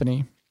another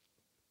company.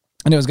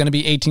 And it was going to be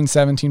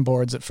 1817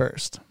 boards at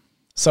first.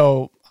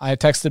 So I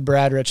texted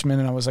Brad Richmond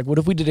and I was like, what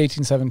if we did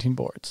 1817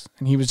 boards?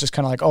 And he was just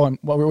kind of like,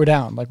 we're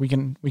down. Like we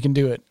can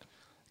do it.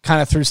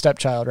 Kind of through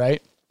Stepchild,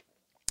 right?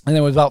 And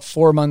then it was about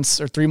 4 months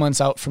or 3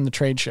 months out from the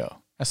trade show,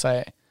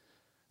 SIA.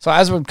 So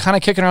as we're kind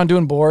of kicking around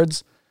doing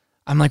boards,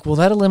 I'm like, well,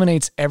 that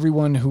eliminates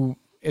everyone who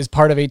is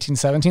part of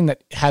 1817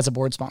 that has a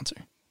board sponsor.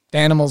 The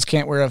Animals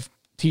can't wear a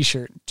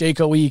t-shirt. Jake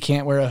O.E.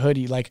 can't wear a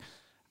hoodie. Like,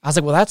 I was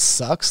like, well, that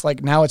sucks.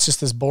 Like now it's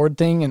just this board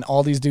thing and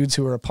all these dudes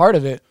who are a part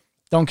of it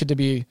don't get to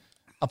be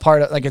a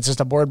part of, like, it's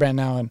just a board brand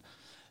now. And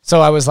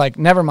so I was like,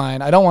 never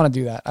mind. I don't want to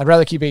do that. I'd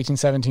rather keep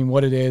 1817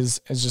 what it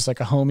is as just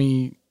like a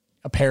homie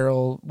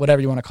apparel,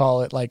 whatever you want to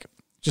call it, like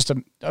just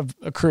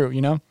a crew,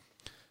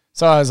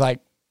 So I was like,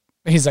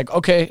 he's like,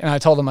 okay. And I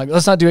told him like,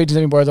 let's not do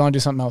 1817 boards. I want to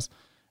do something else.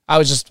 I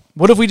was just,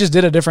 what if we just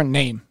did a different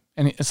name?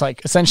 And it's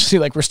like, essentially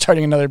like we're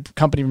starting another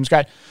company from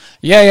scratch.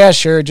 Yeah,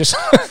 sure. Just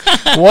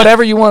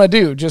whatever you want to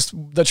do. Just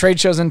the trade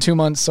show's in 2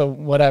 months. So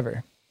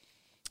whatever.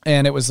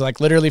 And it was like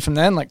literally from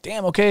then, like,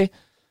 damn, okay,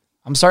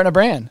 I'm starting a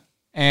brand.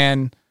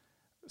 And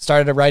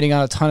started writing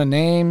on a ton of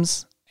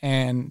names,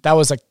 and that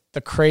was like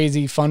the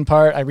crazy fun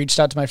part. I reached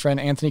out to my friend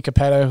Anthony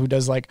Capetta, who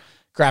does like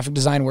graphic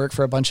design work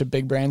for a bunch of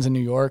big brands in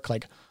New York,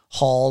 like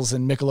Halls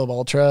and Michelob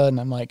Ultra. And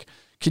I'm like,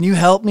 can you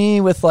help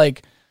me with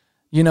like,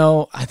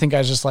 I think I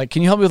was just like,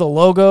 can you help me with a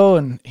logo?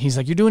 And he's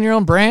like, you're doing your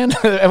own brand?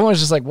 Everyone was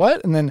just like,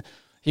 what? And then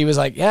he was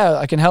like, yeah,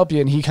 I can help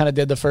you. And he kind of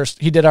did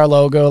he did our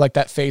logo, like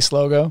that face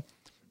logo.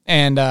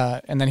 And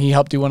then he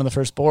helped do one of the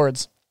first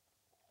boards.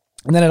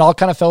 And then it all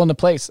kind of fell into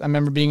place. I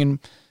remember being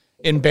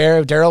in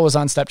Bear. Daryl was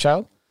on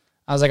Stepchild.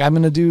 I was like, I think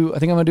I'm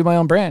going to do my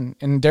own brand.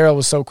 And Daryl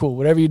was so cool.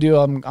 Whatever you do,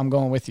 I'm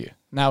going with you.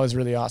 And that was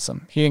really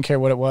awesome. He didn't care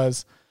what it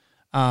was.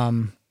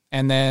 And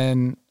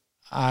then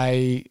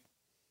I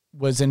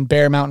was in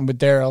Bear Mountain with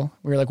Daryl.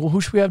 We were like, well, who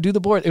should we have do the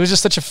board? It was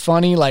just such a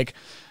funny, like,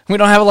 we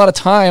don't have a lot of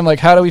time. Like,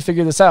 how do we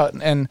figure this out?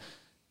 And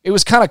it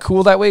was kind of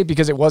cool that way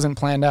because it wasn't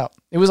planned out.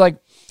 It was like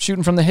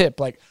shooting from the hip.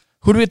 Like,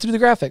 who do we have to do the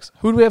graphics?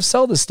 Who do we have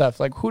sell this stuff?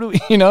 Like, who do we,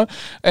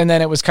 And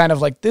then it was kind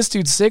of like, this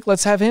dude's sick.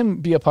 Let's have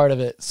him be a part of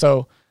it.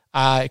 So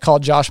I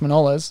called Josh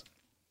Manolas,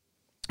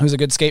 who's a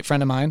good skate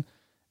friend of mine.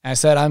 And I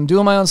said, I'm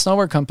doing my own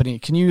snowboard company.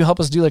 Can you help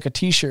us do like a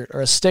t-shirt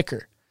or a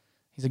sticker?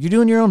 He's like, you're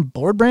doing your own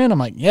board brand? I'm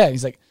like, yeah.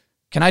 He's like,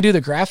 can I do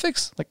the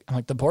graphics? I'm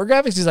like, the board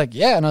graphics? He's like,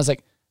 yeah. And I was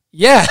like,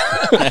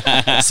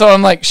 yeah. So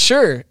I'm like,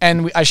 sure.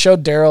 And I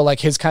showed Daryl like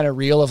his kind of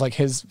reel of like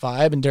his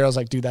vibe. And Daryl's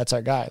like, dude, that's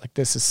our guy. Like,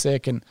 this is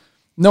sick. And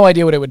no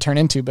idea what it would turn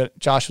into, but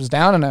Josh was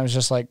down and I was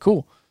just like,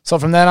 cool. So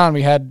from then on,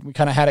 we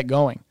kind of had it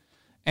going.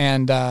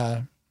 And,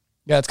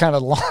 yeah, it's kind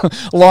of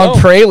a long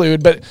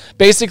prelude, but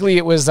basically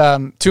it was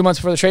 2 months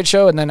before the trade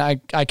show, and then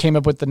I came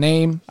up with the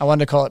name. I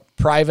wanted to call it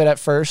Private at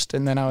first,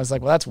 and then I was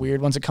like, well, that's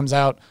weird. Once it comes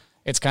out,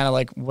 it's kind of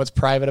like, what's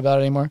private about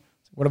it anymore?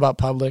 What about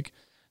public?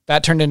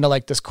 That turned into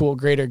like this cool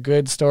greater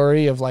good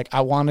story of like,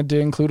 I wanted to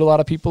include a lot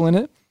of people in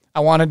it.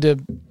 I wanted to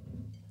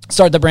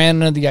start the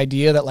brand under the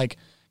idea that like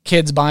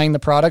kids buying the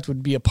product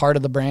would be a part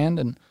of the brand,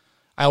 and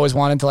I always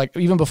wanted to like,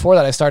 even before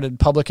that, I started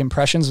Public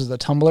Impressions with a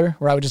Tumblr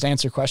where I would just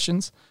answer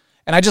questions.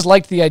 And I just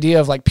liked the idea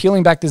of like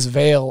peeling back this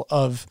veil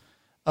of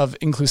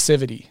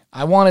inclusivity.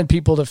 I wanted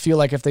people to feel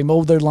like if they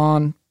mowed their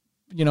lawn,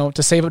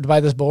 to save up to buy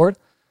this board,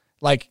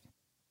 like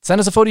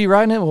send us a photo of you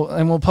riding it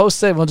and we'll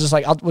post it. We'll just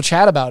like, we'll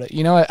chat about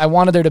it. I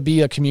wanted there to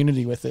be a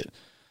community with it.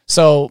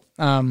 So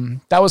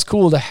that was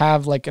cool to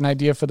have like an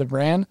idea for the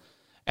brand.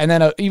 And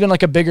then even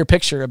like a bigger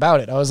picture about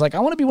it. I was like, I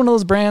want to be one of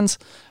those brands.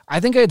 I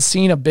think I had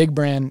seen a big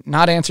brand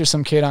not answer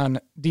some kid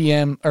on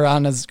DM or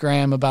on his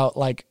gram about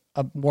like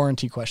a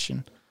warranty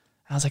question.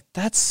 I was like,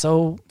 that's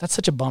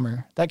such a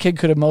bummer. That kid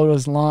could have mowed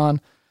his lawn,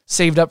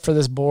 saved up for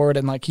this board,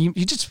 and like he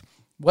just,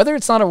 whether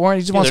it's not a warranty,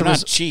 he just wants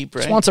not cheap,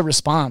 right? Just wants a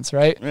response,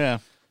 right? Yeah.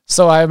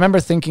 So I remember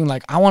thinking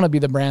like, I want to be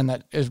the brand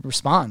that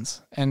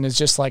responds and is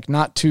just like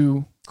not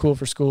too cool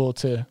for school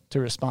to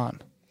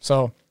respond.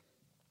 So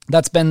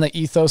that's been the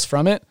ethos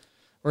from it.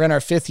 We're in our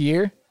 5th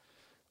year,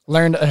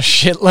 learned a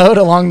shitload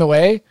along the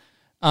way.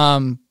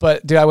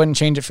 But dude, I wouldn't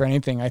change it for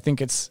anything. I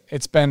think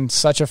it's been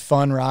such a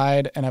fun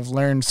ride and I've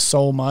learned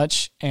so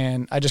much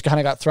and I just kind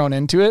of got thrown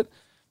into it,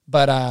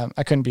 but,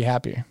 I couldn't be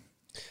happier.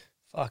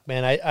 Fuck,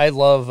 man. I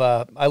love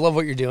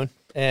what you're doing.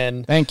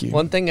 And thank you.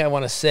 One thing I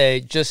want to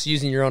say, just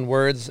using your own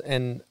words,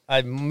 and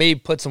I may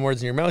put some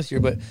words in your mouth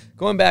here, but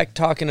going back,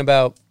 talking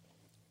about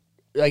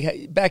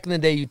like back in the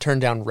day, you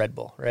turned down Red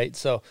Bull, right?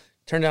 So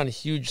turned down a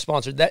huge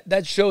sponsor.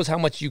 That shows how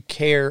much you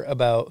care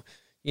about,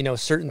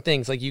 certain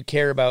things. Like you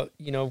care about,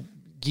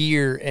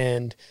 gear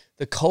and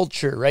the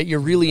culture, right?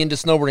 You're really into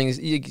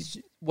snowboarding.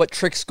 What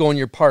tricks go in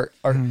your part,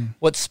 or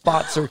what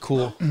spots are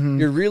cool. Mm-hmm.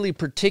 You're really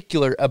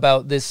particular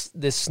about this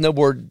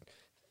snowboard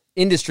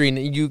industry,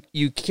 and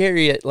you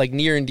carry it like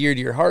near and dear to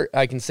your heart.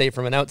 I can say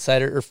from an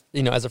outsider, or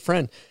as a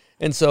friend.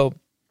 And so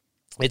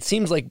it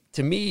seems like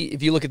to me,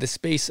 if you look at the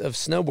space of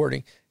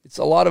snowboarding, it's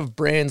a lot of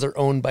brands are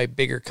owned by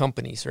bigger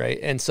companies, right?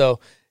 And so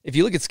if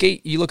you look at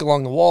skate, you look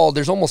along the wall,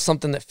 there's almost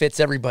something that fits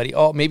everybody.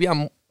 Oh, maybe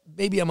I'm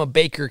a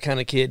Baker kind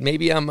of kid.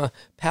 Maybe I'm a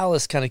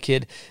Palace kind of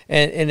kid.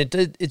 And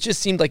it just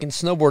seemed like in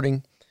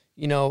snowboarding,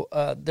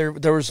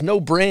 there was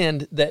no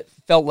brand that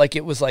felt like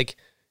it was like,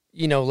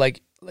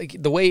 like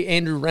the way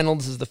Andrew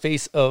Reynolds is the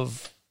face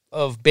of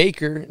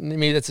Baker. And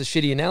maybe that's a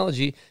shitty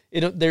analogy.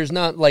 There's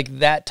not like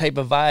that type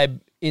of vibe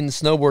in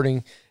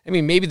snowboarding. I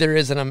mean, maybe there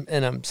is, and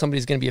I'm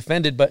somebody's going to be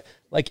offended, but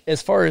like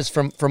as far as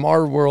from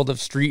our world of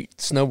street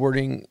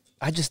snowboarding,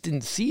 I just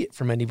didn't see it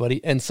from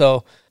anybody. And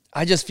so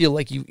I just feel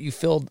like you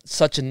filled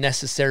such a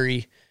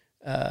necessary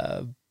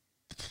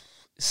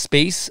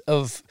space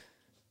of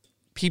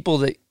people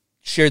that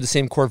share the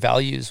same core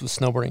values with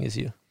snowboarding as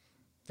you.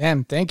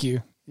 Damn, thank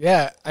you.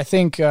 Yeah, I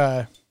think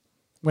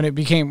when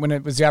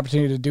it was the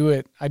opportunity to do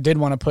it, I did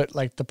want to put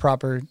like the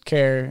proper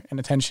care and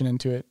attention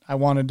into it. I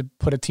wanted to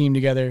put a team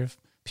together of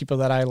people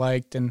that I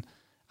liked, and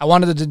I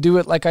wanted to do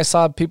it like I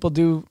saw people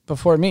do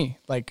before me.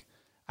 Like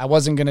I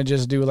wasn't going to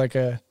just do like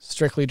a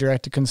strictly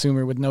direct to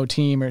consumer with no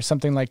team or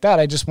something like that.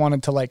 I just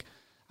wanted to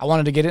I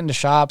wanted to get it into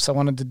shops. I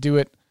wanted to do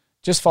it,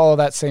 just follow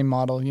that same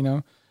model,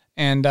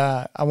 and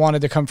I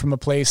wanted to come from a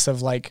place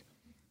of like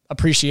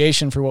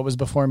appreciation for what was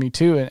before me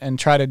too, and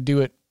try to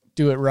do it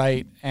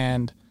right.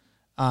 And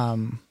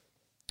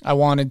I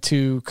wanted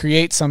to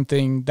create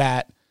something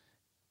that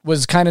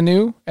was kind of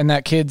new and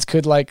that kids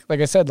could like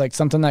I said, like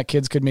something that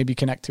kids could maybe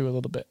connect to a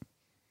little bit.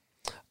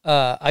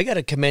 I got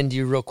to commend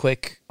you real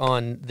quick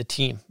on the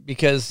team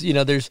because, you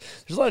know, there's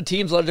a lot of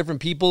teams, a lot of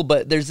different people,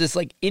 but there's this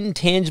like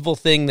intangible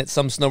thing that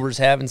some snowboarders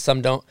have and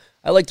some don't.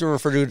 I like to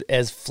refer to it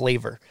as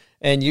flavor.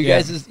 And your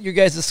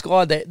guys'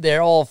 squad,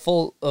 they're all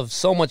full of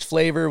so much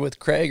flavor with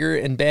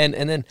Krager and Ben.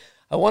 And then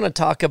I want to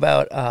talk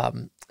about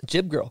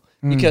Jib Girl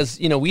because,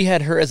 you know, we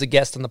had her as a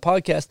guest on the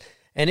podcast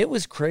and it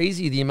was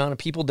crazy the amount of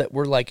people that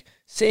were like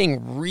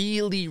saying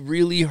really,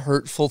 really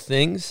hurtful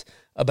things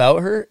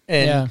about her.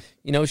 And,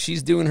 you know,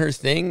 she's doing her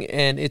thing.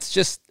 And it's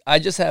just, I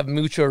just have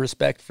mucho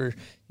respect for,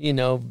 you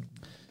know,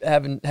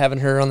 having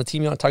her on the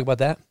team. You want to talk about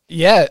that?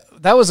 Yeah,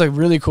 that was a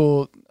really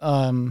cool,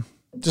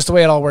 just the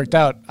way it all worked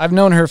out. I've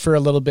known her for a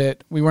little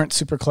bit. We weren't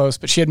super close,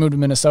 but she had moved to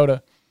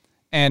Minnesota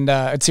and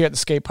I'd see her at the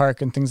skate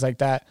park and things like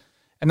that.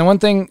 And the one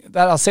thing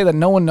that I'll say that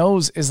no one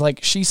knows is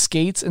like she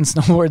skates and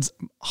snowboards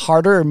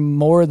harder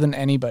more than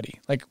anybody.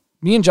 Like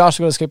me and Josh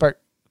go to the skate park.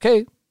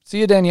 Okay,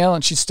 see you, Danielle.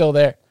 And she's still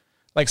there,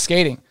 like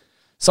skating.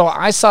 So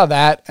I saw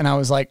that and I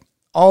was like,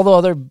 all the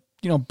other,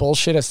 you know,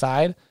 bullshit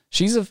aside,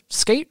 she's a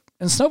skate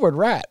and snowboard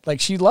rat. Like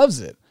she loves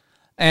it.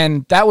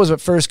 And that was what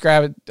first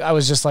grabbed. I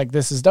was just like,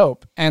 this is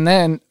dope. And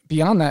then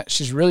beyond that,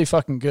 she's really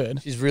fucking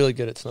good. She's really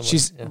good at snowboarding.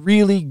 She's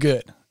really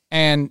good.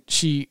 And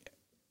she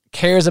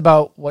cares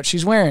about what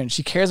she's wearing.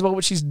 She cares about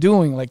what she's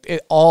doing. Like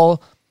it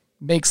all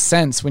makes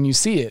sense when you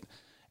see it.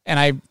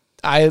 And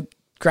I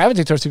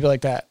gravitate towards people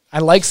like that. I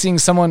like seeing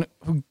someone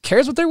who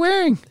cares what they're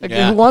wearing, like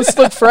who wants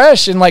to look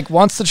fresh and like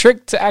wants the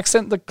trick to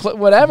accent the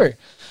whatever.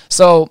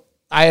 So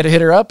I had to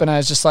hit her up and I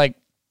was just like,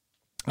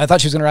 I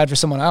thought she was going to ride for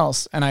someone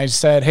else. And I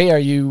said, hey, are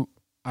you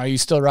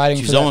still riding?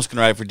 She's almost going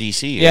to ride for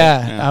DC.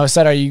 Yeah. I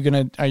said, are you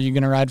going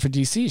to ride for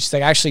DC? She's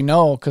like, actually,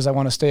 no, because I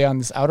want to stay on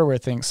this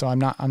outerwear thing. So I'm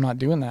not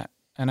doing that.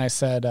 And I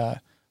said,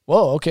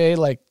 whoa, okay.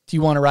 Like, do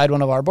you want to ride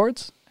one of our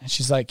boards? And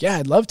she's like, yeah,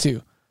 I'd love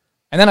to.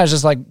 And then I was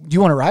just like, do you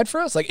want to ride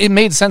for us? Like, it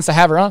made sense to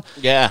have her on.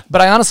 Yeah.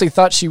 But I honestly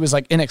thought she was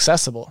like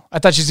inaccessible. I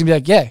thought she's going to be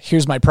like, yeah,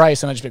 here's my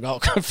price. And I'd just be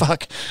like, oh,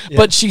 fuck. Yeah.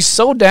 But she's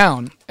so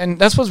down. And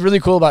that's what's really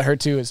cool about her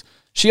too, is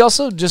she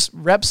also just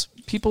reps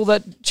people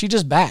that she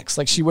just backs.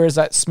 Like she wears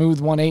that smooth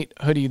 1/8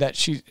 hoodie that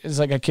she is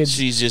like a kid.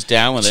 She's just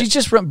down with it. She's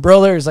just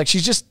brothers. Like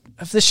she's just,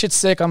 if this shit's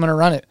sick, I'm going to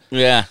run it.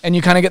 Yeah. And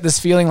you kind of get this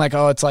feeling like,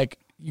 oh, it's like,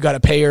 you got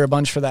to pay her a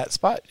bunch for that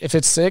spot. If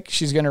it's sick,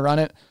 she's going to run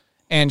it.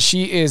 And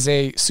she is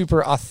a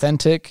super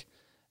authentic,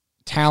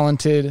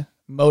 talented,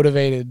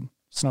 motivated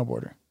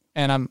snowboarder.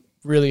 And I'm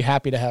really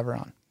happy to have her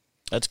on.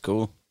 That's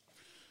cool.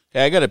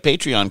 Hey, I got a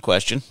Patreon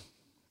question.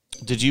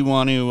 Did you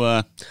want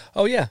to?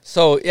 Oh yeah.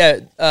 So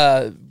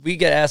yeah, we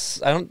get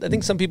asked. I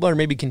think some people are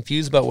maybe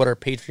confused about what our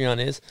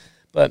Patreon is,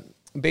 but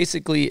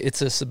basically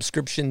it's a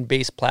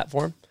subscription-based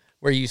platform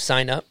where you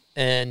sign up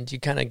and you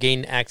kind of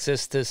gain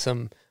access to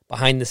some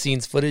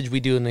behind-the-scenes footage.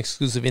 We do an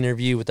exclusive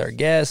interview with our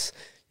guests.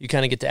 You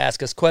kind of get to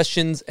ask us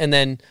questions, and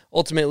then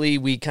ultimately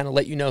we kind of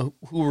let you know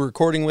who we're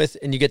recording with,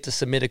 and you get to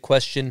submit a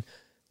question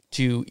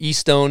to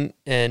eStone,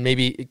 and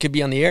maybe it could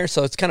be on the air,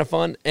 so it's kind of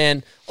fun.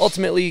 And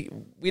ultimately,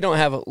 we don't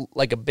have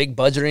a big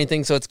budget or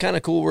anything, so it's kind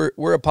of cool.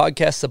 We're a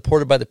podcast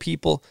supported by the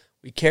people.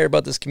 We care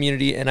about this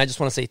community, and I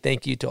just want to say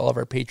thank you to all of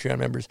our Patreon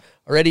members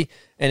already.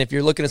 And if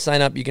you're looking to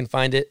sign up, you can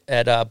find it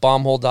at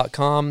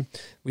bombhole.com.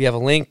 We have a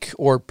link,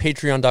 or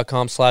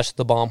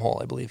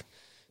patreon.com/thebombhole, I believe.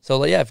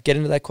 So, yeah, get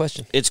into that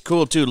question. It's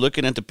cool, too,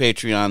 looking at the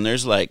Patreon.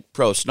 There's, like,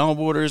 pro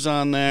snowboarders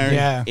on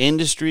there,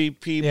 industry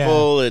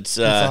people. Yeah. It's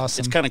awesome.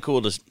 It's kind of cool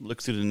to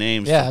look through the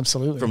names. Yeah,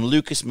 absolutely. From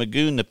Lucas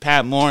Magoon to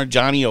Pat Moore,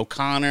 Johnny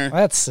O'Connor.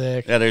 That's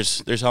sick. Yeah,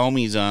 there's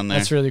homies on there.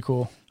 That's really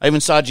cool. I even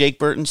saw Jake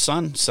Burton's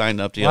son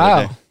signed up the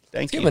other day.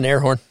 Thank you. Give him an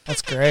air horn.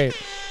 That's great.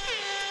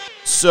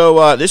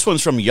 So this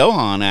one's from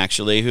Johan,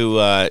 actually, who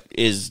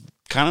is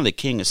kind of the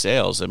king of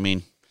sales. I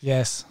mean,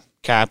 yes,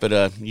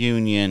 Capita,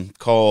 Union,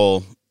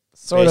 Cole.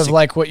 Sort of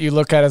like what you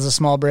look at as a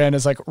small brand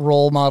is like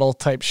role model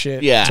type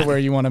shit to where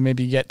you want to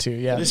maybe get to.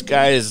 Yeah, this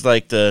guy is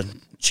like the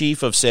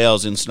chief of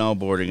sales in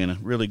snowboarding and a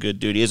really good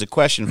dude. He has a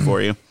question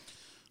for you.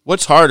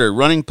 What's harder,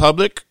 running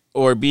public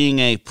or being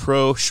a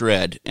pro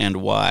shred, and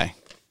why?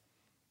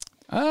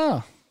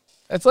 Oh,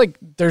 it's like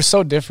they're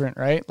so different,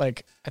 right?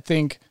 Like I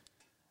think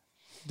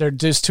they're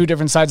just two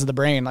different sides of the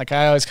brain. Like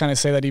I always kind of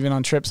say that even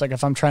on trips, like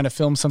if I'm trying to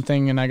film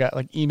something and I got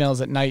like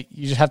emails at night,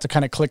 you just have to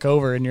kind of click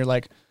over and you're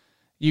like,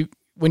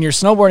 when you're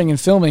snowboarding and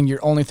filming,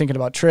 you're only thinking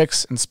about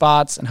tricks and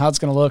spots and how it's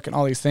going to look and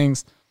all these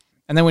things.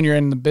 And then when you're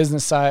in the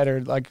business side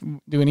or like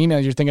doing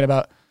emails, you're thinking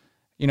about,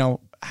 you know,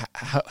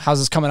 how's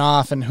this coming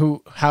off and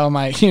who am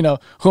I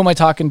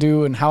talking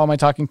to and how am I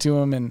talking to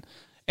them? And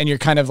you're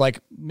kind of like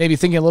maybe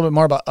thinking a little bit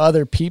more about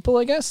other people,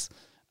 I guess.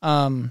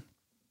 So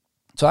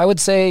I would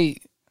say,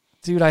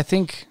 dude, I'd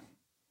say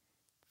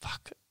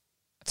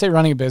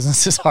running a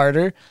business is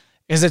harder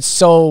because it's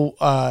so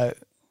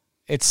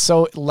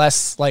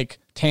less like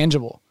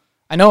tangible.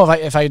 I know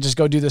if I just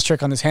go do this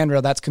trick on this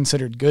handrail, that's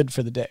considered good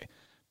for the day.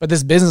 But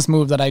this business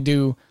move that I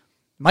do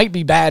might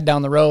be bad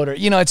down the road, or,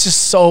 you know, it's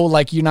just so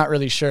like, you're not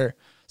really sure.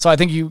 So I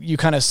think you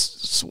kind of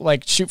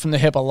like shoot from the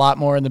hip a lot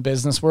more in the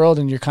business world,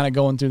 and you're kind of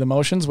going through the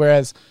motions.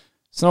 Whereas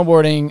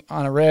snowboarding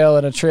on a rail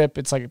at a trip,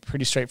 it's like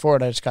pretty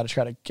straightforward. I just got to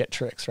try to get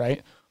tricks, right?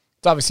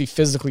 It's obviously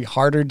physically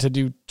harder to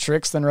do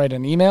tricks than write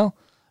an email,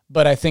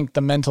 but I think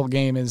the mental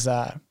game is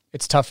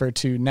it's tougher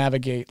to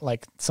navigate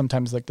like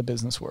sometimes like the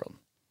business world.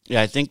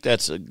 Yeah, I think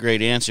that's a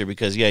great answer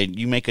because,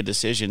 you make a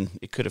decision,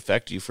 it could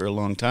affect you for a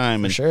long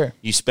time. And sure.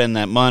 You spend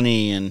that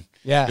money, and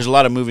there's a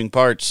lot of moving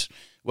parts.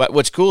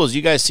 What's cool is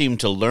you guys seem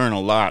to learn a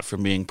lot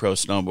from being pro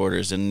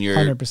snowboarders, and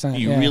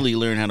you really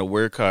learn how to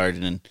work hard.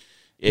 And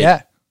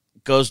it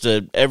goes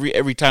to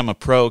every time a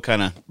pro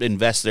kind of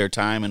invests their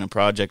time in a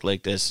project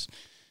like this,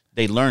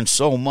 they learn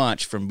so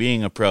much from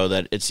being a pro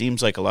that it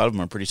seems like a lot of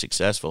them are pretty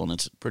successful, and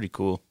it's pretty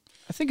cool.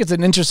 I think it's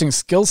an interesting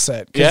skill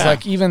set because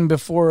like even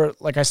before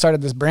like I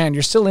started this brand,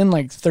 you're still in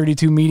like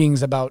 32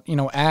 meetings about,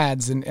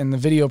 ads and the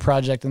video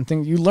project and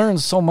things. You learn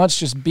so much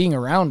just being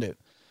around it.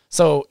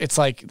 So it's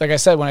like I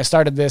said, when I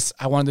started this,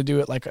 I wanted to do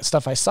it like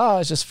stuff I saw.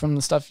 It's just from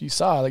the stuff you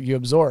saw, like you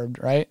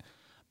absorbed, right?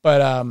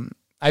 But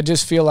I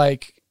just feel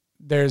like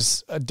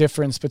there's a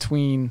difference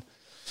between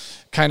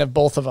kind of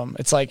both of them.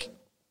 It's like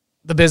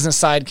the business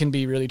side can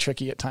be really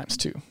tricky at times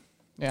too.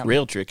 Yeah.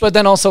 Real tricky. But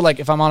then also like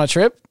if I'm on a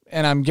trip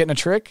and I'm getting a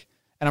trick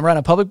and I'm running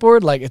a public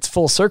board, like it's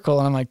full circle.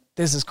 And I'm like,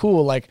 this is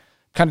cool. Like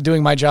kind of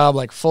doing my job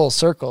like full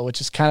circle,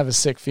 which is kind of a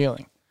sick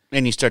feeling.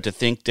 And you start to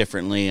think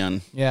differently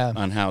on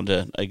how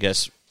to, I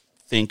guess,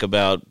 think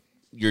about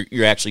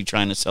you're actually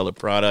trying to sell a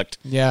product.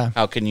 Yeah.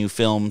 How can you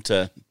film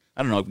to,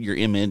 I don't know, your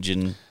image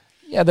and...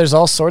 Yeah, there's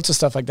all sorts of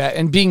stuff like that.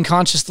 And being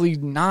consciously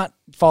not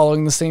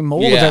following the same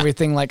mold of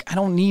everything. Like I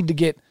don't need to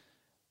get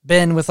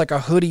Ben with like a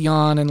hoodie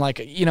on and like,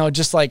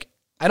 just like,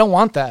 I don't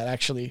want that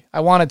actually. I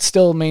want to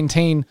still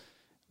maintain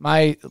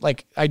my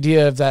like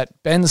idea of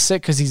that Ben's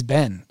sick because he's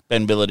Ben.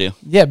 Ben Bilodeau.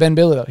 Yeah, Ben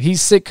Bilodeau.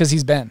 He's sick because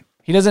he's Ben.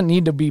 He doesn't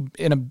need to be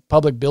in a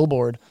public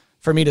billboard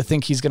for me to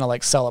think he's going to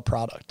like sell a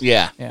product.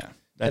 Yeah. Yeah.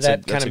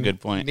 That's a good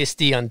point.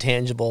 Misty,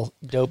 untangible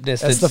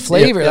dopeness. That's the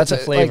flavor. That's the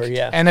flavor,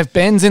 like, And if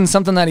Ben's in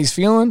something that he's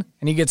feeling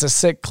and he gets a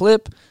sick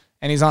clip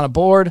and he's on a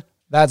board,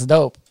 that's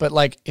dope. But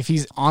like if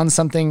he's on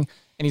something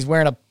and he's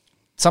wearing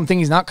something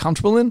he's not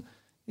comfortable in,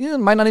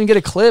 might not even get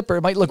a clip or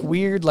it might look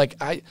weird. Like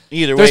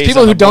there's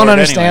people who don't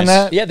understand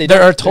that. Yeah,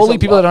 there are totally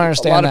people that don't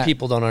understand that. A lot of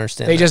people don't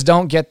understand They just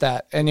don't get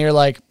that. And you're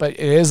like, but it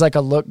is like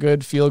a look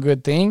good, feel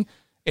good thing.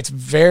 It's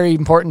very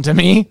important to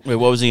me. Wait,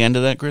 what was the end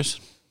of that, Chris?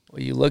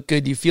 Well, you look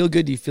good, you feel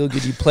good, you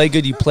play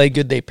good, you play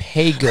good, they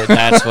pay good.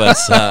 That's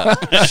what's up.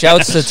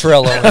 Shouts to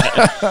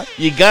Trello.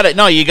 You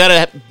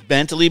gotta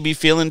mentally be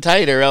feeling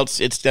tight or else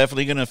it's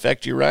definitely gonna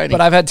affect your riding.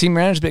 But I've had team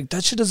managers be like,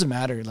 that shit doesn't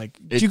matter. Like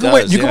you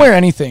can can wear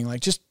anything.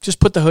 Like just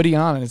put the hoodie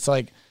on and it's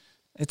like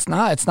it's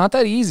not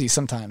that easy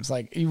sometimes.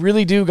 Like you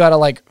really do gotta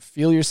like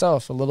feel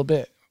yourself a little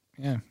bit.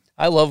 Yeah.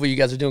 I love what you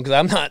guys are doing because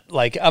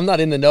I'm not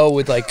in the know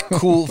with like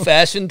cool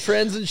fashion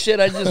trends and shit.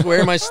 I just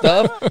wear my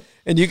stuff,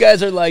 and you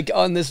guys are like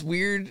on this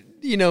weird,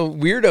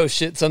 weirdo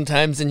shit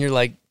sometimes, and you're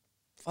like,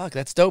 "Fuck,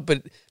 that's dope."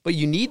 But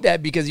you need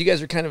that because you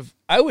guys are kind of,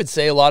 I would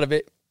say, a lot of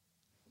it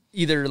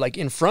either like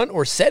in front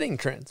or setting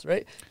trends,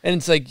 right? And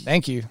it's like,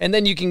 thank you. And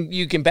then you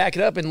can back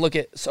it up and look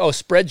at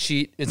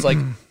spreadsheet. It's like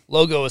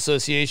logo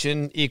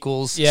association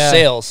equals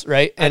sales,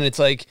 right? And it's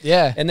like,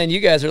 and then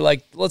you guys are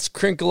like, let's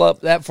crinkle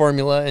up that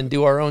formula and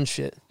do our own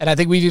shit. And I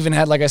think we've even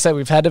had, like I said,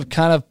 we've had to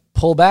kind of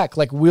pull back.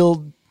 Like,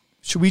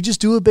 should we just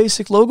do a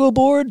basic logo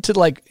board to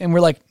like, and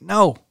we're like,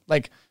 no,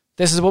 like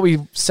this is what we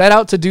set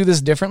out to do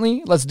this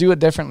differently. Let's do it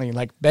differently.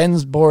 Like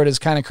Ben's board is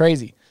kind of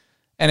crazy.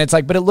 And it's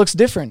like, but it looks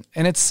different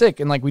and it's sick.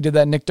 And like we did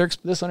that Nick Dirks,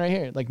 this one right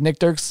here, like Nick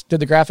Dirks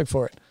did the graphic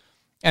for it.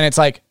 And it's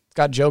like, it's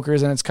got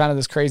jokers and it's kind of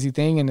this crazy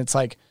thing. And it's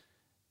like,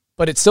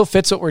 but it still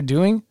fits what we're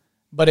doing,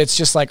 but it's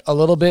just like a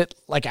little bit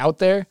like out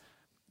there.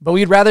 But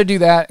we'd rather do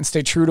that and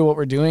stay true to what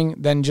we're doing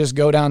than just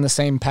go down the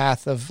same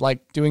path of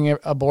like doing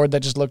a board that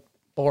just looked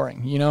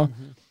boring,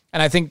 Mm-hmm.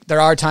 And I think there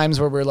are times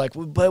where we're like,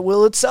 but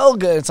will it sell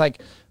good? It's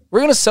like, we're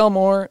going to sell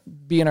more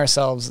being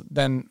ourselves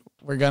than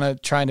we're going to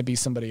try to be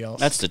somebody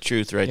else. That's the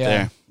truth right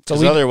there.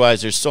 Because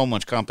otherwise there's so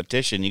much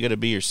competition. You got to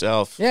be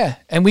yourself. Yeah.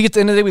 And we get to the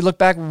end of the day, we look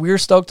back, we're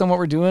stoked on what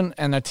we're doing,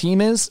 and the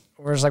team is,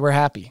 we're just like, we're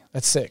happy.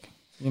 That's sick.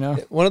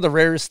 One of the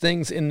rarest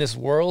things in this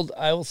world,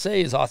 I will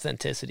say, is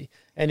authenticity.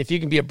 And if you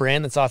can be a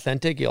brand that's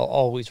authentic, you'll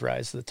always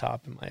rise to the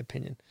top, in my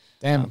opinion.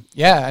 Damn.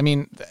 Yeah. I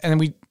mean, and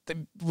we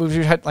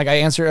had, like, I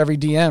answer every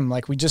DM.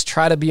 Like, we just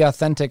try to be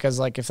authentic as,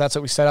 like, if that's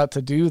what we set out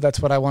to do, that's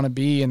what I want to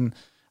be. And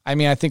I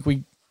mean, I think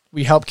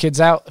we help kids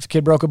out. If a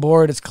kid broke a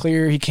board, it's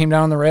clear he came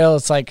down on the rail.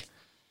 It's like,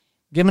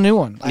 give him a new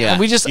one. Yeah. And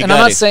we just, and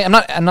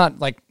I'm not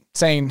like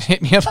saying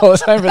hit me up all the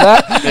time for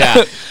that. Yeah.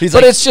 But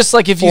like, it's just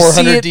like if you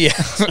see it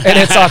DMs. and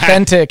it's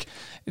authentic,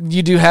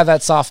 you do have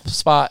that soft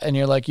spot and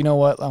you're like, you know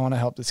what? I want to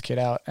help this kid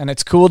out. And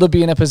it's cool to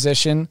be in a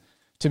position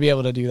to be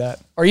able to do that.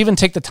 Or even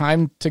take the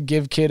time to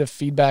give kid a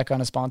feedback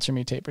on a sponsor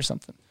me tape or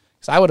something.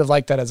 Because I would have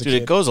liked that as a kid.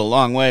 It goes a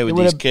long way with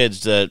these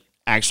kids to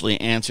actually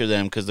answer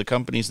them, because the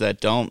companies that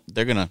don't,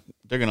 they're gonna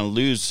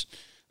lose.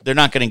 They're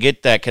not gonna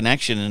get that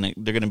connection, and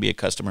they're gonna be a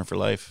customer for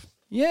life.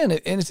 Yeah, and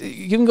it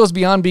even goes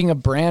beyond being a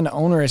brand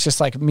owner. It's just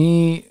like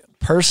me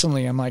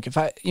personally. I'm like, if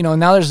I,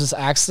 now there's this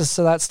access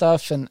to that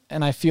stuff, and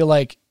I feel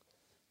like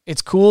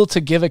it's cool to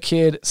give a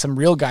kid some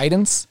real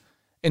guidance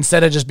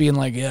instead of just being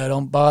like, yeah,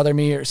 don't bother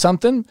me or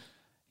something.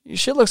 Your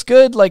shit looks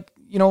good. Like,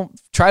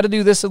 try to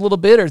do this a little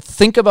bit, or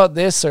think about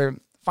this, or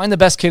find the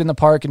best kid in the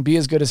park and be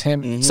as good as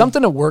him. Mm-hmm.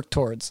 Something to work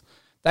towards.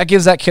 That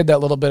gives that kid that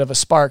little bit of a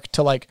spark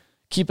to like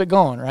keep it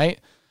going,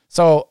 right?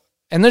 So,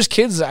 and there's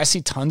kids that I see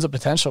tons of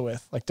potential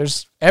with. Like,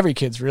 every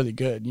kid's really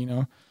good,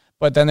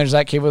 But then there's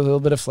that kid with a little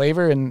bit of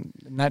flavor, and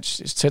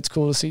it's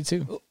cool to see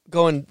too.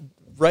 Going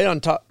right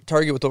on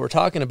target with what we're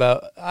talking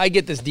about, I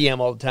get this DM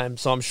all the time,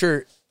 so I'm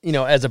sure,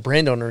 as a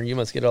brand owner, you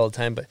must get it all the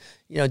time. But,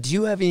 do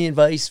you have any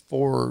advice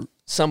for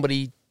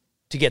somebody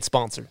to get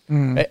sponsored?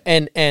 Mm.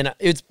 And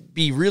it'd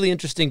be really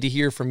interesting to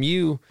hear from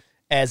you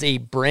as a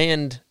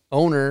brand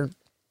owner,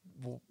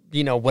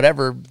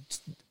 whatever,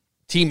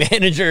 team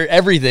manager,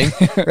 everything,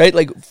 right?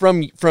 Like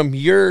from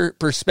your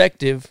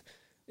perspective,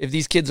 if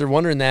these kids are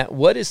wondering that,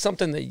 what is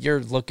something that you're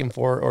looking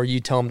for, or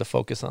you tell them to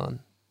focus on,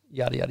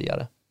 yada, yada,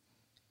 yada?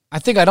 I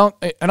think I don't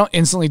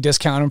instantly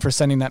discount them for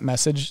sending that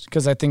message,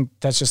 because I think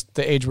that's just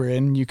the age we're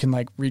in. You can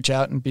like reach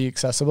out and be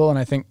accessible.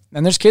 And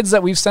there's kids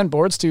that we've sent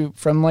boards to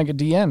from like a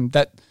DM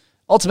that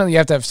ultimately you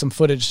have to have some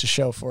footage to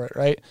show for it,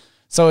 right?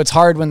 So it's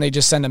hard when they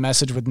just send a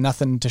message with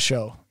nothing to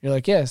show. You're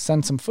like, yeah,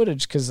 send some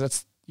footage,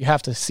 because you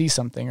have to see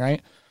something,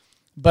 right?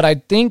 But I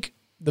think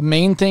the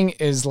main thing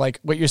is like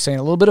what you're saying,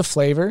 a little bit of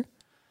flavor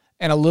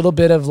and a little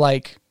bit of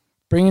like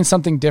bringing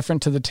something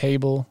different to the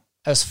table,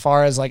 as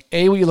far as like,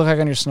 what you look like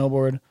on your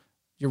snowboard,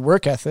 your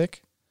work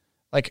ethic.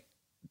 Like,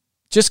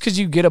 just because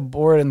you get a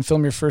board and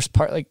film your first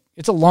part, like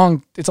it's a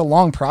long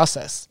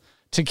process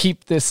to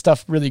keep this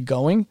stuff really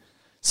going.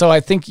 So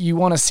I think you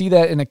want to see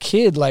that in a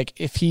kid, like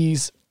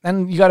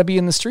and you got to be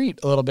in the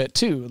street a little bit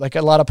too, like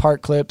a lot of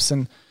park clips,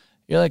 and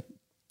you're like,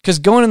 because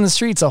going in the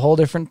street's a whole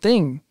different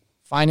thing.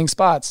 Finding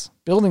spots,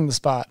 building the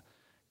spot,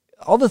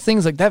 all the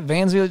things like that,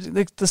 vans,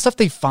 like the stuff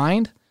they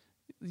find,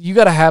 you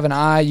got to have an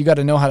eye. You got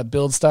to know how to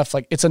build stuff.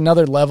 Like, it's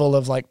another level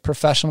of like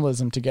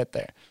professionalism to get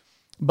there.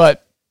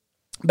 But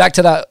back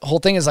to that whole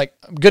thing is like,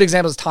 a good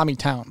example is Tommy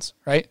Towns,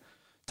 right?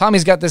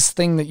 Tommy's got this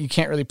thing that you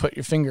can't really put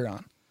your finger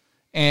on,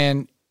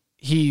 and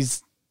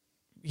he's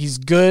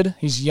good.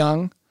 He's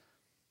young.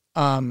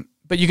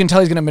 But you can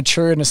tell he's going to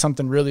mature into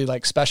something really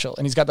like special,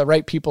 and he's got the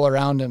right people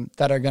around him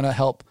that are going to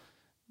help,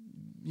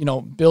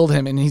 build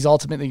him. And he's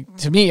ultimately,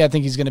 to me, I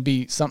think he's going to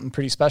be something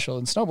pretty special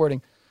in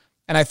snowboarding.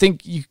 And I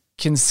think you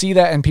can see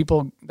that,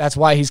 and that's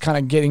why he's kind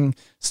of getting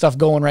stuff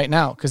going right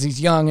now, because he's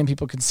young and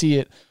people can see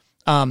it.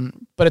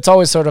 But it's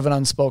always sort of an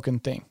unspoken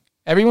thing.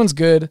 Everyone's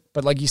good,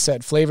 but like you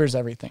said, flavor's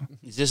everything.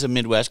 Is this a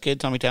Midwest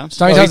kid, Tommy Towns?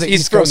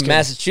 He's from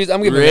Massachusetts.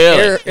 I'm giving him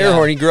an air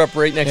horn. He grew up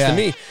right next to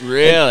me.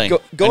 Really?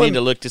 I need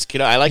to look this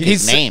kid up. I like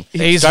his name.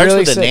 He starts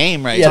really with a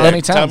name, right? Yeah,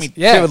 Tommy Towns.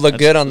 Yeah, it would look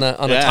good on the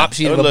top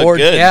sheet of the board.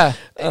 Good.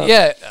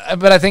 Yeah,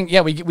 but I think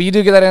we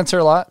do get that answer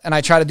a lot, and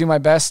I try to do my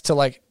best to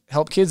like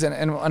help kids. And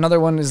another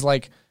one is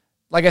like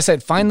I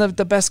said, find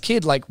the best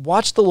kid. Like,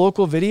 watch the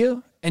local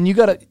video, and you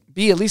got to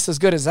be at least as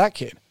good as that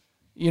kid.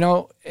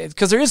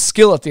 Because there is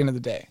skill at the end of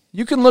the day.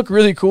 You can look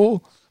really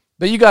cool,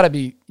 but you got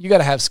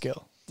to have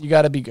skill. You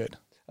got to be good.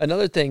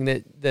 Another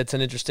thing that's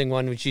an interesting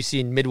one, which you see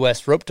in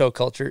Midwest rope toe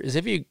culture, is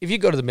if you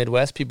go to the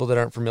Midwest, people that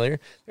aren't familiar,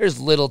 there's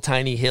little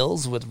tiny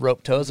hills with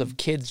rope toes of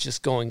kids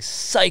just going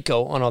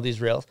psycho on all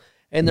these rails,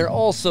 and they're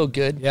all so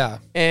good. Yeah.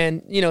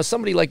 And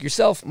somebody like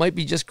yourself might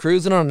be just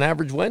cruising on an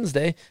average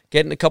Wednesday,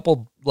 getting a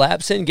couple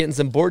laps in, getting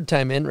some board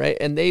time in, right?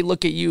 And they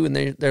look at you and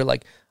they're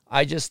like,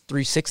 I just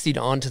 360'd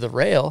onto the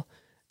rail.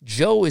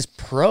 Joe is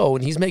pro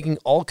and he's making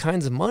all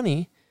kinds of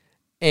money,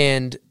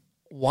 and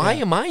why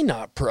am I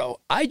not pro?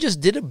 I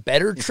just did a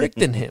better trick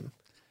than him.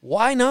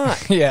 Why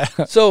not? Yeah.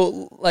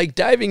 So like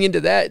diving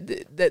into that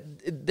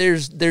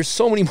there's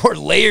so many more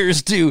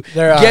layers to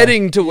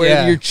getting to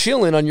where you're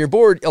chilling on your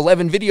board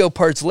 11 video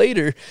parts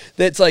later.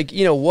 That's like,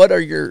 what are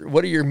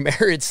your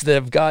merits that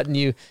have gotten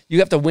you? You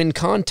have to win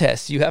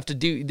contests. You have to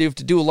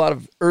do a lot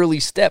of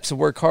early steps and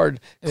work hard,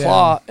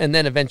 claw, and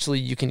then eventually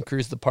you can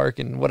cruise the park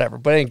and whatever.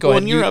 But I ain't going.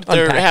 When you're up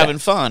there having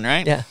fun,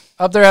 right? Yeah.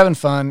 Up there having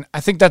fun. I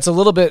think that's a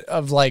little bit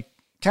of like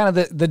kind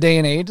of the day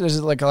and age.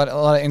 There's like a lot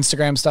of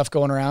Instagram stuff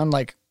going around.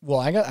 Like, well,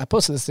 I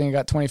posted this thing, it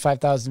got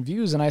 25,000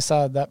 views, and I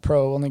saw that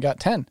pro only got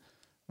 10.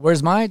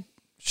 Where's my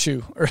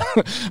shoe or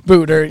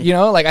boot? Or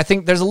like, I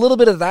think there's a little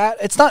bit of that.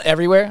 It's not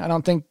everywhere. I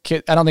don't think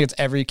it's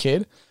every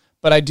kid,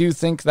 but I do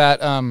think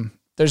that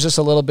there's just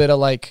a little bit of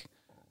like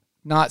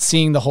not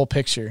seeing the whole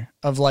picture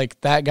of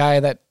like that guy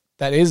that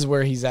is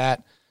where he's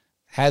at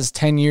has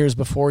 10 years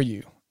before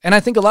you. And I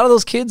think a lot of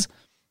those kids,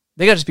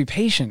 they got to just be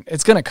patient.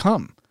 It's going to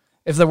come.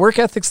 If the work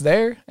ethic's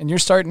there and you're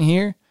starting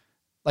here,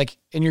 like,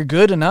 and you're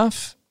good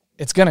enough,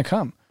 it's going to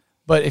come.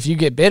 But if you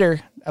get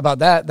bitter about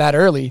that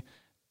early,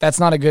 that's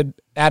not a good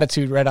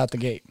attitude right out the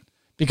gate,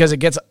 because it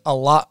gets a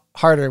lot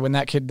harder when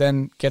that kid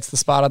then gets the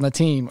spot on the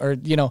team or,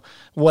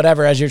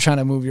 whatever, as you're trying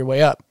to move your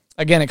way up.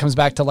 Again, it comes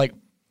back to like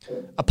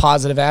a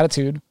positive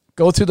attitude.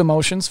 Go through the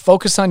motions,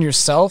 focus on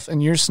yourself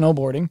and your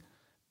snowboarding,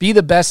 be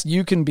the best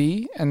you can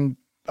be, and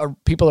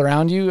people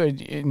around you,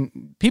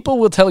 and people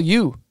will tell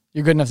you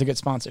you're good enough to get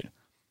sponsored.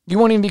 You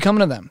won't even be coming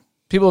to them.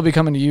 People will be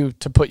coming to you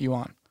to put you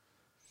on.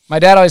 My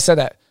dad always said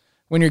that.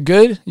 When you're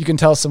good, you can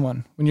tell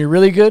someone. When you're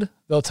really good,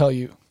 they'll tell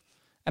you.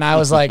 And I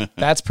was like,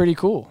 that's pretty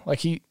cool. Like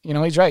he's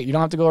right. You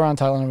don't have to go around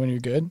telling them when you're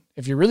good.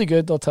 If you're really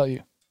good, they'll tell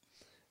you.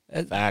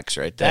 Facts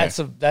right there.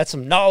 That's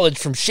some knowledge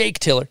from Shake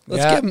Tiller.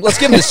 Let's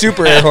give him the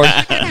super air horn.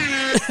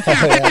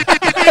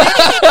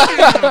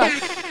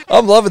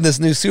 I'm loving this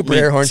new super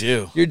air horn.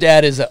 Too. Your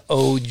dad is an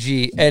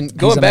OG. And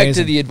going back to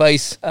amazing. the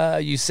advice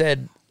you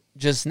said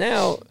just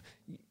now,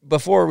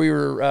 before we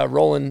were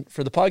rolling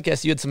for the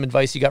podcast, you had some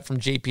advice you got from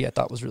JP I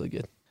thought was really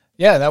good.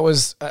 Yeah, that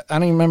was, I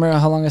don't even remember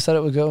how long I said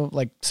it would go,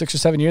 like 6 or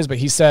 7 years, but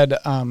he said,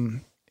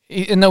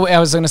 in the way I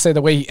was going to say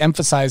the way he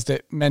emphasized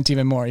it meant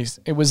even more.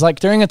 It was like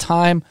during a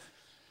time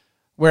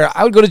where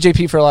I would go to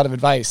JP for a lot of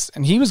advice,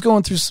 and he was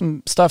going through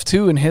some stuff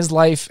too in his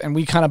life, and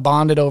we kind of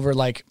bonded over,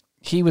 like,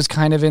 he was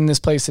kind of in this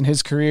place in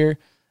his career,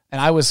 and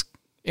I was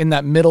in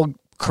that middle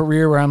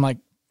career where I'm like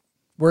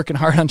working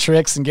hard on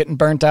tricks and getting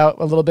burnt out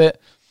a little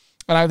bit.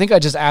 And I think I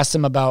just asked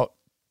him about,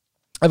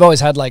 I've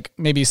always had like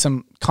maybe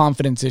some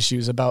confidence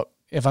issues about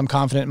if I'm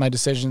confident in my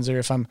decisions or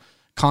if I'm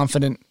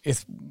confident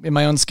in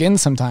my own skin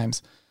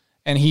sometimes.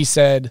 And he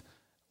said,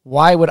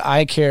 why would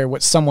I care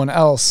what someone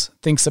else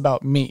thinks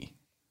about me?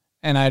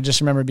 And I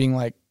just remember being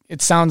like,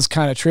 it sounds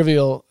kind of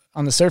trivial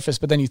on the surface,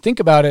 but then you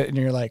think about it and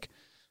you're like,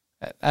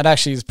 that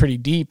actually is pretty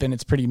deep and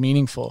it's pretty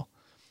meaningful.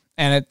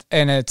 And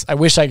it's, I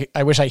wish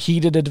I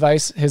heeded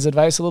his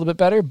advice a little bit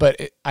better, but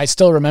I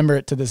still remember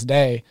it to this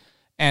day.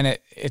 And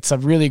it's a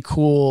really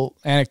cool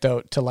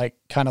anecdote to like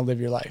kind of live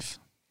your life.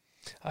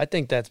 I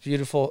think that's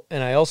beautiful.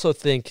 And I also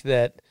think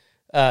that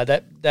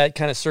that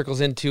kind of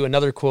circles into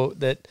another quote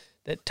that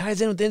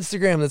ties in with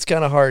Instagram. That's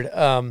kind of hard.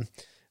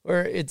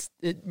 Where it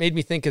made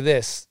me think of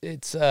this.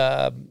 It's,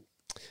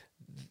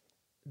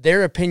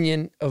 their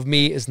opinion of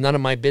me is none of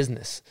my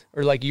business,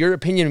 or like your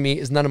opinion of me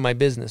is none of my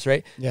business.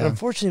 Right. Yeah. But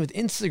unfortunately with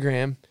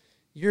Instagram,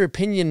 your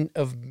opinion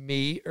of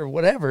me or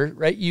whatever,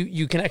 right.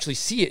 You can actually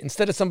see it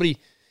instead of somebody.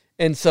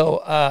 And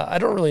so, I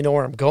don't really know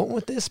where I'm going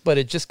with this, but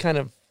it just kind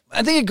of,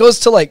 I think it goes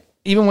to like,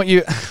 even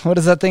what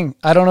is that thing?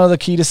 I don't know the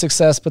key to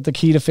success, but the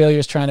key to failure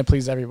is trying to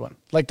please everyone.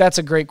 Like that's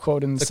a great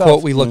quote in the itself.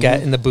 quote we look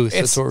at in the booth.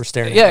 That's what we're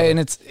staring at. Yeah. And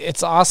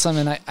it's awesome.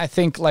 And I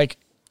think like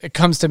it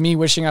comes to me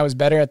wishing I was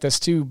better at this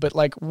too, but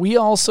like we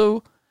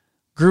also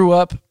grew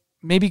up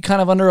maybe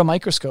kind of under a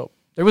microscope.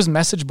 There was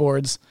message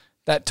boards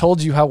that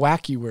told you how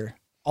whack you were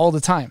all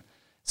the time.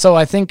 So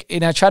I think,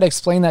 and I try to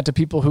explain that to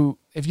people who,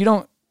 if you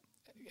don't,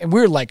 and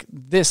we're like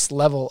this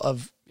level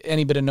of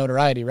any bit of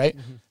notoriety, right?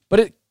 Mm-hmm.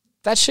 But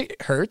that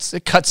shit hurts.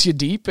 It cuts you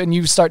deep and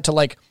you start to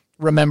like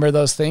remember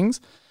those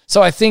things.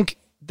 So I think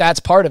that's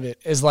part of it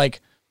is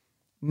like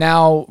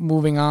now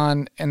moving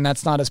on and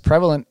that's not as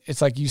prevalent.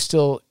 It's like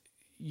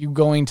you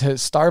going to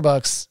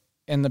Starbucks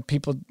and the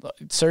people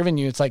serving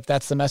you, it's like,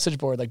 that's the message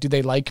board. Like, do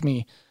they like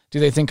me? Do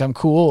they think I'm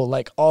cool?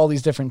 Like all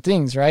these different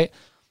things. Right.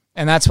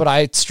 And that's what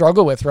I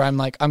struggle with where I'm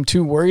like, I'm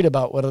too worried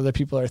about what other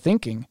people are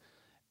thinking.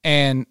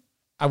 And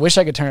I wish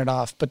I could turn it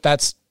off, but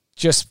that's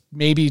just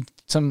maybe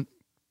some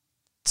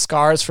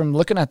scars from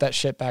looking at that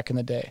shit back in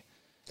the day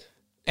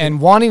and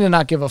wanting to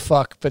not give a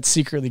fuck, but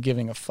secretly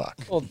giving a fuck.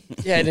 Well,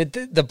 yeah. And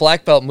the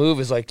black belt move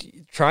is like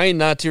trying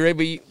not to, right?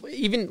 But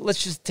even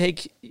let's just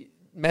take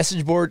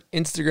message board,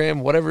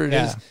 Instagram, whatever it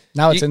is.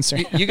 Now it's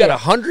Instagram. You got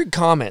 100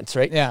 comments,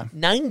 right? Yeah.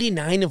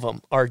 99 of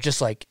them are just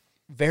like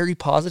very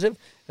positive.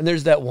 And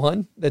there's that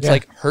one that's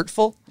like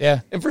hurtful.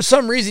 Yeah. And for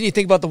some reason you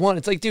think about the one,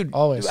 it's like, dude,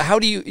 always. How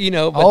do you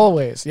know? But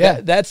always.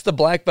 Yeah. That's the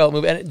black belt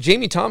move. And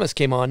Jamie Thomas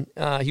came on.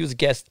 He was a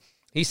guest.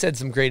 He said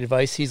some great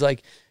advice. He's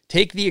like,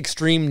 take the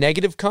extreme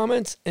negative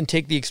comments and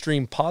take the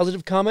extreme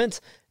positive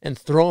comments and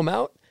throw them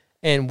out.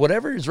 And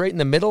whatever is right in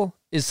the middle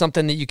is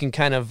something that you can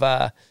kind of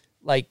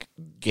like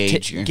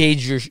gauge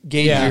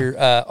your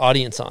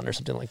audience on or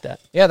something like that.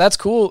 Yeah, that's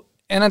cool.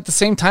 And at the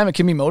same time, it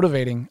can be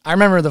motivating. I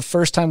remember the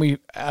first time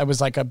I was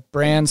like a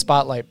brand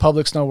spotlight,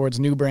 Public Snowboards,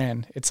 new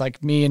brand. It's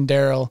like me and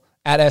Daryl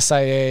at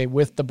SIA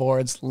with the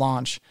boards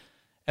launch,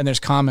 and there's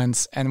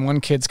comments, and one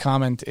kid's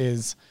comment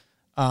is,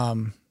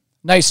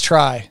 nice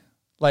try.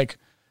 Like,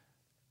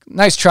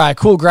 nice try,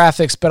 cool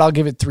graphics, but I'll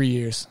give it 3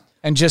 years.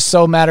 And just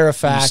so matter of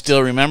fact. You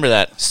still remember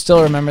that.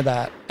 Still remember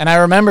that. And I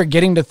remember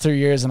getting to 3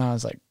 years, and I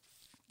was like,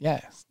 yeah.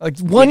 Like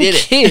one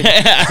kid.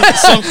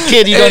 Some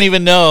kid you don't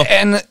even know.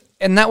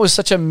 And that was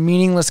such a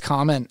meaningless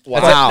comment.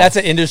 Wow. That's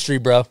an industry,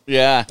 bro.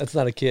 Yeah. That's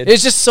not a kid.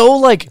 It's just so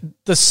like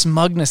the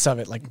smugness of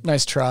it. Like,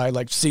 nice try.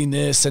 Like, seen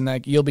this and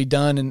like you'll be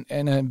done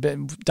and a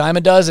dime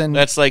a dozen.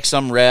 That's like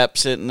some rep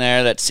sitting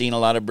there that's seen a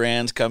lot of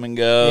brands come and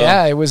go.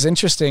 Yeah, it was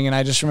interesting. And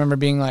I just remember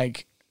being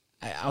like,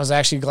 I was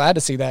actually glad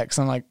to see that because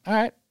I'm like, all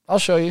right, I'll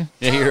show you.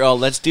 Yeah, you're all,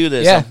 let's do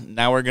this. Yeah.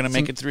 Now we're going to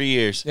make it 3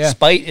 years. Yeah.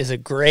 Spite is a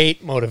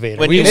great motivator.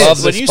 When you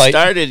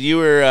started, you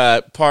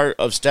were part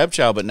of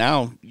Stepchild, but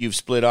now you've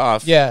split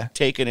off. Yeah.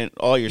 Taking it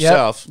all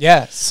yourself.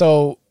 Yeah.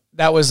 So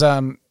that was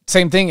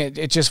same thing.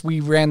 It just, we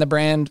ran the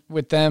brand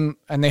with them,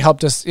 and they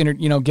helped us,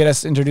 get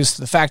us introduced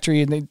to the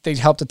factory, and they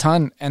helped a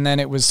ton. And then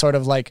it was sort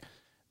of like,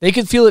 they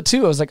could feel it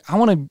too. I was like, I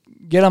want to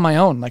get on my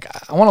own. Like,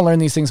 I want to learn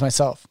these things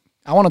myself.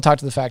 I want to talk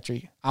to the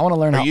factory. I want to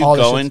learn Are how you all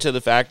this going to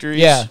the factories?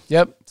 Yeah.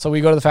 Yep. So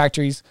we go to the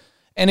factories,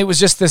 and it was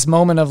just this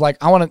moment of like,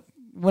 I want to,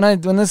 when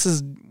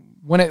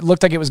it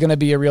looked like it was going to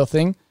be a real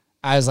thing,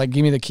 I was like,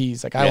 give me the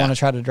keys. Like, I want to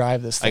try to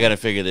drive this thing. I got to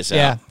figure this out.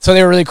 Yeah. So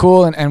they were really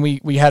cool. And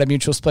we had a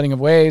mutual splitting of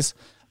ways.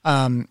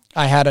 I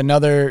had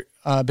another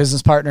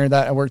business partner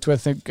that I worked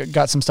with that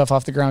got some stuff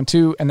off the ground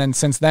too. And then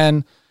since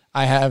then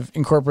I have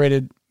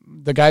incorporated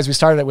the guys we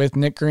started it with,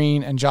 Nick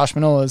Green and Josh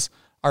Manolas,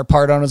 are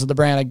part owners of the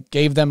brand. I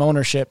gave them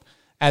ownership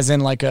as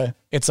in like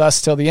it's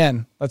us till the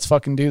end. Let's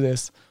fucking do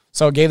this.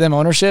 So I gave them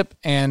ownership,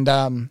 and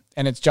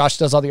it's Josh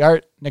does all the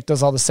art. Nick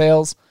does all the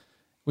sales.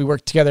 We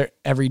work together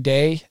every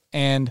day,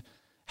 and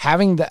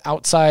having the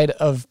outside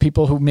of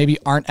people who maybe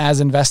aren't as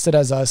invested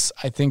as us,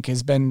 I think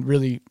has been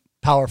really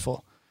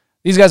powerful.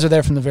 These guys are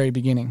there from the very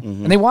beginning,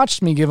 and they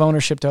watched me give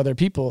ownership to other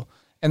people,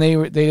 and they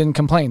didn't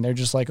complain. They're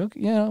just like,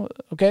 okay,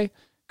 okay,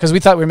 because we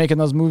thought we were making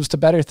those moves to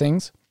better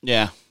things.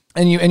 Yeah,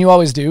 and you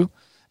always do,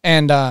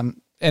 and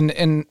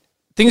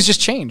things just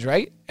change,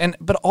 right?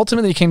 But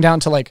ultimately, it came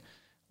down to like,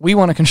 we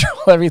want to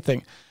control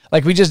everything.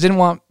 Like, we just didn't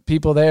want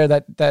people there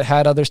that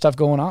had other stuff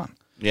going on.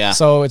 Yeah.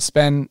 So it's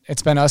been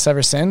us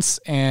ever since,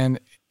 and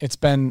it's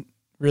been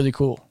really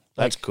cool.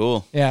 That's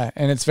cool. Yeah,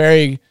 and it's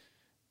very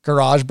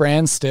garage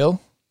brand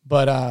still,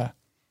 but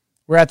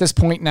we're at this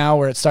point now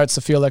where it starts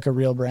to feel like a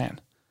real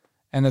brand,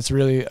 and it's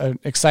really an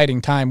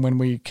exciting time when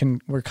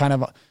we're kind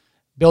of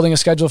building a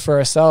schedule for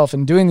ourselves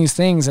and doing these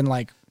things and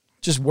like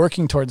just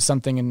working towards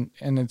something,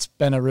 and it's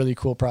been a really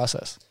cool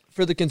process.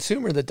 For the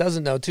consumer that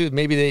doesn't know too,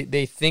 maybe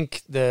they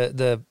think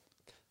the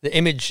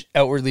image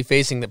outwardly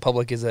facing that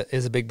Public is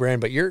a big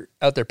brand, but you're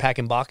out there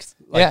packing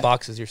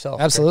boxes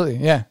yourself. Absolutely.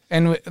 Right? Yeah.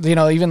 And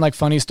even like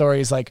funny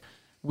stories, like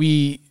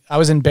I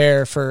was in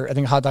Bear for, I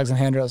think, hot dogs and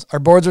hand rails. Our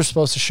boards were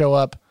supposed to show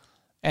up,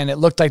 and it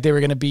looked like they were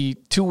going to be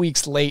 2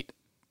 weeks late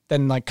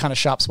than like kind of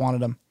shops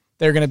wanted them.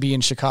 They were going to be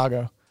in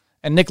Chicago,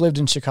 and Nick lived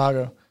in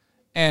Chicago,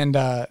 and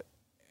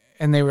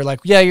they were like,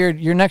 yeah,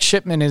 your next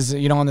shipment is,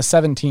 on the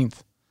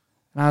 17th.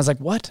 And I was like,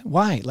 what?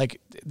 Why? Like,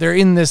 they're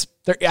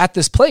at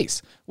this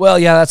place. Well,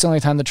 yeah, that's the only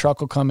time the truck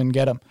will come and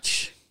get them.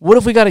 What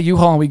if we got a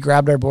U-Haul and we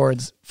grabbed our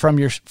boards from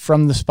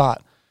the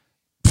spot?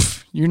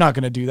 Pfft, you're not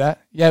going to do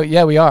that.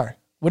 Yeah, we are.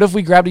 What if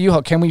we grabbed a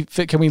U-Haul? Can we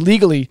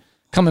legally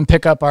come and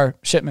pick up our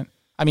shipment?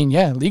 I mean,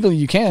 yeah, legally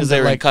you can. Because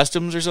they were in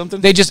customs or something?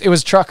 It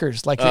was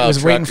truckers. Like, it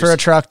was waiting for a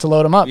truck to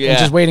load them up. Yeah. And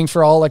just waiting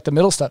for all like the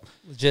middle stuff.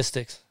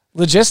 Logistics.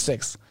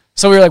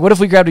 So we were like, what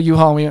if we grabbed a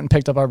U-Haul and we went and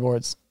picked up our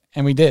boards?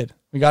 And we did.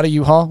 We got a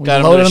U-Haul. We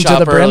loaded them to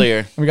the brim.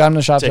 Earlier. We got them to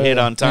the shop to hit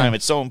on time. Yeah.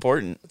 It's so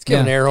important. Let's give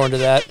an air horn to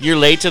that. You're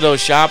late to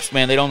those shops,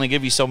 man. They'd only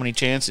give you so many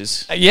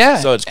chances. Yeah.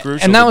 So it's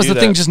crucial. And that was the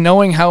thing, just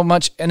knowing how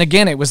much. And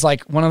again, it was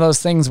like one of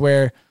those things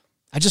where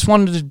I just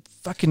wanted to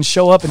fucking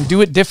show up and do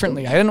it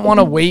differently. I didn't want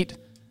to wait.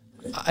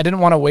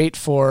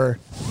 For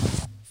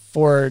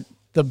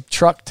the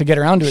truck to get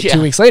around to it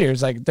 2 weeks later.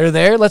 It's like, they're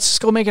there. Let's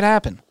just go make it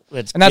happen.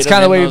 And that's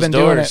kind of the way we've been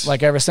doing it,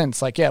 like, ever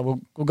since. Like, yeah,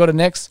 we'll go to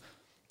Nick's,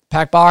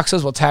 pack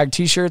boxes, we'll tag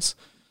T-shirts.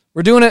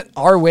 We're doing it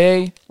our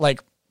way,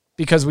 like,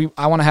 because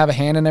I want to have a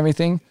hand in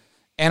everything,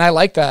 and I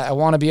like that. I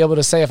want to be able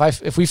to say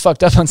if we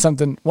fucked up on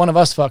something, one of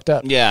us fucked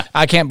up. Yeah,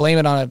 I can't blame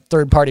it on a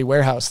third-party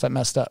warehouse that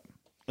messed up.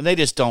 And they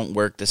just don't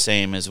work the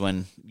same as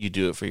when you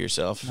do it for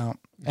yourself. No,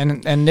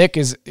 and Nick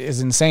is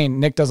insane.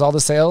 Nick does all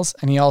the sales,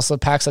 and he also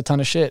packs a ton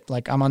of shit.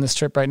 Like, I'm on this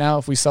trip right now.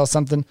 If we sell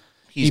something,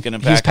 he's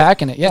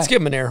packing it. Yeah, let's give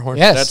him an air horn.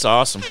 Yes, that's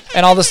awesome.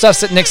 And all the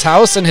stuff's at Nick's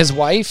house, and his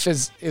wife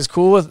is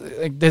cool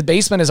with. Like, the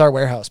basement is our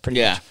warehouse, pretty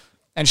much.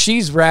 And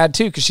she's rad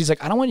too, because she's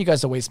like, I don't want you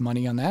guys to waste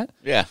money on that.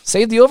 Yeah,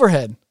 save the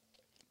overhead.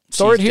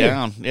 Store it here.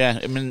 Down.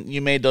 Yeah, I mean,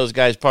 you made those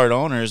guys part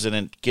owners, and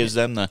it gives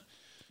them the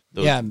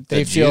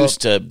juice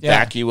to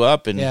back you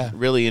up and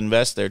really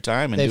invest their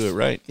time and do it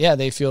right. Yeah,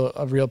 they feel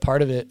a real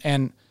part of it,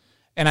 and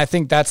I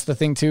think that's the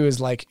thing too, is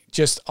like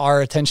just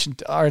our attention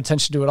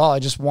to it all. I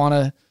just want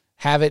to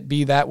have it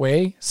be that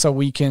way, so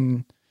we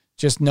can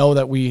just know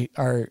that we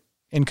are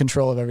in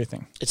control of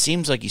everything. It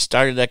seems like you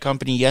started that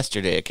company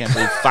yesterday. I can't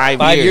believe 5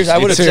 5 years. I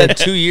would have said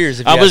 2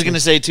 years. I was going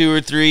to say 2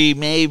 or 3,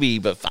 maybe,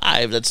 but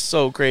 5. That's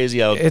so crazy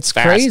how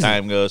fast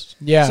time goes.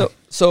 Yeah.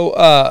 So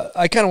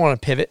I kind of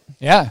want to pivot.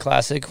 Yeah.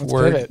 Classic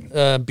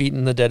word,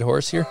 beating the dead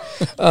horse here.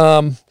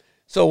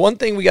 So one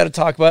thing we got to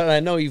talk about, and I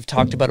know you've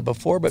talked about it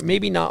before, but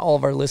maybe not all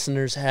of our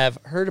listeners have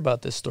heard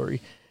about this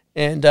story.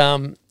 And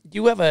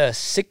you have a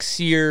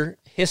 6-year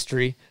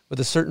history with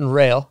a certain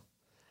rail.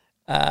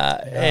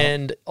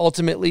 And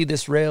ultimately,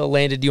 this rail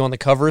landed you on the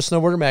cover of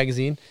Snowboarder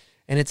Magazine,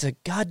 and it's a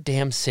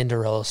goddamn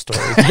Cinderella story.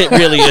 It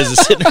really is a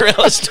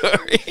Cinderella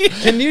story.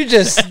 Can you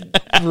just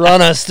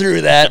run us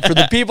through that for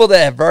the people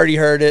that have already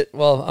heard it?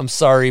 Well, I'm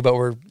sorry, but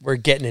we're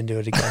getting into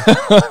it again.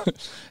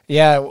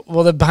 Yeah,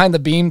 well, the behind the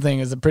beam thing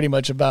is pretty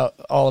much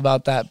all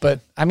about that.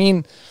 But I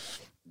mean,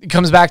 it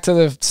comes back to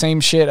the same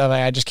shit of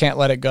I just can't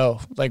let it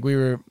go. Like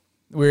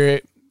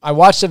I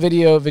watched a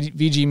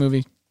VG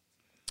movie.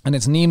 and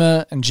it's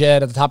Nima and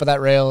Jed at the top of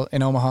that rail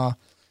in Omaha,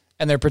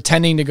 and they're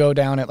pretending to go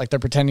down it, like they're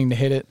pretending to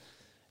hit it.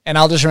 And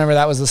I'll just remember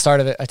that was the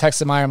start of it. I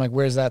texted Meyer, I'm like,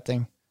 where's that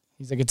thing?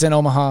 He's like, it's in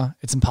Omaha.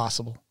 It's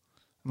impossible.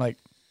 I'm like,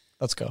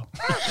 let's go.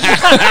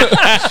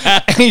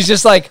 And he's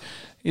just like,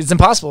 it's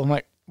impossible. I'm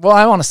like, well,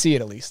 I want to see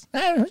it at least.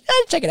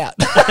 Check it out.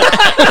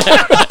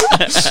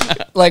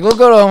 Like, we'll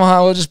go to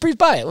Omaha. We'll just breeze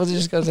by it. We'll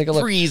just go take a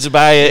look. Breeze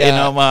by it in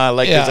Omaha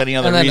like there's any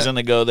other reason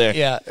to go there.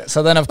 Yeah.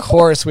 So then, of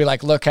course, we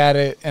like look at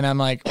it, and I'm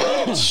like,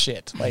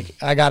 shit. Like,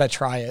 I got to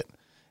try it.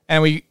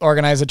 And we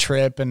organize a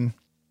trip and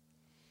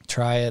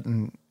try it.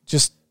 And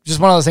just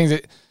one of those things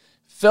that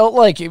felt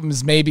like it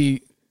was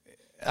maybe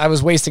I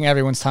was wasting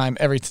everyone's time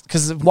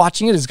because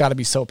watching it has got to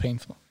be so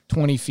painful.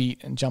 20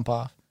 feet and jump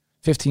off.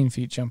 15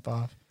 feet, jump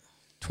off.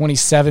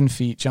 27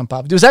 feet, jump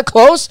off. Was that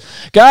close?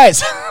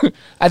 Guys,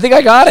 I think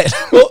I got it.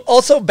 Well,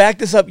 also back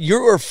this up. You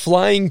are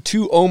flying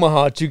to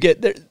Omaha to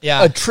get there.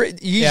 Yeah.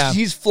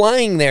 He's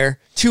flying there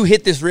to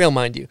hit this rail,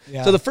 mind you.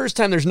 Yeah. So the first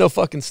time there's no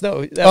fucking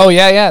snow. Well,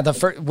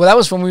 that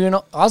was when we were in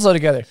Oslo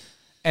together.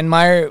 And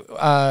Meyer,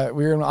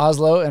 we were in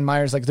Oslo, and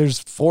Meyer's like, there's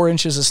 4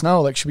 inches of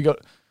snow. Like, should we go?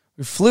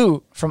 We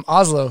flew from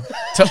Oslo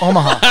to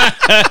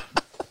Omaha.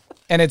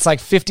 And it's like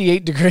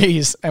 58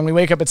 degrees, and we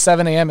wake up at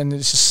 7 a.m. and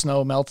it's just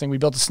snow melting. We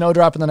built a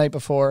snowdrop the night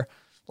before,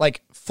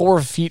 like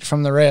 4 feet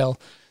from the rail.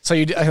 So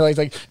I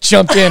like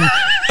jumped in,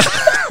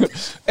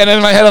 and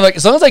in my head I'm like,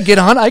 as long as I get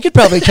on, I could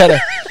probably kind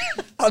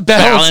of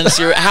balance.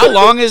 How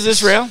long is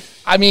this rail?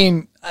 I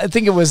mean, I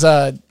think it was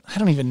I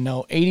don't even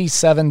know,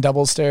 87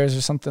 double stairs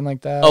or something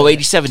like that. Oh,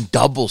 87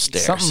 double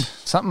stairs.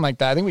 Something like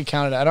that. I think we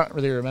counted it. I don't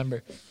really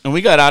remember. And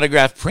we got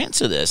autographed prints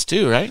of this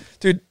too, right?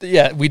 Dude,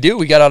 yeah, we do.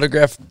 We got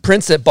autographed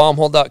prints at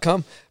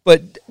bombhole.com.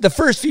 But the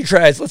first few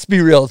tries, let's be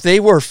real, they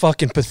were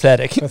fucking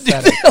pathetic.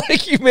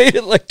 Like, you made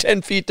it like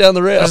 10 feet down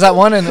the rail. There's that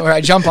one where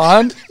I jump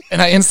on,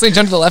 and I instantly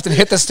jump to the left and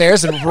hit the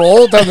stairs and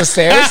roll down the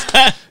stairs.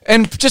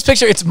 And just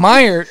picture, it's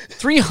Meyer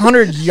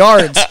 300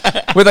 yards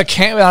with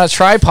on a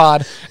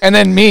tripod, and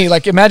then me.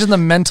 Like, imagine the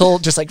mental,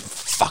 just like,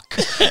 fuck.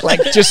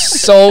 Like, just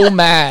so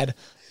mad.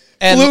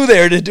 And flew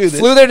there to do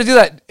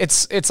that.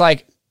 It's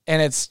like,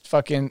 and it's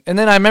fucking. And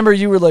then I remember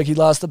you were like, he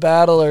lost the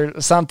battle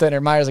or something,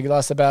 or Meyer's like, he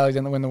lost the battle, he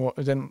didn't win the war,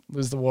 didn't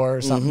lose the war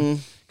or something.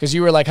 Because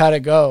you were like, how'd it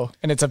go?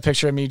 And it's a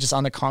picture of me just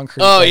on the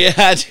concrete. Oh, like,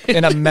 yeah.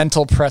 in a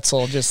mental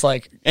pretzel, just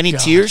like. Any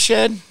tears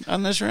shed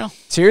on this rail?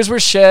 Tears were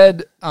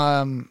shed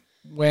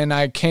when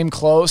I came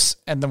close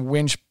and the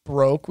winch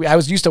broke. I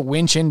was used to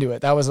winch into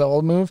it. That was the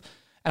old move.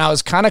 And I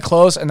was kind of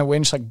close, and the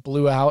winch like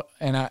blew out.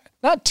 And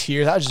not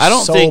tears. I was just I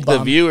don't so think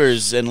bummed. the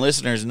viewers and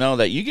listeners know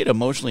that you get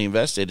emotionally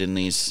invested in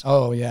these.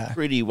 Oh yeah,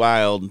 pretty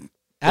wild things.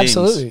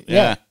 Absolutely,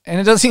 yeah.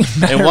 And it doesn't even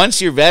matter. And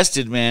once you're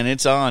vested, man,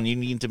 it's on. You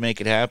need to make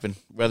it happen,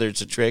 whether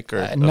it's a trick or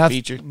a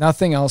feature.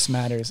 Nothing else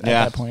matters at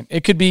that point.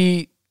 It could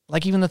be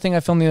like even the thing I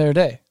filmed the other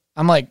day.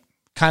 I'm like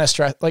kind of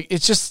stressed. Like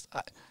it's just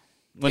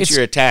once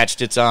you're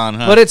attached, it's on.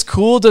 Huh? But it's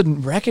cool to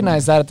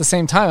recognize that at the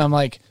same time. I'm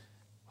like,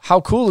 how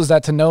cool is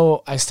that to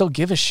know I still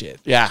give a shit?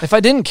 Yeah. If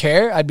I didn't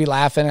care, I'd be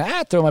laughing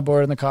and throw my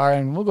board in the car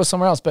and we'll go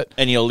somewhere else. But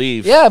you'll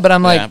leave. Yeah, but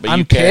I'm like,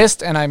 I'm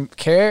pissed and I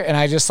care and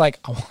I just like,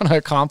 I want to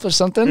accomplish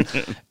something.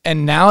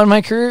 And now in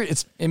my career,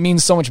 it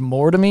means so much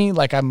more to me.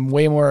 Like I'm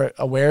way more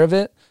aware of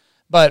it.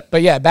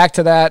 But yeah, back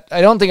to that.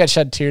 I don't think I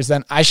shed tears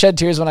then. I shed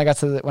tears when I got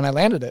to when I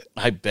landed it.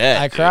 I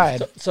bet. I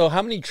cried. So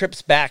how many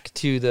trips back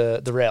to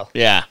the rail?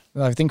 Yeah.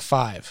 I think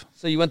 5.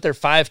 So you went there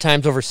 5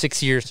 times over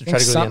 6 years to try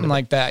to go something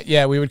like that.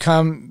 Yeah, we would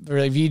come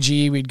like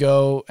VG, we'd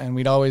go and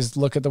we'd always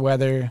look at the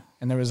weather,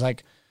 and there was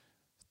like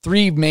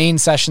 3 main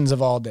sessions of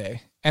all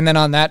day. And then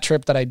on that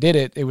trip that I did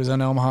it was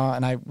in Omaha,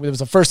 and it was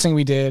the first thing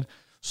we did.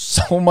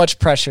 So much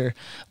pressure.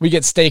 We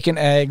get steak and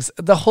eggs.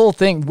 The whole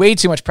thing, way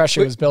too much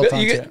pressure was built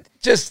onto it.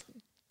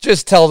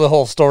 Just tell the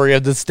whole story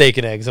of the steak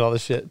and eggs and all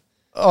this shit.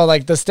 Oh,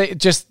 like the steak,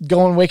 just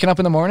waking up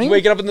in the morning?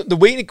 Waking up in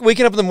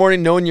the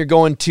morning knowing you're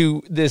going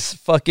to this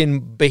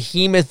fucking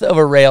behemoth of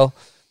a rail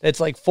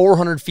that's like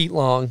 400 feet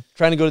long,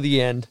 trying to go to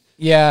the end.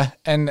 Yeah,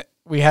 and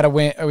we had a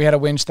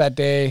winch that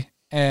day,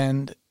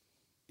 and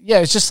yeah,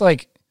 it's just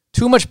like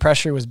too much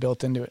pressure was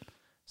built into it.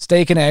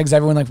 Steak and eggs,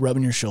 everyone like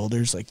rubbing your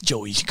shoulders, like,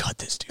 Joey, you got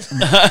this, dude.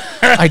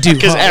 I do.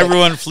 Because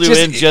everyone flew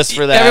in just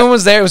for that. Everyone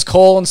was there. It was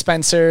Cole and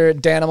Spencer,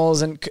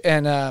 Danimals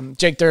and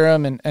Jake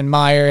Durham and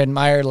Meyer. And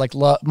Meyer, like,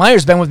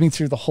 Meyer's been with me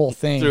through the whole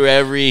thing. Through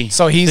every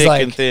so he's thick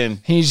like, and thin.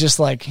 He's just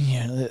like,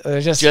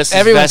 just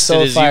everyone's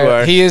so fired. You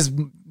are. He is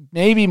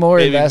maybe more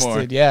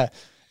invested. Yeah.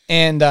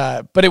 And,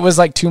 but it was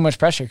like too much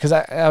pressure because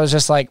I was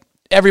just like,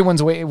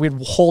 everyone's waiting. We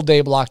had a whole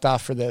day blocked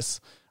off for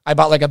this. I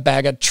bought like a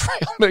bag of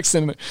trail mix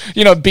and,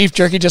 beef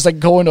jerky, just like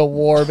going to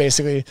war,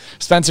 basically.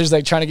 Spencer's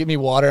like trying to get me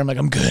water. I'm like,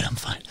 I'm good. I'm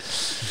fine.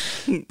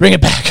 Bring it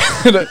back.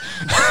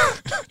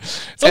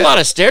 It's a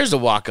lot of stairs to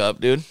walk up,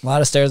 dude. A lot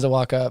of stairs to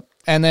walk up.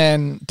 And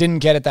then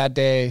didn't get it that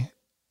day.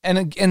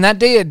 And that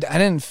day, I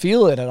didn't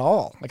feel it at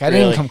all. Like I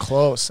didn't even come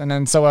close. And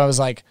then so I was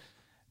like,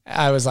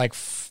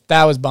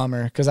 that was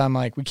bummer because I'm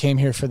like, we came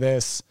here for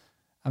this.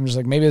 I'm just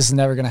like, maybe this is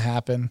never going to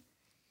happen.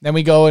 Then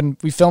we go and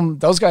we film.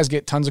 Those guys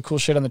get tons of cool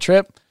shit on the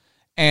trip.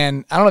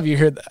 And I don't know if you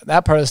heard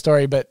that part of the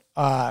story, but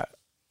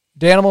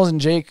Danimals and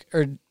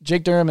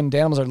Jake Durham and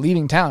Danimals are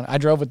leaving town. I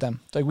drove with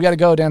them. It's like, we got to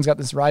go. Dan's got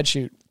this ride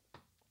shoot.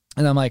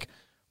 And I'm like,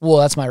 well,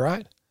 that's my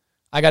ride.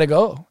 I got to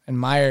go. And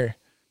Meyer,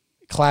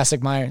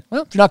 classic Meyer,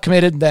 well, if you're not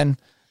committed, then,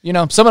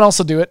 someone else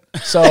will do it.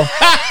 So,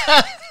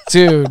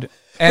 dude.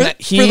 And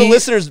for the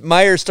listeners,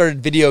 Meyer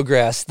started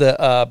Videograss,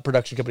 the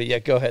production company. Yeah,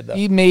 go ahead, though.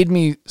 He made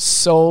me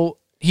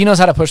he knows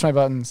how to push my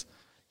buttons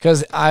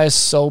because I was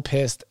so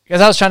pissed because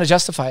I was trying to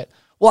justify it.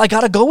 Well, I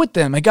got to go with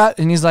them.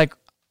 And he's like,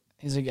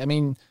 I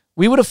mean,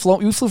 we would have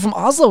flown. We flew from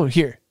Oslo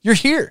here. You're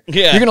here.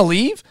 Yeah. You're going to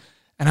leave?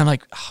 And I'm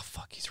like, oh,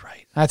 fuck, he's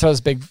right. And I throw this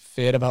big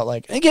fit about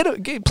like, hey, get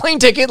a plane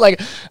ticket, like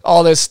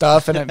all this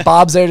stuff. And then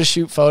Bob's there to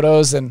shoot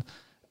photos. And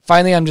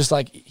finally, I'm just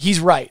like,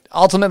 he's right.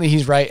 Ultimately,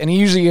 he's right. And he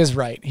usually is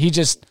right. He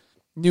just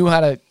knew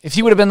how to, if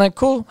he would have been like,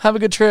 cool, have a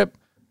good trip,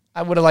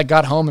 I would have like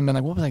got home and been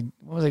like,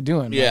 what was I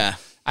doing? Yeah. Like,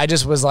 I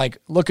just was like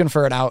looking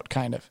for it out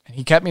kind of. And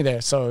he kept me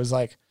there. So it was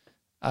like,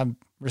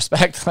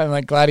 respect. I'm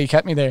like glad he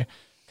kept me there.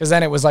 Because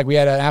then it was like we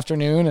had an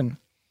afternoon and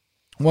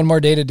one more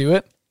day to do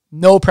it.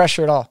 No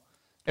pressure at all.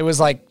 It was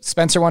like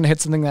Spencer wanted to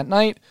hit something that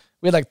night.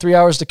 We had like 3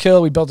 hours to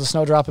kill. We built a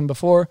snow drop in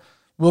before.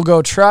 We'll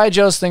go try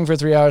Joe's thing for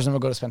 3 hours and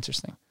we'll go to Spencer's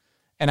thing.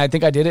 And I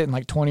think I did it in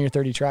like 20 or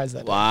 30 tries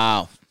that day.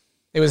 Wow.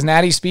 It was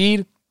natty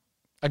speed.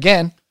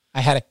 Again,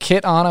 I had a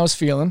kit on I was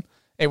feeling.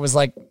 It was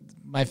like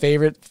my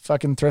favorite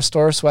fucking thrift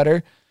store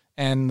sweater.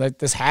 And like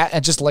this hat, I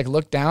just like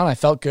looked down. I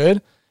felt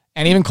good.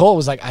 And even Cole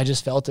was like, I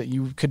just felt it.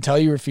 You could tell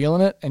you were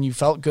feeling it and you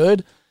felt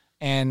good.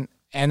 And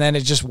then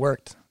it just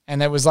worked.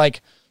 And it was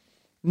like,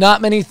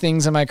 not many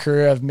things in my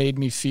career have made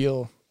me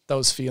feel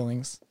those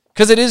feelings.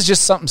 Because it is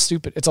just something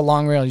stupid. It's a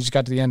long rail you just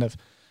got to the end of.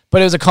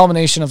 But it was a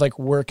culmination of like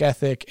work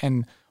ethic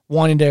and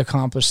wanting to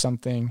accomplish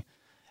something.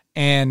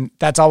 And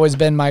that's always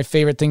been my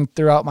favorite thing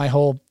throughout my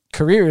whole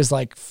career is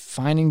like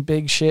finding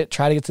big shit,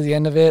 try to get to the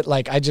end of it.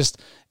 Like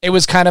it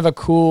was kind of a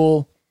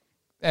cool,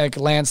 like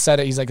Lance said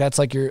it, he's like, that's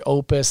like your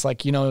opus,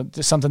 like,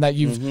 something that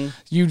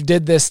you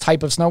did this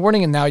type of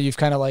snowboarding and now you've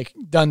kind of like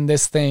done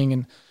this thing.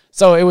 And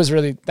so that was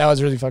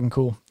really fucking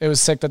cool. It was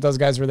sick that those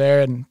guys were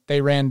there and they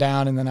ran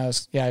down. And then I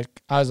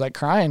was like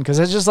crying because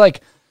it's just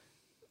like,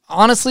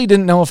 honestly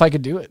didn't know if I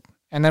could do it.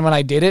 And then when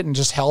I did it and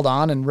just held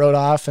on and rode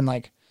off and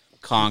like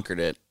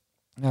conquered it.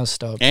 I was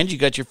stoked. And you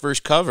got your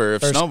first cover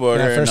of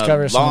Snowboarder in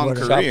a long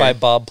career. Shot by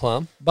Bob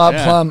Plum.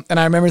 Plum. And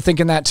I remember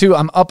thinking that too.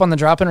 I'm up on the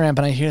drop-in ramp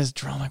and I hear this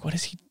drone. Like, what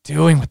is he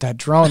doing with that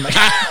drone? Like,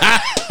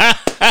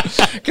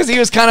 because he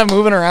was kind of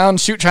moving around,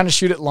 trying to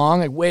shoot it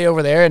long, like way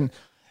over there.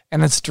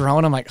 And this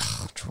drone, I'm like,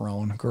 oh,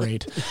 drone,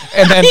 great.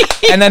 And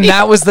then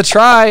that was the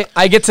try.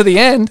 I get to the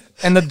end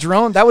and the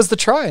drone, that was the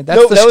try.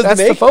 That's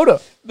the photo.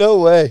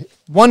 No way.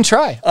 One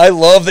try. I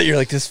love that you're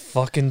like, this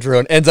fucking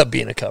drone ends up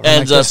being a cover.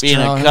 Ends up being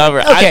a cover.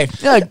 Okay.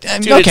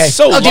 Dude, okay. It's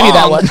so I'll give you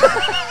that one.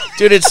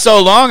 Dude, it's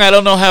so long. I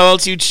don't know how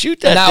else you'd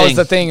shoot that and that thing. was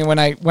the thing. And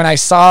when I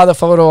saw the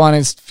photo on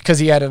his, because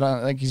he had it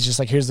on, like, he's just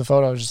like, here's the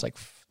photo. I was just like,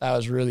 that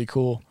was really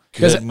cool.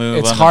 Because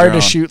it's hard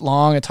to shoot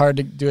long. It's hard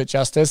to do it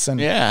justice. And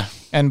yeah.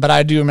 But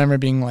I do remember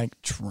being like,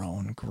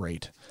 drone,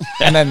 great.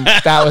 And then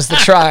that was the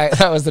try.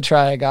 That was the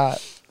try I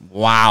got.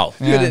 Wow.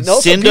 Yeah. Dude,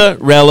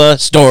 Cinderella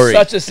story.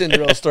 Such a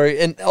Cinderella story.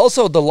 And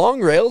also the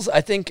long rails,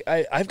 I think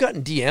I've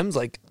gotten DMs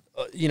like,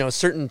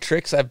 certain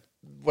tricks.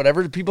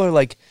 Whatever. People are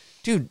like,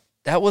 dude,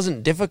 that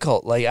wasn't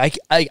difficult. Like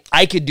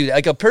I could do that.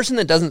 Like a person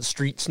that doesn't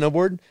street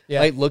snowboard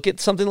might look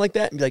at something like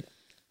that and be like,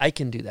 I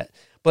can do that.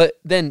 But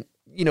then,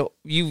 you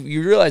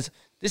realize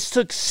this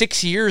took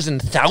 6 years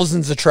and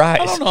thousands of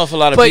tries. I don't know if a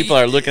lot of people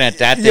are looking at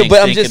that thing.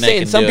 But I'm just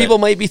saying, some people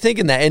might be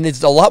thinking that, and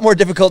it's a lot more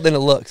difficult than it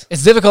looks.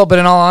 It's difficult, but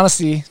in all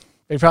honesty,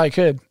 they probably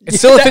could. It's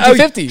still a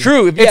 50-50.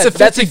 True. It's a 50-50.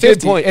 That's a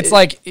good point. It's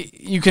like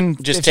you can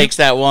just takes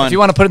that one. If you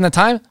want to put in the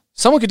time,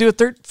 someone could do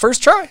it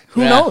first try.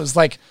 Who knows?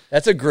 Like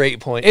that's a great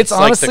point. It's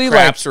honestly like the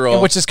craps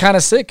roll, which is kind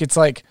of sick. It's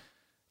like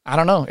I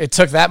don't know. It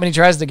took that many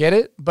tries to get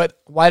it, but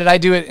why did I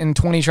do it in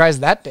 20 tries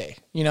that day?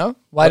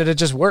 Why did it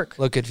just work?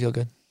 Look good, feel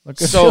good. Look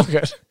good, feel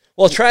good.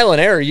 Well, trial and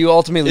error. You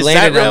ultimately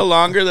landed. Is that rail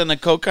longer than the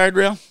Cocard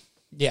rail?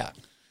 Yeah.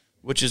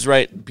 Which is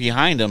right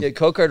behind them. Yeah,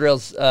 Cocard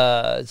rail's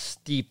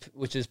steep,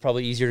 which is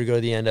probably easier to go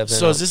to the end of.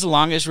 So is this the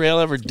longest rail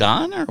ever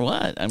done, or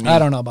what? I mean, I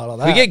don't know about all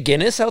that. We get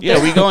Guinness out there.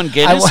 Yeah, we going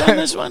Guinness on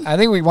this one? I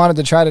think we wanted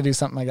to try to do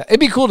something like that. It'd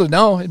be cool to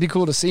know. It'd be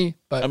cool to see.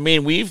 But I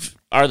mean, we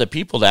are the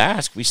people to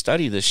ask. We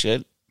study this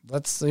shit.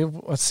 Let's see.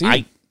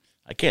 I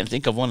can't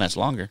think of one that's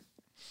longer.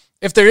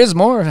 If there is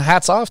more,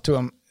 hats off to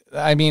them.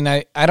 I mean,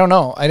 I don't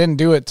know. I didn't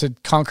do it to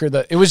conquer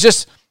it was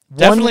just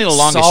definitely one the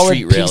longest solid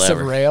street rail piece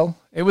ever. of rail.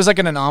 It was like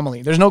an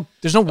anomaly. There's no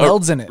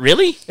welds in it.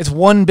 Really? It's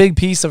one big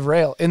piece of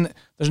rail.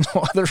 There's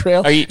no other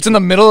rail. You, it's in the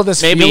middle of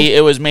this maybe field.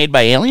 it was made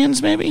by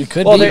aliens, maybe? It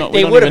could well,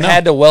 be. they would have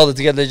had to weld it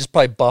together. They just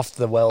probably buffed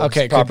the welds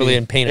properly be.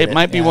 and painted it. It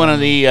might be one of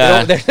the...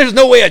 there's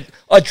no way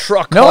a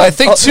truck... No, I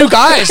think two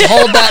guys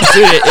hold that.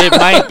 Dude, it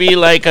might be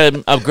like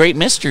a great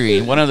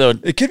mystery. One of the...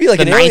 It could be like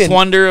the an ninth alien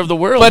wonder of the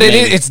world. But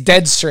it's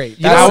dead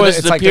straight. How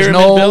was the pyramid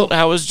built?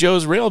 How was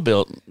Joe's rail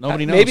built?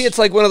 Nobody knows. Maybe it's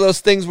like one of those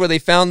things where they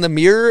found the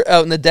mirror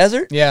out in the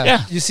desert.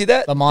 Yeah. You see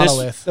that? The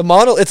monolith.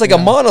 It's like a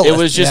monolith. It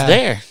was just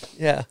there.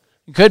 Yeah.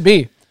 It could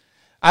be.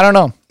 I don't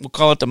know. We'll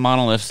call it the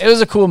monolith. It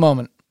was a cool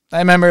moment. I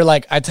remember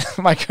like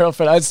my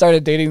girlfriend, I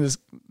started dating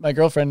my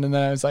girlfriend, and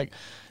then I was like,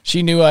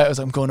 she knew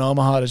I'm going to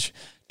Omaha to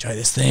try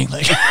this thing.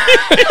 Like,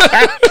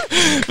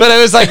 but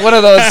it was like one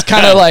of those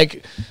kind of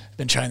like,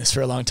 been trying this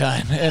for a long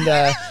time.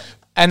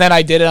 And then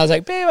I did it. I was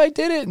like, babe, I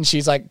did it. And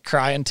she's like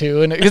crying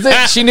too. And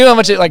because she knew how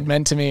much it like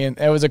meant to me. And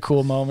it was a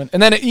cool moment.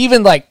 And then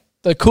even like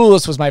the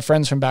coolest was my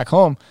friends from back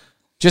home.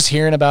 Just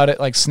hearing about it,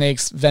 like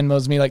Snakes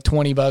Venmos me like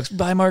 $20,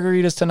 buy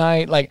margaritas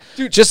tonight. Like,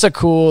 dude, just a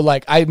cool,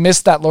 like, I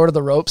missed that Lord of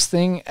the Ropes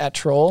thing at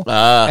Troll.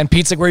 And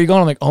Pete's like, where are you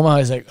going? I'm like, Omaha.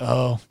 He's like,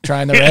 oh,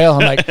 trying the rail.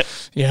 I'm like,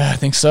 yeah, I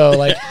think so.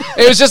 Like,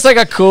 it was just like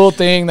a cool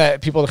thing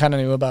that people kind of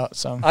knew about.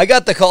 So I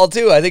got the call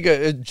too. I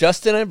think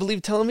Justin, I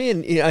believe, telling me,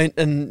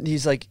 and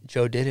he's like,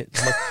 Joe did it.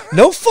 I'm like,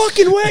 no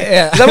fucking way.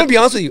 Yeah. 'Cause I'm gonna be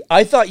honest with you.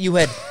 I thought you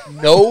had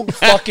no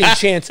fucking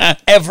chance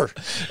ever.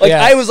 Like,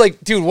 I was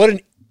like, dude, what an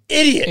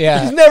idiot.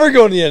 Yeah. He's never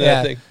going to the end of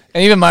that thing.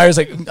 And even Myers,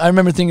 like, I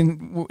remember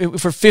thinking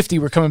for 50,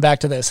 we're coming back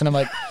to this. And I'm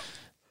like,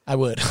 I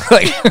would.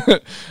 Like,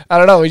 I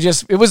don't know.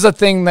 It was a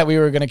thing that we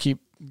were going to keep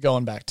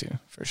going back to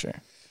for sure.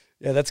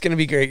 Yeah, that's going to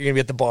be great. You're going to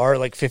be at the bar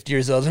like 50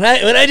 years old. When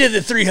I did the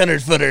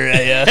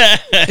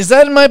 300-footer, is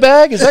that in my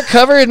bag? Is that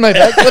covered in my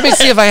bag? Let me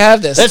see if I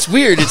have this. That's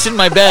weird. It's in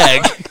my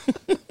bag.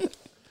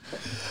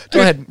 Go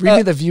ahead. Read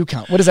me the view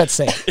count. What does that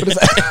say? What is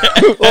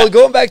that? Well,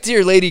 going back to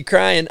your lady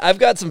crying, I've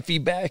got some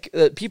feedback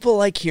that people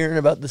like hearing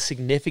about the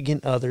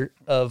significant other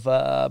of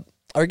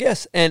our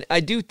guests. And I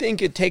do think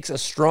it takes a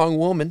strong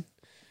woman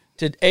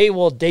to, A,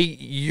 date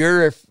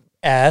your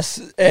ass,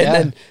 and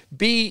then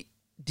B,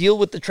 deal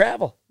with the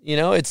travel. You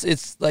know,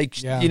 it's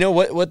like, you know,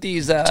 what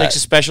these... It takes a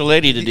special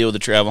lady to deal with the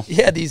travel.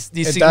 Yeah, these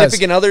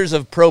significant others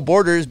of pro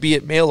boarders, be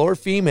it male or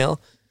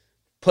female,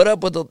 put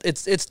up with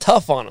it's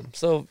tough on them.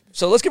 So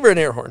let's give her an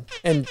air horn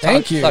and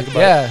Thank you. Talk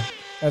about it.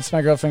 That's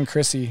my girlfriend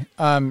Chrissy.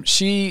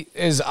 She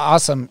is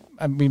awesome.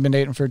 We've been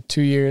dating for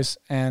 2 years,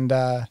 and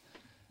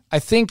I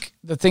think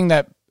the thing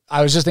that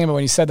I was just thinking about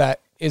when you said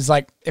that is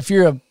like if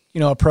you're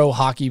a pro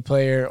hockey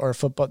player or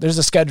football, there's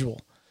a schedule.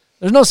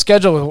 There's no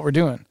schedule with what we're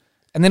doing,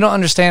 and they don't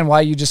understand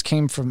why you just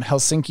came from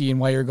Helsinki and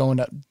why you're going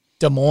to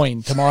Des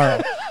Moines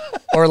tomorrow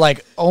or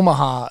like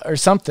Omaha or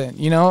something,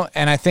 you know.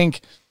 And I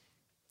think.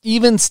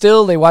 Even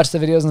still, they watch the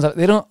videos and stuff.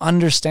 They don't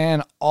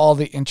understand all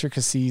the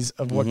intricacies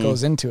of what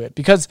goes into it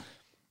because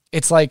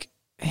it's like,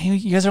 hey,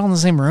 you guys are all in the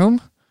same room?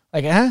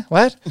 Like,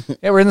 what?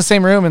 Yeah, we're in the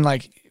same room and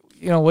like,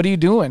 you know, what are you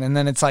doing? And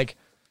then it's like,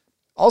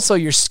 also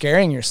you're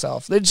scaring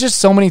yourself. There's just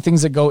so many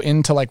things that go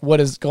into like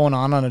what is going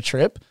on a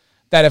trip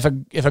that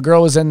if a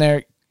girl was in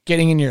there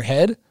getting in your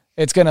head,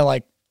 it's going to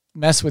like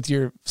mess with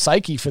your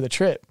psyche for the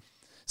trip.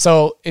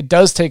 So it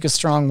does take a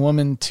strong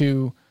woman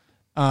to,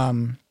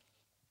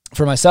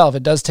 for myself,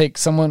 it does take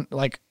someone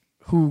like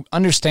who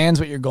understands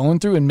what you're going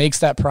through and makes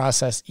that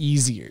process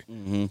easier.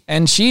 Mm-hmm.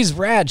 And she's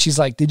rad. She's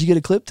like, did you get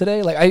a clip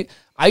today? Like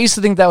I used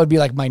to think that would be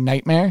like my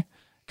nightmare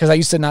because I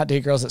used to not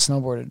date girls that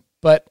snowboarded,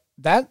 but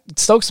that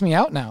stokes me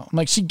out now. I'm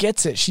like, she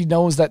gets it. She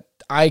knows that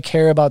I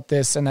care about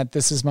this and that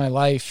this is my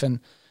life and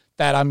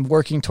that I'm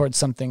working towards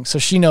something. So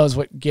she knows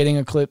what getting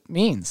a clip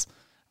means.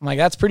 I'm like,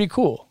 that's pretty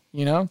cool,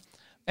 you know?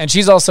 And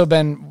she's also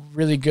been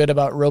really good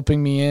about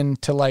roping me in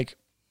to like,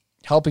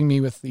 helping me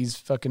with these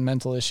fucking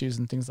mental issues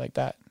and things like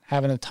that,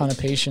 having a ton of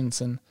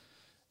patience. And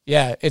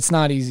yeah, it's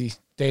not easy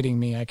dating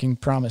me. I can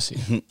promise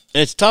you.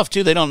 It's tough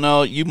too. They don't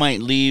know. You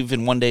might leave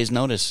in 1 day's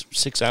notice,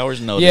 6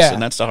 hours notice.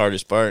 And that's the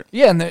hardest part.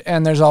 Yeah.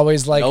 And there's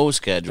always like, no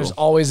schedule. There's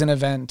always an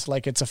event.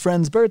 Like it's a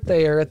friend's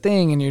birthday or a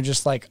thing. And you're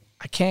just like,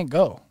 I can't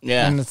go.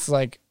 Yeah. And it's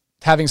like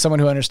having someone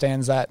who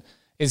understands that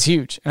is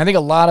huge. And I think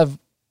a lot of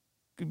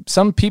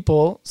some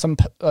people, some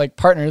like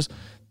partners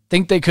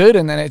think they could,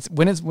 and then it's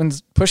when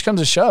push comes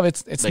to shove,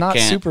 it's not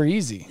super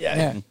easy.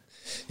 Yeah.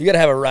 You got to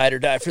have a ride or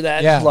die for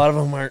that. Yeah. A lot of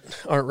them aren't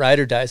ride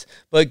or dies.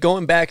 But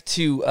going back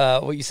to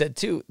what you said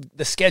too,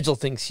 the schedule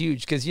thing's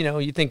huge because you know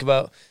you think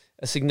about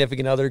a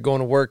significant other going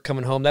to work,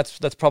 coming home. That's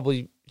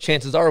probably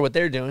chances are what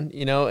they're doing.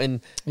 You know,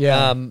 and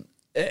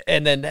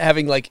and then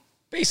having like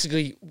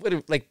basically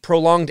like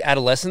prolonged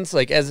adolescence.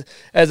 Like as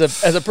a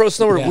pro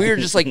snowboarder, we're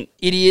just like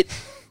idiot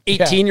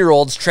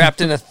 18-year-olds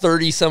trapped in a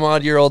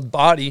 30-some-odd-year-old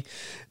body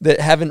that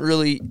haven't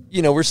really,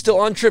 you know, we're still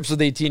on trips with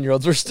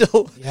 18-year-olds. We're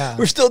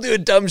still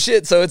doing dumb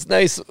shit. So it's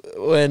nice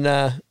when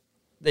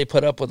they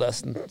put up with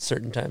us in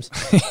certain times.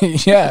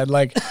 Yeah,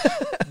 like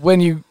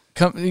when you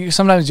come,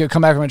 sometimes you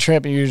come back from a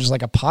trip and you're just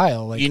like a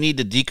pile. Like you need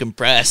to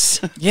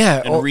decompress.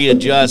 Yeah, and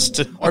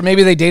readjust. Or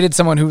maybe they dated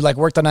someone who like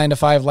worked a 9 to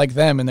 5 like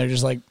them, and they're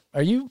just like, what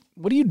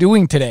are you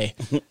doing today?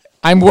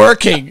 I'm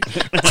working.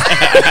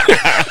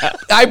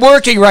 I'm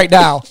working right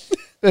now.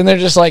 And they're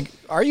just like,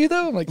 are you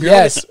though? I'm like,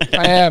 yes,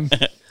 I am.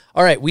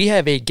 All right, we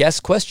have a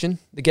guest question.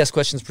 The guest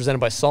question is presented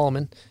by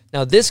Solomon.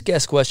 Now, this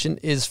guest question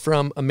is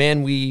from a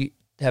man we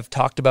have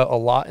talked about a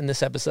lot in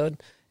this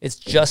episode. It's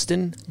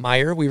Justin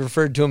Meyer. We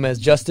referred to him as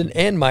Justin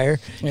and Meyer.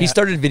 Yeah. He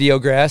started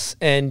Videograss,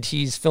 and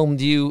he's filmed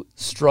you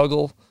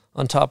struggle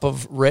on top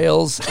of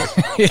rails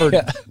for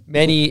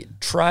many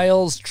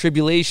trials,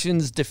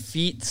 tribulations,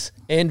 defeats,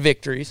 and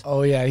victories.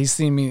 Oh, yeah. He's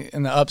seen me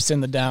in the ups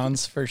and the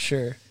downs for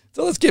sure.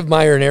 So let's give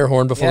Meyer an air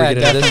horn before we get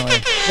into definitely.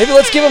 this. Maybe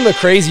let's give him the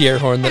crazy air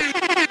horn.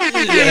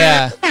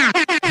 Yeah.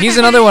 He's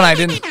another one I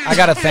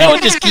gotta thank. That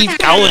one just keeps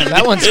going.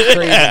 That one's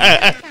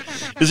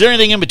crazy. Is there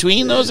anything in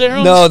between those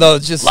arrows? No,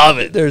 it's just Love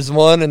it. There's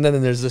one, and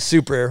then there's the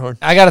super air horn.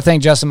 I gotta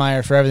thank Justin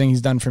Meyer for everything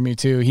he's done for me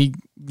too. He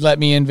let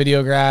me in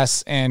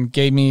Videograss and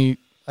gave me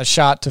a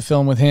shot to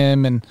film with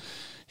him, and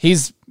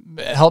he's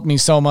helped me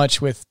so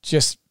much with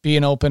just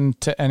being open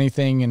to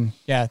anything. And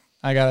yeah,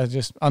 I gotta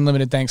just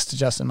unlimited thanks to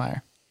Justin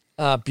Meyer.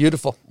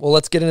 Beautiful. Well,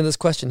 let's get into this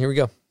question. Here we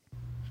go.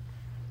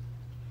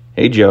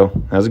 Hey, Joe.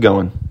 How's it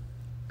going?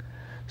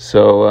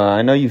 So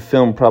I know you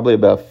filmed probably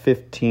about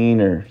 15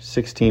 or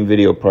 16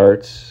 video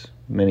parts,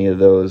 many of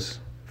those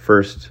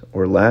first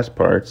or last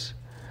parts.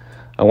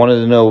 I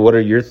wanted to know, what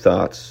are your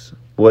thoughts?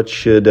 What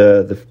should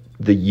the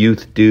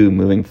youth do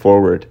moving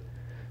forward?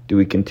 Do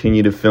we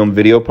continue to film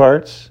video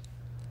parts?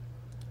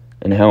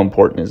 And how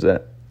important is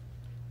that?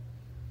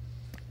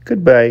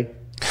 Goodbye.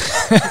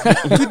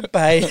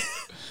 Goodbye.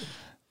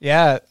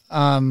 Yeah,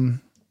 I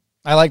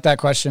like that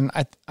question.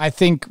 I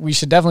think we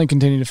should definitely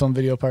continue to film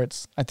video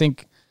parts. I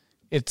think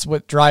it's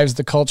what drives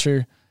the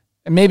culture.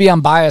 And maybe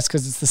I'm biased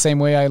because it's the same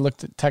way I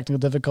looked at technical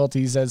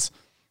difficulties as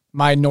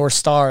my North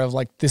Star of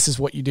like, this is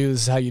what you do,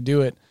 this is how you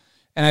do it.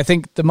 And I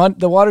think the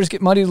waters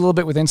get muddied a little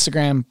bit with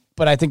Instagram,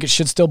 but I think it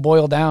should still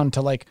boil down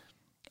to like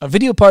a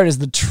video part is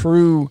the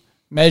true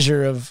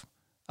measure of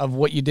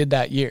what you did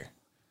that year.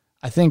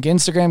 I think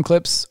Instagram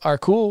clips are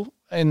cool.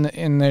 And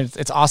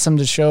it's awesome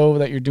to show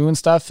that you're doing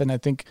stuff, and I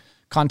think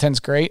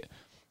content's great.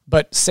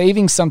 But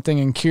saving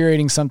something and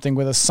curating something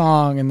with a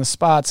song and the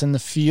spots and the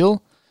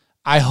feel,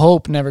 I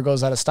hope never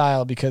goes out of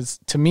style, because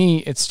to me,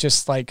 it's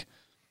just like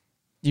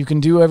you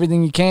can do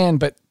everything you can,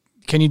 but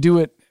can you do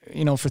it,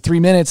 for 3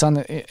 minutes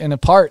in a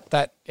part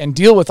and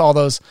deal with all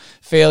those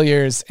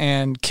failures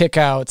and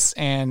kickouts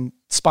and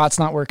spots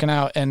not working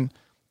out and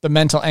the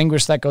mental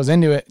anguish that goes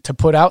into it to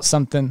put out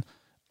something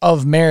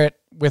of merit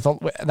with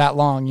that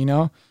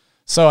long,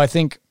 So I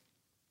think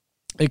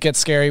it gets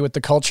scary with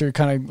the culture.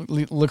 Kind of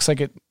looks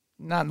like it,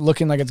 not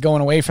looking like it's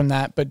going away from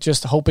that, but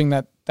just hoping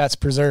that that's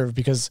preserved.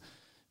 Because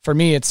for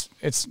me, it's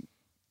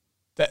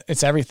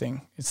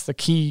everything. It's the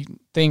key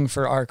thing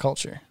for our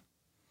culture.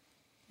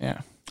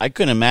 Yeah, I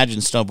couldn't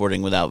imagine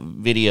snowboarding without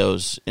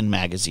videos in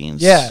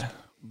magazines. Yeah,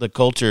 the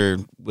culture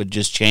would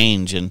just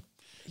change, and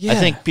I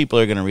think people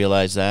are going to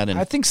realize that. And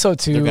I think so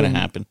too. They're going to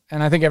happen.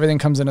 And I think everything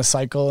comes in a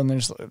cycle. And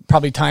there's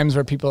probably times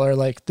where people are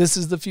like, "This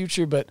is the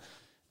future," but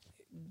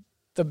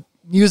the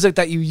music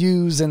that you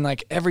use and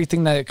like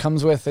everything that it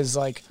comes with is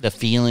like the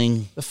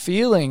feeling,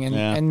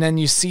 and then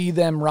you see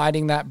them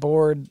riding that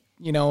board,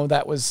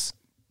 that was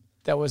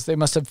they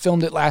must have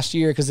filmed it last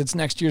year because it's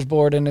next year's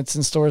board and it's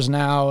in stores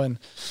now. And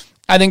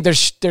I think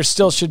there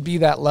still should be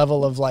that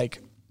level of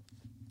like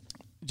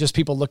just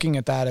people looking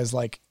at that as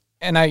like,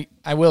 and I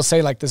will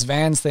say like this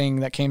Vans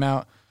thing that came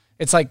out,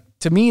 it's like,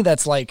 to me,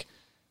 that's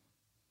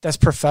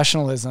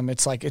professionalism.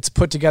 It's like, it's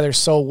put together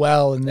so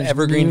well, and there's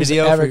evergreen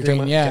video.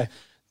 Evergreen, yeah. Okay.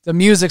 The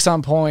music's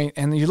on point,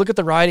 and you look at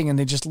the riding, and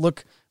they just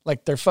look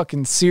like they're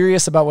fucking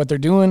serious about what they're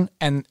doing,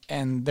 and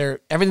they're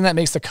everything that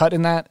makes the cut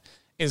in that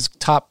is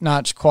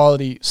top-notch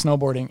quality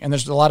snowboarding. And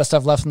there's a lot of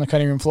stuff left on the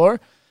cutting room floor,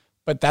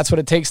 but that's what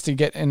it takes to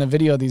get in a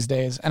video these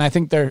days. And I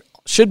think there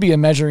should be a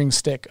measuring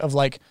stick of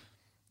like,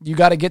 you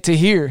got to get to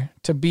here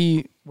to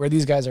be where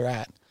these guys are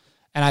at.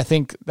 And I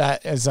think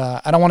that is,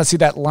 I don't want to see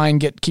that line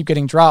keep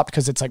getting dropped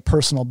because it's like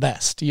personal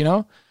best,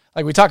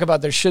 Like we talk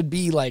about, there should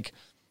be like,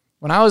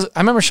 I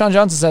remember Sean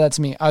Johnson said that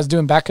to me. I was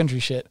doing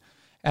backcountry shit,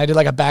 and I did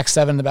like a back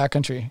 7 in the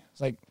backcountry. It's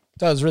like,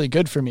 that was really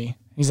good for me.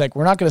 He's like,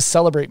 we're not going to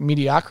celebrate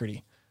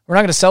mediocrity. We're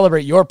not going to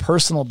celebrate your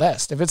personal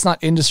best. If it's not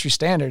industry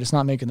standard, it's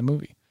not making the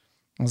movie.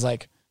 I was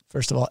like,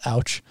 first of all,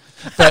 ouch.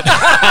 But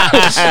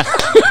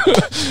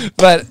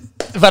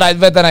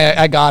but then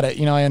I got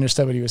it. I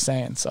understood what he was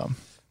saying. So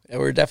yeah,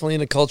 we're definitely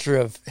in a culture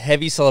of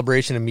heavy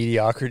celebration of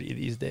mediocrity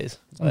these days.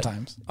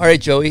 Sometimes. All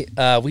right, Joey,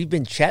 we've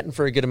been chatting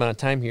for a good amount of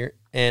time here,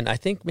 and I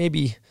think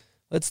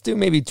let's do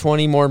maybe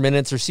 20 more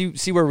minutes or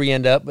see where we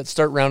end up, but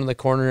start rounding the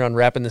corner on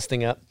wrapping this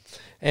thing up.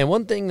 And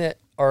one thing that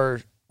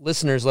our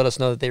listeners let us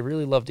know that they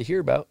really love to hear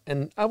about,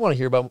 and I want to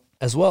hear about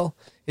as well,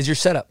 is your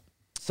setup.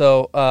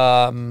 So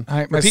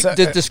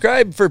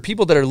describe for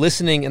people that are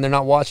listening and they're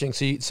not watching,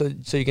 so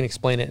you can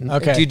explain it. And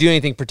do you do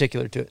anything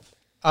particular to it?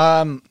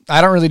 I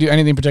don't really do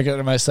anything particular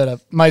to my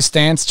setup. My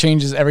stance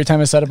changes every time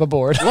I set up a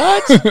board.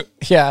 What?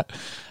 Yeah.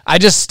 I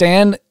just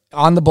stand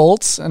on the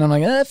bolts and I'm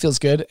like, it feels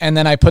good. And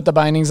then I put the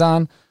bindings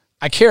on.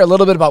 I care a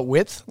little bit about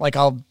width. Like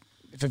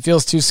if it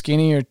feels too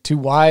skinny or too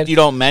wide. You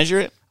don't measure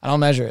it? I don't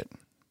measure it.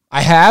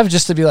 I have,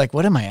 just to be like,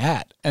 what am I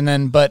at? And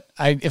then,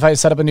 if I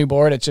set up a new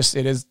board, it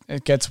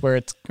gets where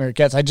it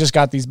gets. I just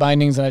got these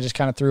bindings and I just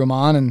kind of threw them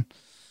on, and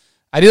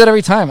I do that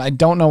every time. I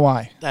don't know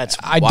why.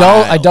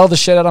 I dull the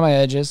shit out of my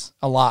edges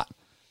a lot.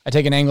 I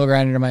take an angle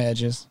grinder to my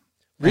edges.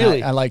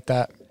 Really? I like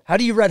that. How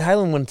do you ride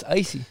Highland when it's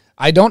icy?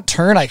 I don't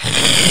turn. I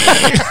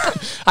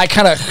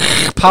kind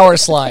of power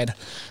slide.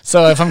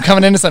 So if I'm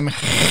coming into something,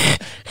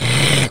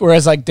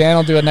 whereas like Dan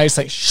will do a nice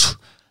like,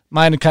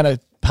 mine kind of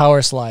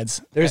power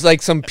slides. There's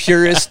like some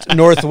purist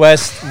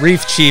Northwest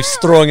Reef Chiefs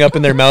throwing up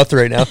in their mouth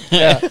right now.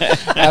 Yeah,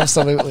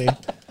 absolutely.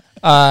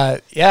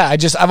 I've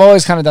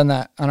always kind of done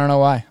that. I don't know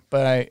why,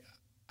 but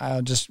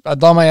I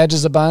dull my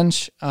edges a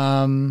bunch.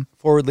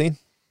 Forward lean?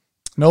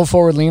 No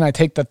forward lean. I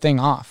take the thing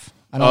off.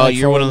 I don't like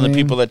you're one of the lean.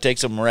 people that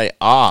takes them right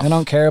off. I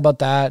don't care about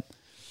that.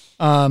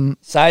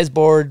 Size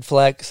board,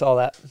 flex, all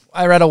that.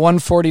 I ride a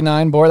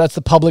 149 board. That's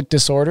the Public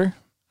Disorder.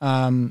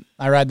 I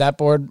ride that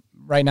board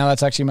right now.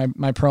 That's actually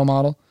my pro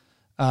model.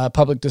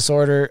 Public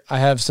Disorder. I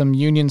have some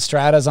Union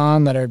Stratas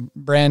on that are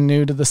brand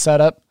new to the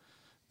setup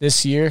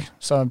this year,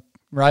 so I'm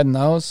riding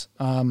those.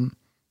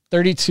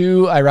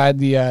 32, I ride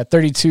the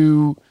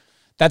 32.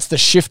 That's the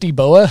Shifty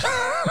Boa,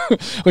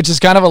 which is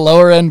kind of a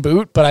lower end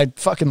boot, but I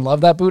fucking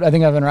love that boot. I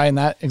think I've been riding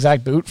that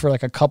exact boot for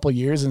like a couple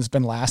years, and it's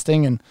been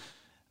lasting. And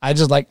I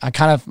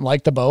kind of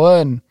like the Boa,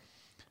 and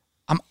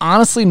I'm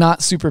honestly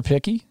not super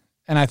picky,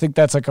 and I think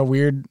that's like a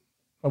weird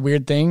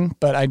thing.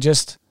 But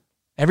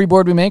every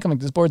board we make, I'm like,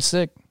 this board's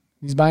sick.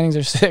 These bindings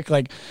are sick.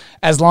 Like,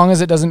 as long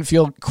as it doesn't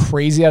feel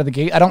crazy out of the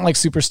gate. I don't like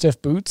super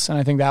stiff boots, and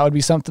I think that would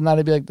be something that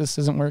I'd be like, this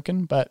isn't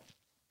working. But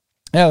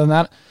yeah, other than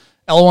that,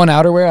 L1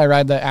 outerwear, I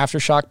ride the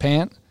Aftershock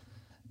pant,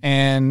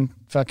 and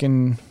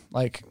fucking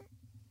like,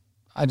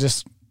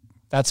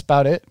 that's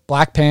about it.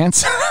 Black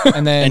pants,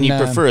 and then and you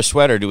prefer a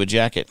sweater to a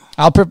jacket?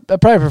 I'll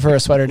probably prefer a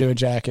sweater to a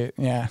jacket.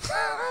 Yeah.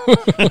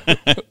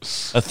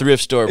 A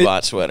thrift store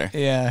bought sweater.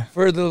 Yeah.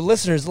 For the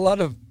listeners, a lot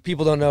of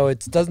people don't know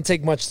it doesn't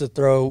take much to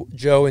throw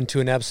Joe into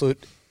an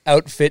absolute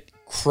outfit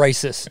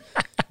crisis.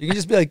 You can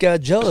just be like,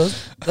 Joe,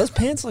 those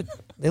pants look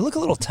a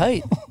little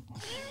tight.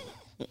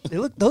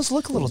 Those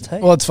look a little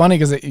tight. Well, it's funny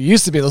because it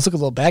used to be those look a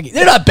little baggy.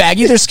 They're not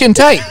baggy, they're skin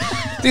tight.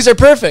 These are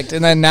perfect.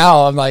 And then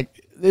now I'm like,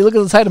 they look a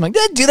little tight. I'm like,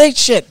 do they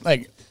shit?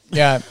 Like,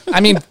 yeah. I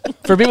mean,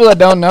 for people that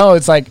don't know,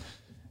 it's like,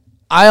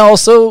 I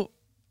think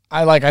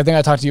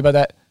I talked to you about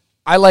that.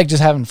 I like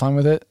just having fun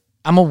with it.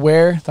 I'm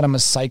aware that I'm a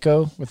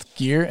psycho with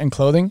gear and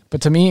clothing,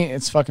 but to me,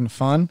 it's fucking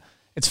fun.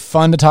 It's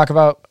fun to talk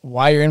about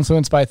why you're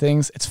influenced by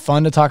things. It's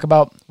fun to talk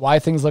about why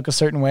things look a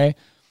certain way.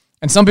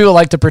 And some people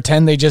like to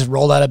pretend they just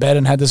rolled out of bed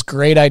and had this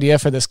great idea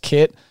for this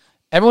kit.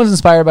 Everyone's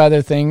inspired by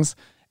other things,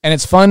 and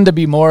it's fun to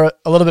be a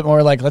little bit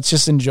more like, let's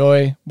just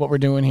enjoy what we're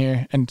doing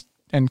here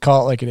and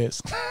call it like it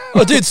is.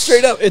 Oh, dude,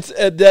 straight up, it's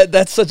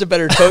that's such a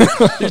better tone.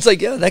 It's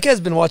like, yeah, that guy's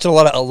been watching a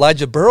lot of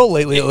Elijah Burrell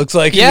lately. It looks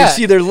like you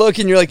see their look,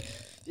 and you're like,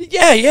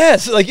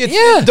 so like,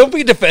 don't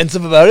be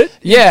defensive about it.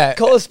 Yeah,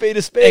 call a spade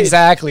a spade.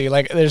 Exactly.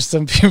 Like, there's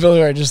some people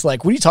who are just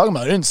like, what are you talking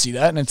about? I didn't see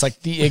that, and it's like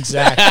the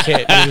exact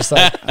kit. You're just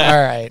like,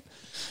 all right.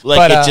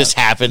 Like, it just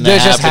happened to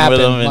happen with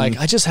them. Like,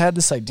 I just had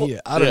this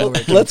idea. I don't know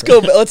where it let's came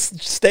from. go.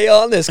 Let's stay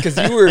on this because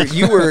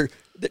you were.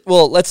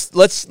 Well,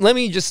 let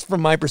me just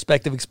from my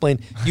perspective explain.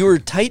 You were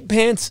tight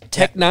pants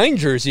Tech 9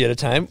 jersey at a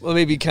time. Well,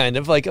 maybe kind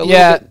of like a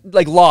little bit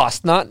like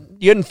lost.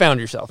 You hadn't found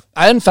yourself.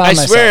 I hadn't found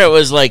myself. I swear it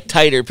was like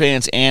tighter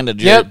pants and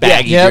a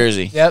baggy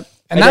jersey. Yep.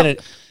 And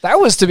that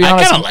was, to be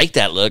honest, I kind of like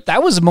that look.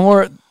 That was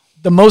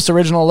the most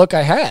original look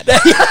I had.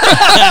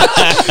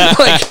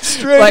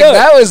 Straight up.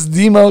 That was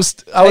the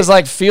most, I was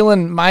like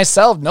feeling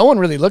myself. No one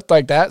really looked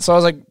like that. So I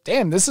was like,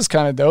 damn, this is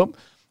kind of dope.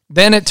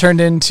 Then it turned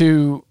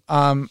into,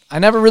 I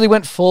never really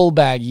went full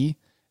baggy.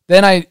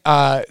 Then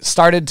I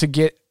started to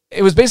get,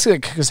 it was basically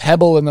because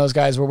Hebel and those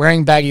guys were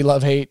wearing baggy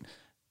love hate.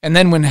 And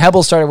then when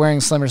Hebel started wearing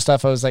slimmer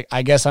stuff, I was like,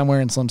 I guess I'm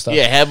wearing slim stuff.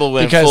 Yeah, Hebel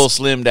went full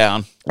slim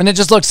down. And it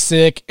just looked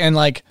sick. And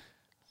like,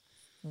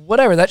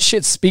 whatever, that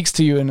shit speaks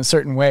to you in a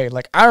certain way.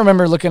 Like, I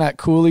remember looking at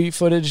Cooley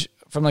footage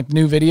from like the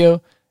new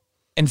video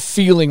and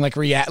feeling like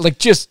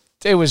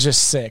it was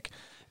just sick.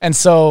 And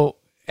so,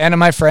 and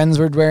my friends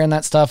were wearing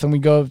that stuff, and we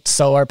go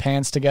sew our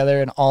pants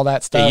together and all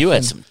that stuff. Yeah, you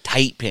had some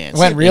tight pants.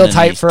 Went real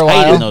tight for a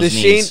while.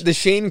 The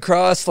Shane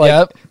Cross,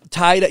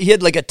 tie-dye. He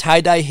had like a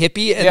tie-dye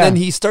hippie, and then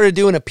he started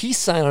doing a peace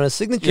sign on his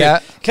signature. Yeah.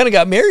 Kind of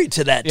got married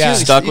to that, too.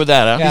 Stuck with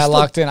that, huh? Yeah,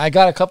 locked in. I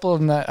got a couple of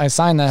them that I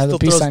signed that had the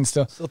peace sign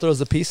still. Still throws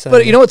the peace sign.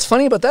 But you know what's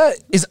funny about that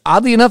is,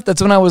 oddly enough,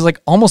 that's when I was like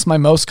almost my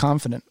most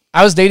confident.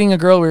 I was dating a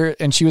girl,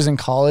 and she was in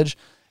college,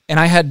 and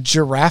I had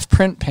giraffe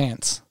print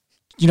pants.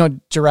 You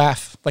know,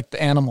 giraffe, like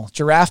the animal.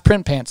 Giraffe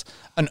print pants,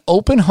 an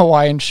open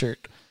Hawaiian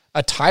shirt,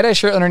 a tie-dye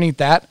shirt underneath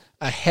that,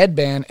 a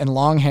headband, and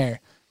long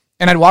hair.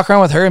 And I'd walk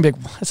around with her and be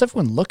like, what is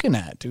everyone looking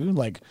at, dude?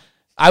 Like,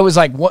 I was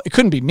like, what? It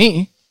couldn't be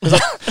me.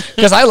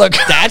 Because I look...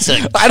 That's a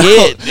kid.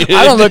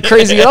 I don't look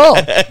crazy at all.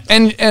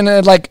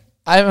 And like,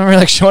 I remember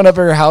like showing up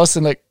at her house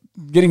and like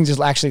getting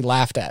just actually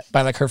laughed at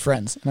by like her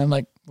friends. And I'm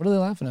like, what are they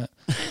laughing at?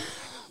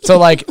 So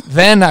like,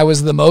 then I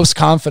was the most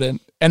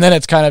confident. And then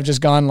it's kind of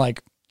just gone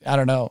like, I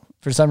don't know,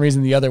 for some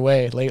reason the other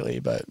way lately,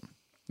 but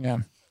yeah.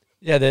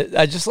 Yeah,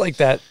 I just like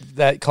that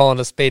calling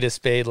a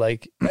spade,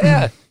 like,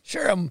 yeah,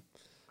 sure,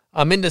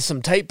 I'm into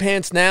some tight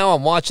pants now,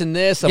 I'm watching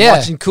this, I'm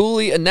watching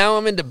Cooley, and now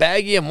I'm into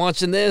baggy, I'm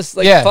watching this,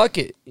 like, fuck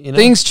it. You know?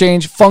 Things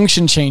change,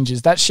 function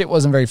changes. That shit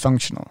wasn't very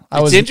functional.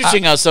 It's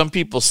interesting how some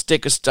people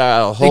stick a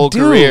style whole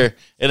career,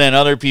 and then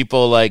other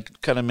people,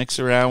 like, kind of mix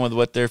around with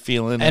what they're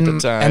feeling at the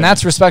time. And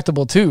that's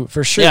respectable, too,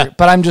 for sure. Yeah.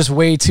 But I'm just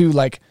way too,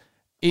 like,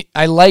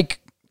 I like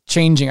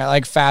changing. I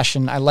like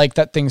fashion. I like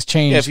that things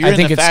change. Yeah, if you're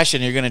in the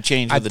fashion, you're going to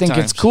change with the times. I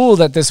think it's cool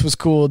that this was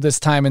cool this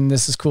time and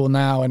this is cool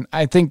now. And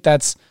I think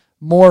that's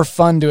more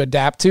fun to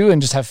adapt to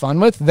and just have fun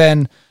with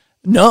than,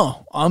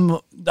 no,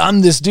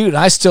 I'm this dude.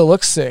 I still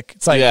look sick.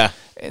 It's like,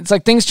 it's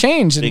like things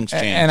change.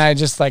 And I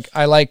just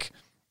I like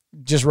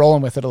just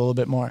rolling with it a little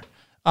bit more.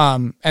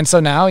 And so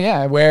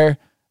now, where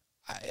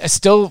I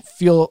still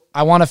feel,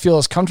 I want to feel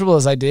as comfortable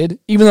as I did,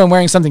 even though I'm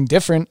wearing something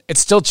different, it's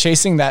still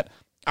chasing that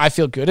I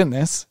feel good in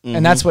this. Mm-hmm.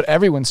 And that's what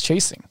everyone's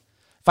chasing.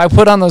 If I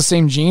put on those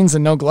same jeans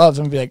and no gloves,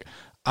 I'm gonna be like,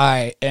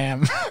 I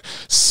am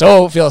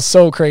feel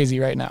so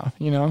crazy right now,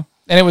 you know?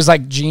 And it was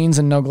like jeans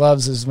and no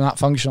gloves is not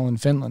functional in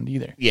Finland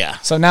either. Yeah.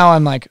 So now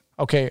I'm like,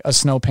 okay, a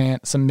snow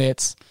pant, some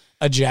mitts,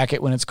 a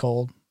jacket when it's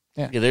cold.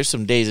 Yeah. There's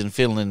some days in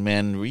Finland,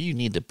 man, where you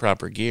need the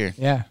proper gear.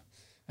 Yeah.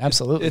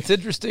 Absolutely. It's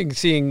interesting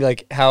seeing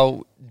like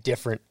how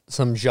different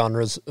some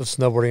genres of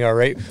snowboarding are,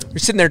 right? We're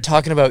sitting there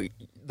talking about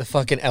the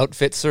fucking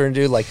outfits certain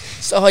dude like,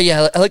 so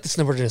yeah, I like to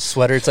snowboard in a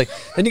sweater. It's like,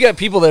 then you got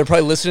people that are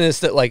probably listening to this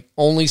that like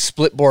only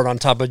split board on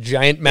top of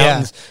giant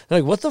mountains. They're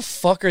like, what the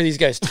fuck are these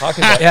guys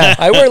talking about?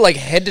 I wear like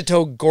head to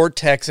toe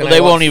Gore-Tex and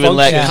they won't even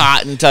let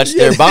cotton touch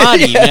their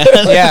body, man.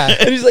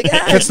 And he's like,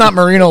 if it's not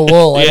merino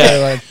wool,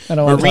 I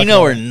don't want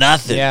merino or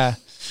nothing. Yeah.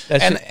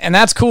 And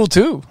that's cool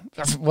too.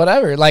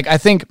 Whatever. Like I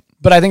think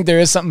there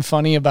is something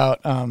funny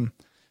about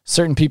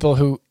certain people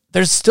who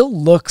there's still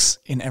looks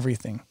in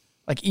everything.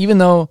 Like even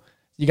though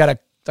you got a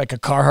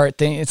Carhartt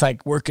thing, it's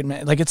like working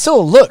man. Like it's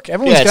still a look.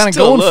 Everyone's kind of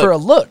going for a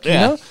look. You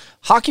know,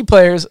 hockey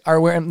players are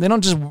wearing. They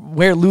don't just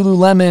wear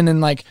Lululemon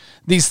and like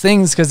these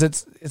things because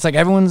it's like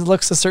everyone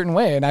looks a certain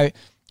way. And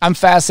I'm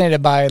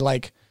fascinated by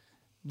like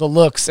the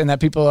looks and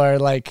that people are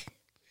like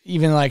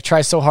even like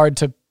try so hard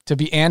to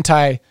be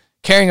anti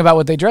caring about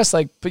what they dress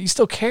like, but you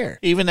still care.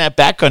 Even that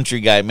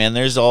backcountry guy, man,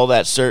 there's all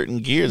that certain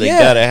gear they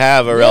got to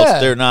have or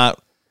else they're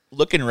not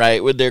looking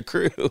right with their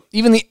crew.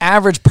 Even the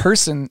average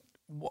person,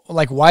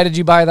 like, why did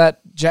you buy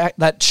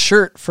that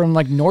shirt from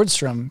like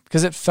Nordstrom?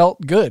 Because it felt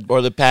good.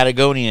 Or the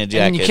Patagonia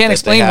jacket. And you can't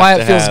explain why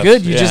it feels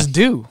good. You just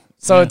do.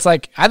 So it's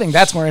like, I think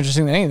that's more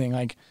interesting than anything.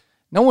 Like,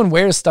 no one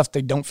wears stuff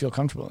they don't feel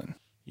comfortable in.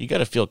 You got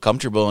to feel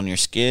comfortable in your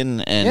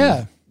skin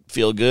and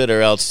feel good,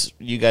 or else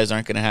you guys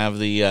aren't going to have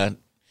the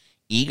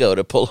ego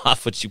to pull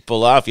off what you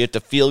pull off. You have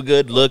to feel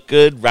good, look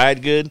good,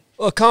 ride good.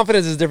 Well,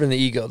 confidence is different than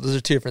ego. Those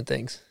are two different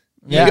things.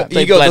 Yeah,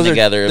 they blend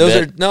together a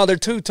bit. They're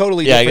two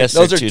totally different. I guess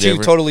those are two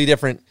different. Totally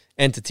different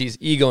entities.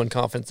 Ego and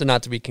confidence. They're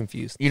not to be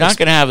confused. You're not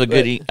going to have a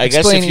good I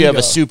guess if you have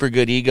a super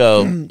good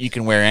ego, you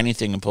can wear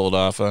anything and pull it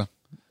off.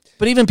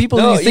 But even people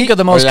who you think are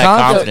the most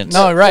confident.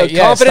 No, right.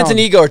 Confidence and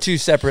ego are two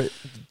separate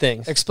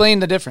things. Explain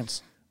the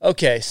difference.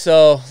 Okay,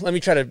 so let me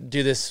try to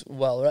do this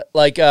well. Right?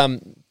 Like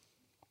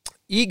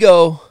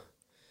ego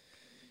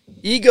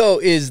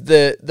is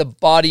the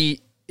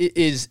body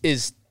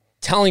is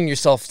telling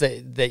yourself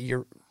that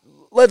you're.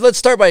 Let's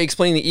start by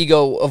explaining the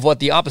ego of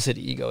what the opposite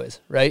of ego is,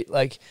 right?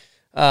 Like,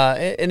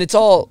 and it's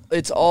all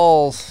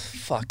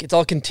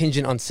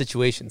contingent on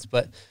situations.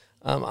 But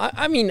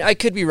I mean, I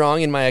could be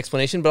wrong in my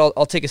explanation, but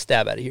I'll take a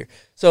stab at it here.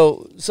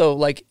 So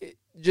like,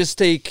 just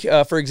take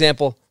for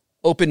example,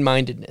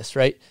 open-mindedness,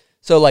 right?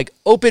 So like,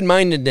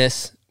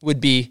 open-mindedness would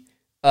be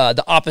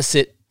the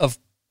opposite of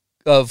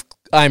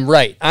I'm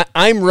right.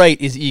 I'm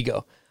right is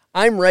ego.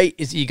 I'm right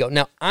is ego.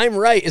 Now, I'm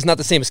right is not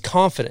the same as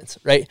confidence,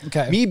 right?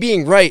 Okay. Me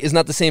being right is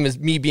not the same as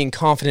me being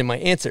confident in my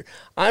answer.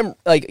 I'm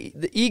like,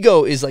 the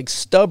ego is like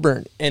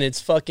stubborn and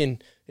it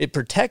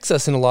protects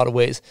us in a lot of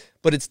ways,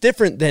 but it's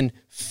different than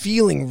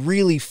feeling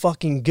really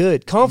fucking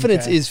good.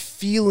 Confidence is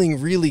feeling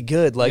really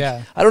good. Like,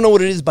 I don't know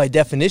what it is by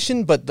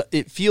definition, but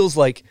it feels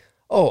like,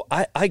 oh,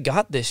 I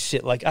got this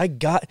shit. Like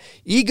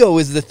ego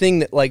is the thing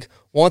that like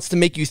wants to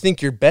make you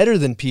think you're better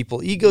than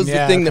people. Ego's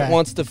the thing that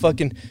wants to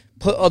fucking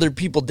put other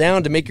people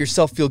down to make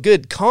yourself feel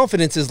good.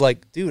 Confidence is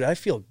like, dude, I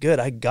feel good.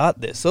 I got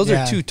this. Those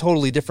are two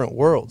totally different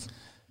worlds.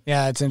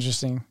 Yeah, it's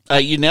interesting.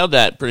 You nailed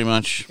that pretty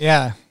much.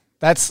 Yeah,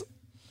 and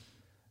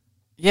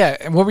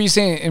what were you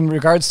saying in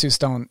regards to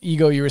Stone?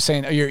 Ego, you were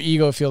saying your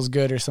ego feels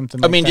good or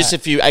something like that.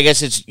 Just I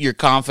guess it's your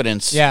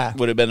confidence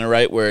would have been the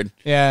right word.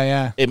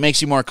 Yeah. It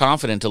makes you more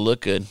confident to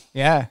look good.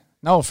 Yeah,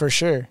 no, for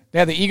sure.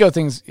 Yeah, the ego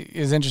thing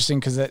is interesting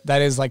because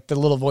that is like the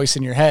little voice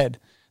in your head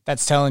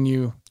that's telling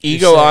you.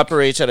 Ego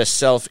operates out of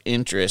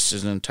self-interest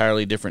is an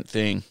entirely different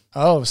thing.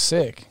 Oh,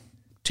 sick.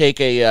 Take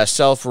a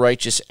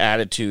self-righteous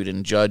attitude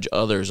and judge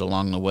others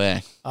along the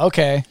way.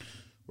 Okay.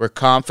 Where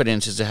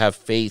confidence is to have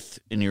faith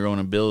in your own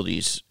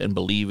abilities and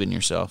believe in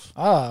yourself.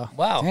 Oh,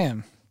 wow.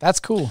 Damn.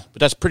 That's cool. But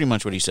that's pretty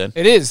much what he said.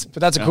 It is,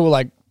 but that's a cool,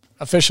 like,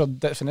 official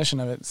definition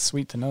of it. It's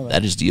sweet to know that.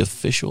 That is the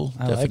official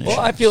definition. Well,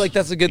 I feel like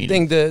that's a good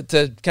thing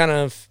to kind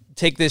of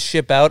take this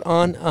ship out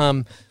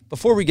on.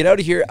 Before we get out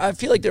of here, I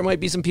feel like there might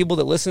be some people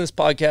that listen to this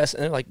podcast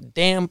and they're like,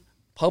 damn,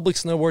 Public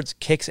Snowboards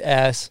kicks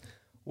ass.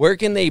 Where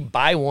can they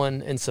buy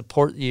one and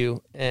support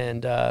you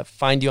and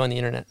find you on the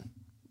internet?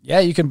 Yeah,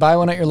 you can buy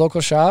one at your local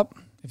shop.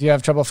 if you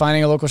have trouble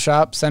finding a local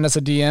shop, send us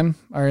a DM.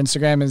 Our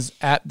Instagram is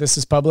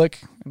 @thisispublic.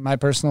 My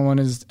personal one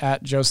is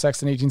 @Joe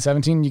Sexton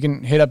 1817. You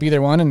can hit up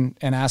either one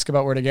and ask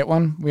about where to get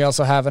one. We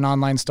also have an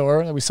online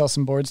store that we sell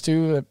some boards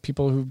to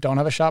people who don't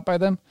have a shop by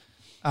them.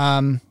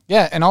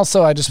 Yeah, and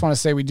also I just want to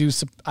say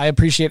I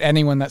appreciate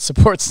anyone that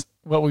supports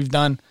what we've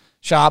done.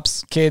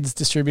 Shops, kids,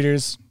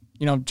 distributors,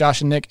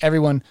 Josh and Nick,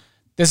 everyone.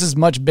 This is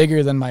much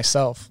bigger than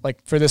myself.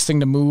 Like, for this thing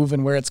to move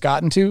and where it's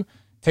gotten to,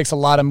 takes a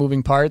lot of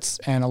moving parts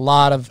and a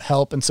lot of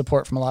help and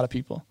support from a lot of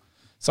people.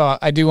 So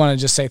I do want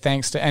to just say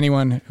thanks to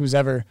anyone who's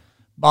ever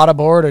bought a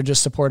board or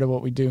just supported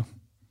what we do.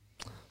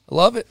 I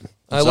love it.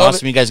 That's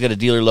awesome. You guys got a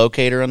dealer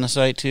locator on the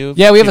site too?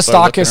 Yeah, we have a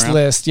stockist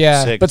list.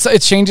 Yeah. Sick. But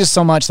it changes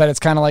so much that it's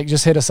kind of like,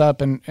 just hit us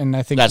up and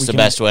I think that's the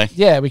best way.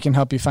 Yeah, we can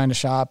help you find a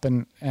shop but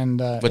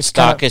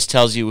stockist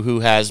tells you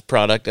who has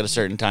product at a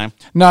certain time?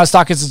 No,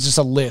 stockist is just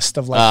a list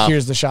of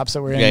here's the shops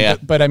that we're in. Yeah.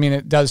 But I mean,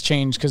 it does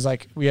change because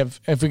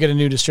if we get a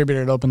new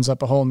distributor, it opens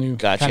up a whole new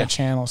kind of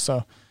channel.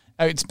 So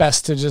it's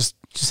best to just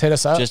hit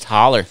us up. Just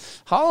holler.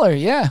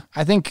 Yeah.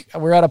 I think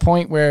we're at a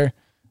point where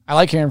I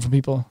like hearing from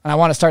people and I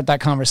want to start that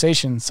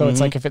conversation. So it's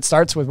like, if it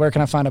starts with where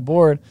can I find a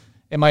board,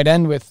 it might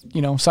end with,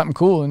 something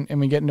cool and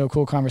we get into a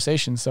cool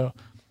conversation. So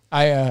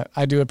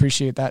I do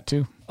appreciate that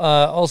too.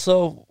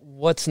 Also,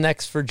 what's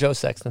next for Joe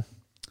Sexton?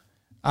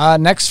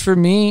 Next for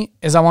me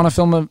is I want to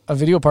film a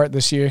video part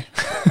this year.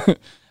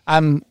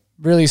 I'm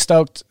really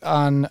stoked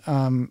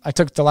on, I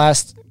took the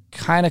last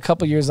kind of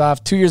couple years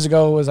off. 2 years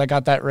ago I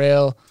got that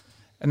rail.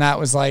 And that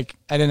was I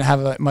didn't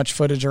have much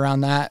footage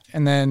around that.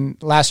 And then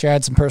last year I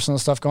had some personal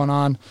stuff going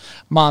on,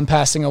 mom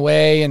passing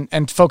away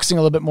and focusing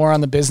a little bit more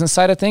on the business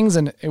side of things.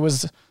 And it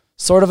was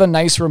sort of a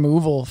nice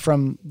removal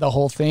from the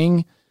whole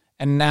thing.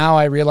 And now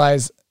I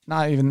realize,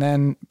 not even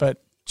then,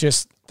 but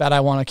just that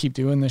I want to keep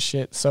doing this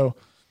shit. So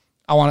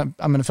I'm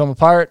going to film a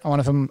part. I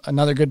want to film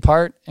another good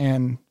part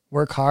and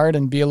work hard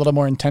and be a little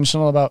more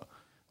intentional about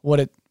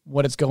what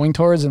it's going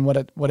towards and what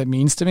it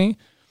means to me.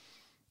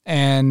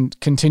 And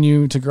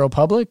continue to grow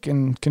public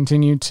and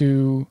continue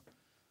to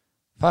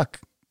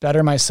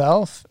better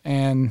myself.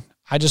 And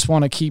I just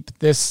want to keep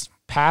this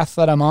path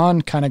that I'm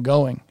on kind of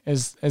going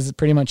is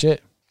pretty much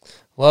it.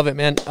 Love it,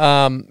 man.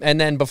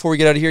 And then before we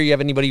get out of here, you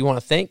have anybody you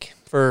want to thank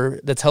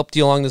that's helped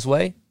you along this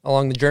way,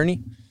 along the journey?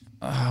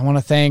 I want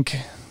to thank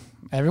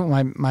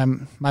everyone,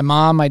 my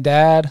mom, my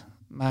dad,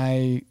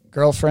 my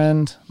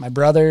girlfriend, my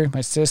brother,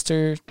 my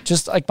sister,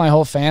 just my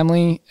whole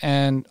family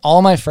and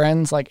all my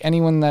friends,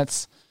 anyone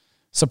that's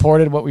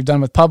supported what we've done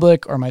with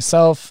Public or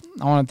myself.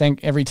 I want to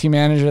thank every team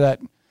manager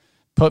that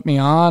put me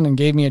on and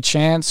gave me a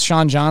chance.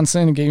 Sean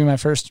Johnson, who gave me my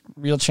first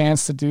real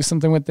chance to do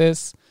something with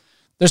this.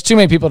 There's too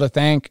many people to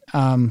thank,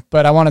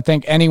 but I want to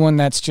thank anyone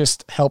that's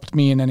just helped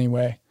me in any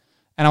way.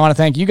 And I want to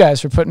thank you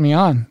guys for putting me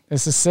on.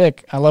 This is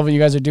sick. I love what you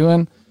guys are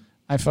doing.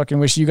 I fucking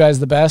wish you guys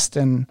the best,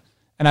 and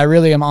I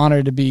really am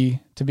honored to be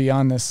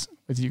on this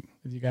with you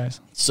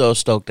guys. So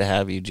stoked to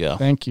have you, Joe.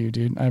 Thank you,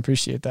 dude. I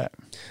appreciate that.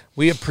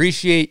 We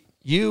appreciate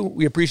you.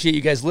 We appreciate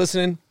you guys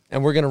listening,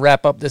 and we're going to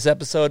wrap up this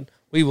episode.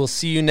 We will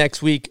see you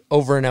next week.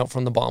 Over and out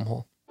from the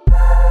Bombhole.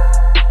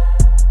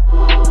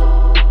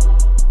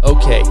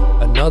 Okay,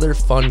 another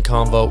fun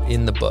convo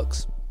in the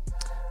books.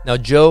 Now,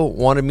 Joe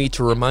wanted me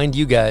to remind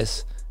you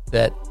guys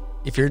that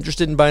if you're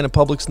interested in buying a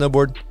public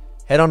snowboard,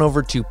 head on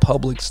over to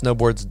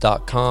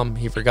publicsnowboards.com.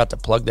 He forgot to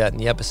plug that in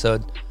the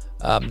episode.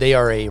 They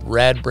are a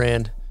rad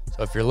brand,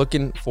 so if you're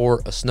looking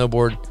for a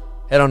snowboard,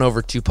 head on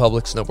over to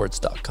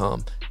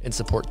publicsnowboards.com and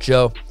support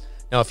Joe.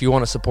 Now, if you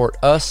want to support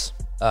us,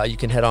 you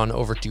can head on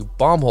over to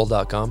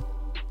bombhole.com,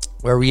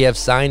 where we have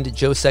signed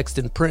Joe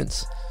Sexton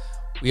prints.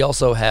 We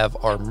also have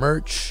our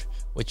merch,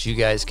 which you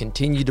guys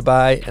continue to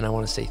buy, and I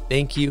want to say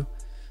thank you.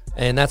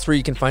 And that's where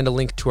you can find a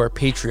link to our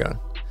Patreon.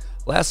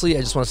 Lastly,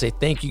 I just want to say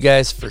thank you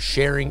guys for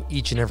sharing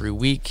each and every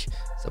week,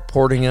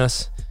 supporting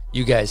us.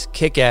 You guys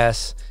kick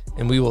ass,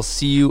 and we will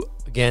see you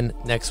again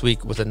next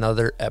week with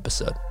another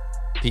episode.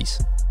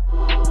 Peace.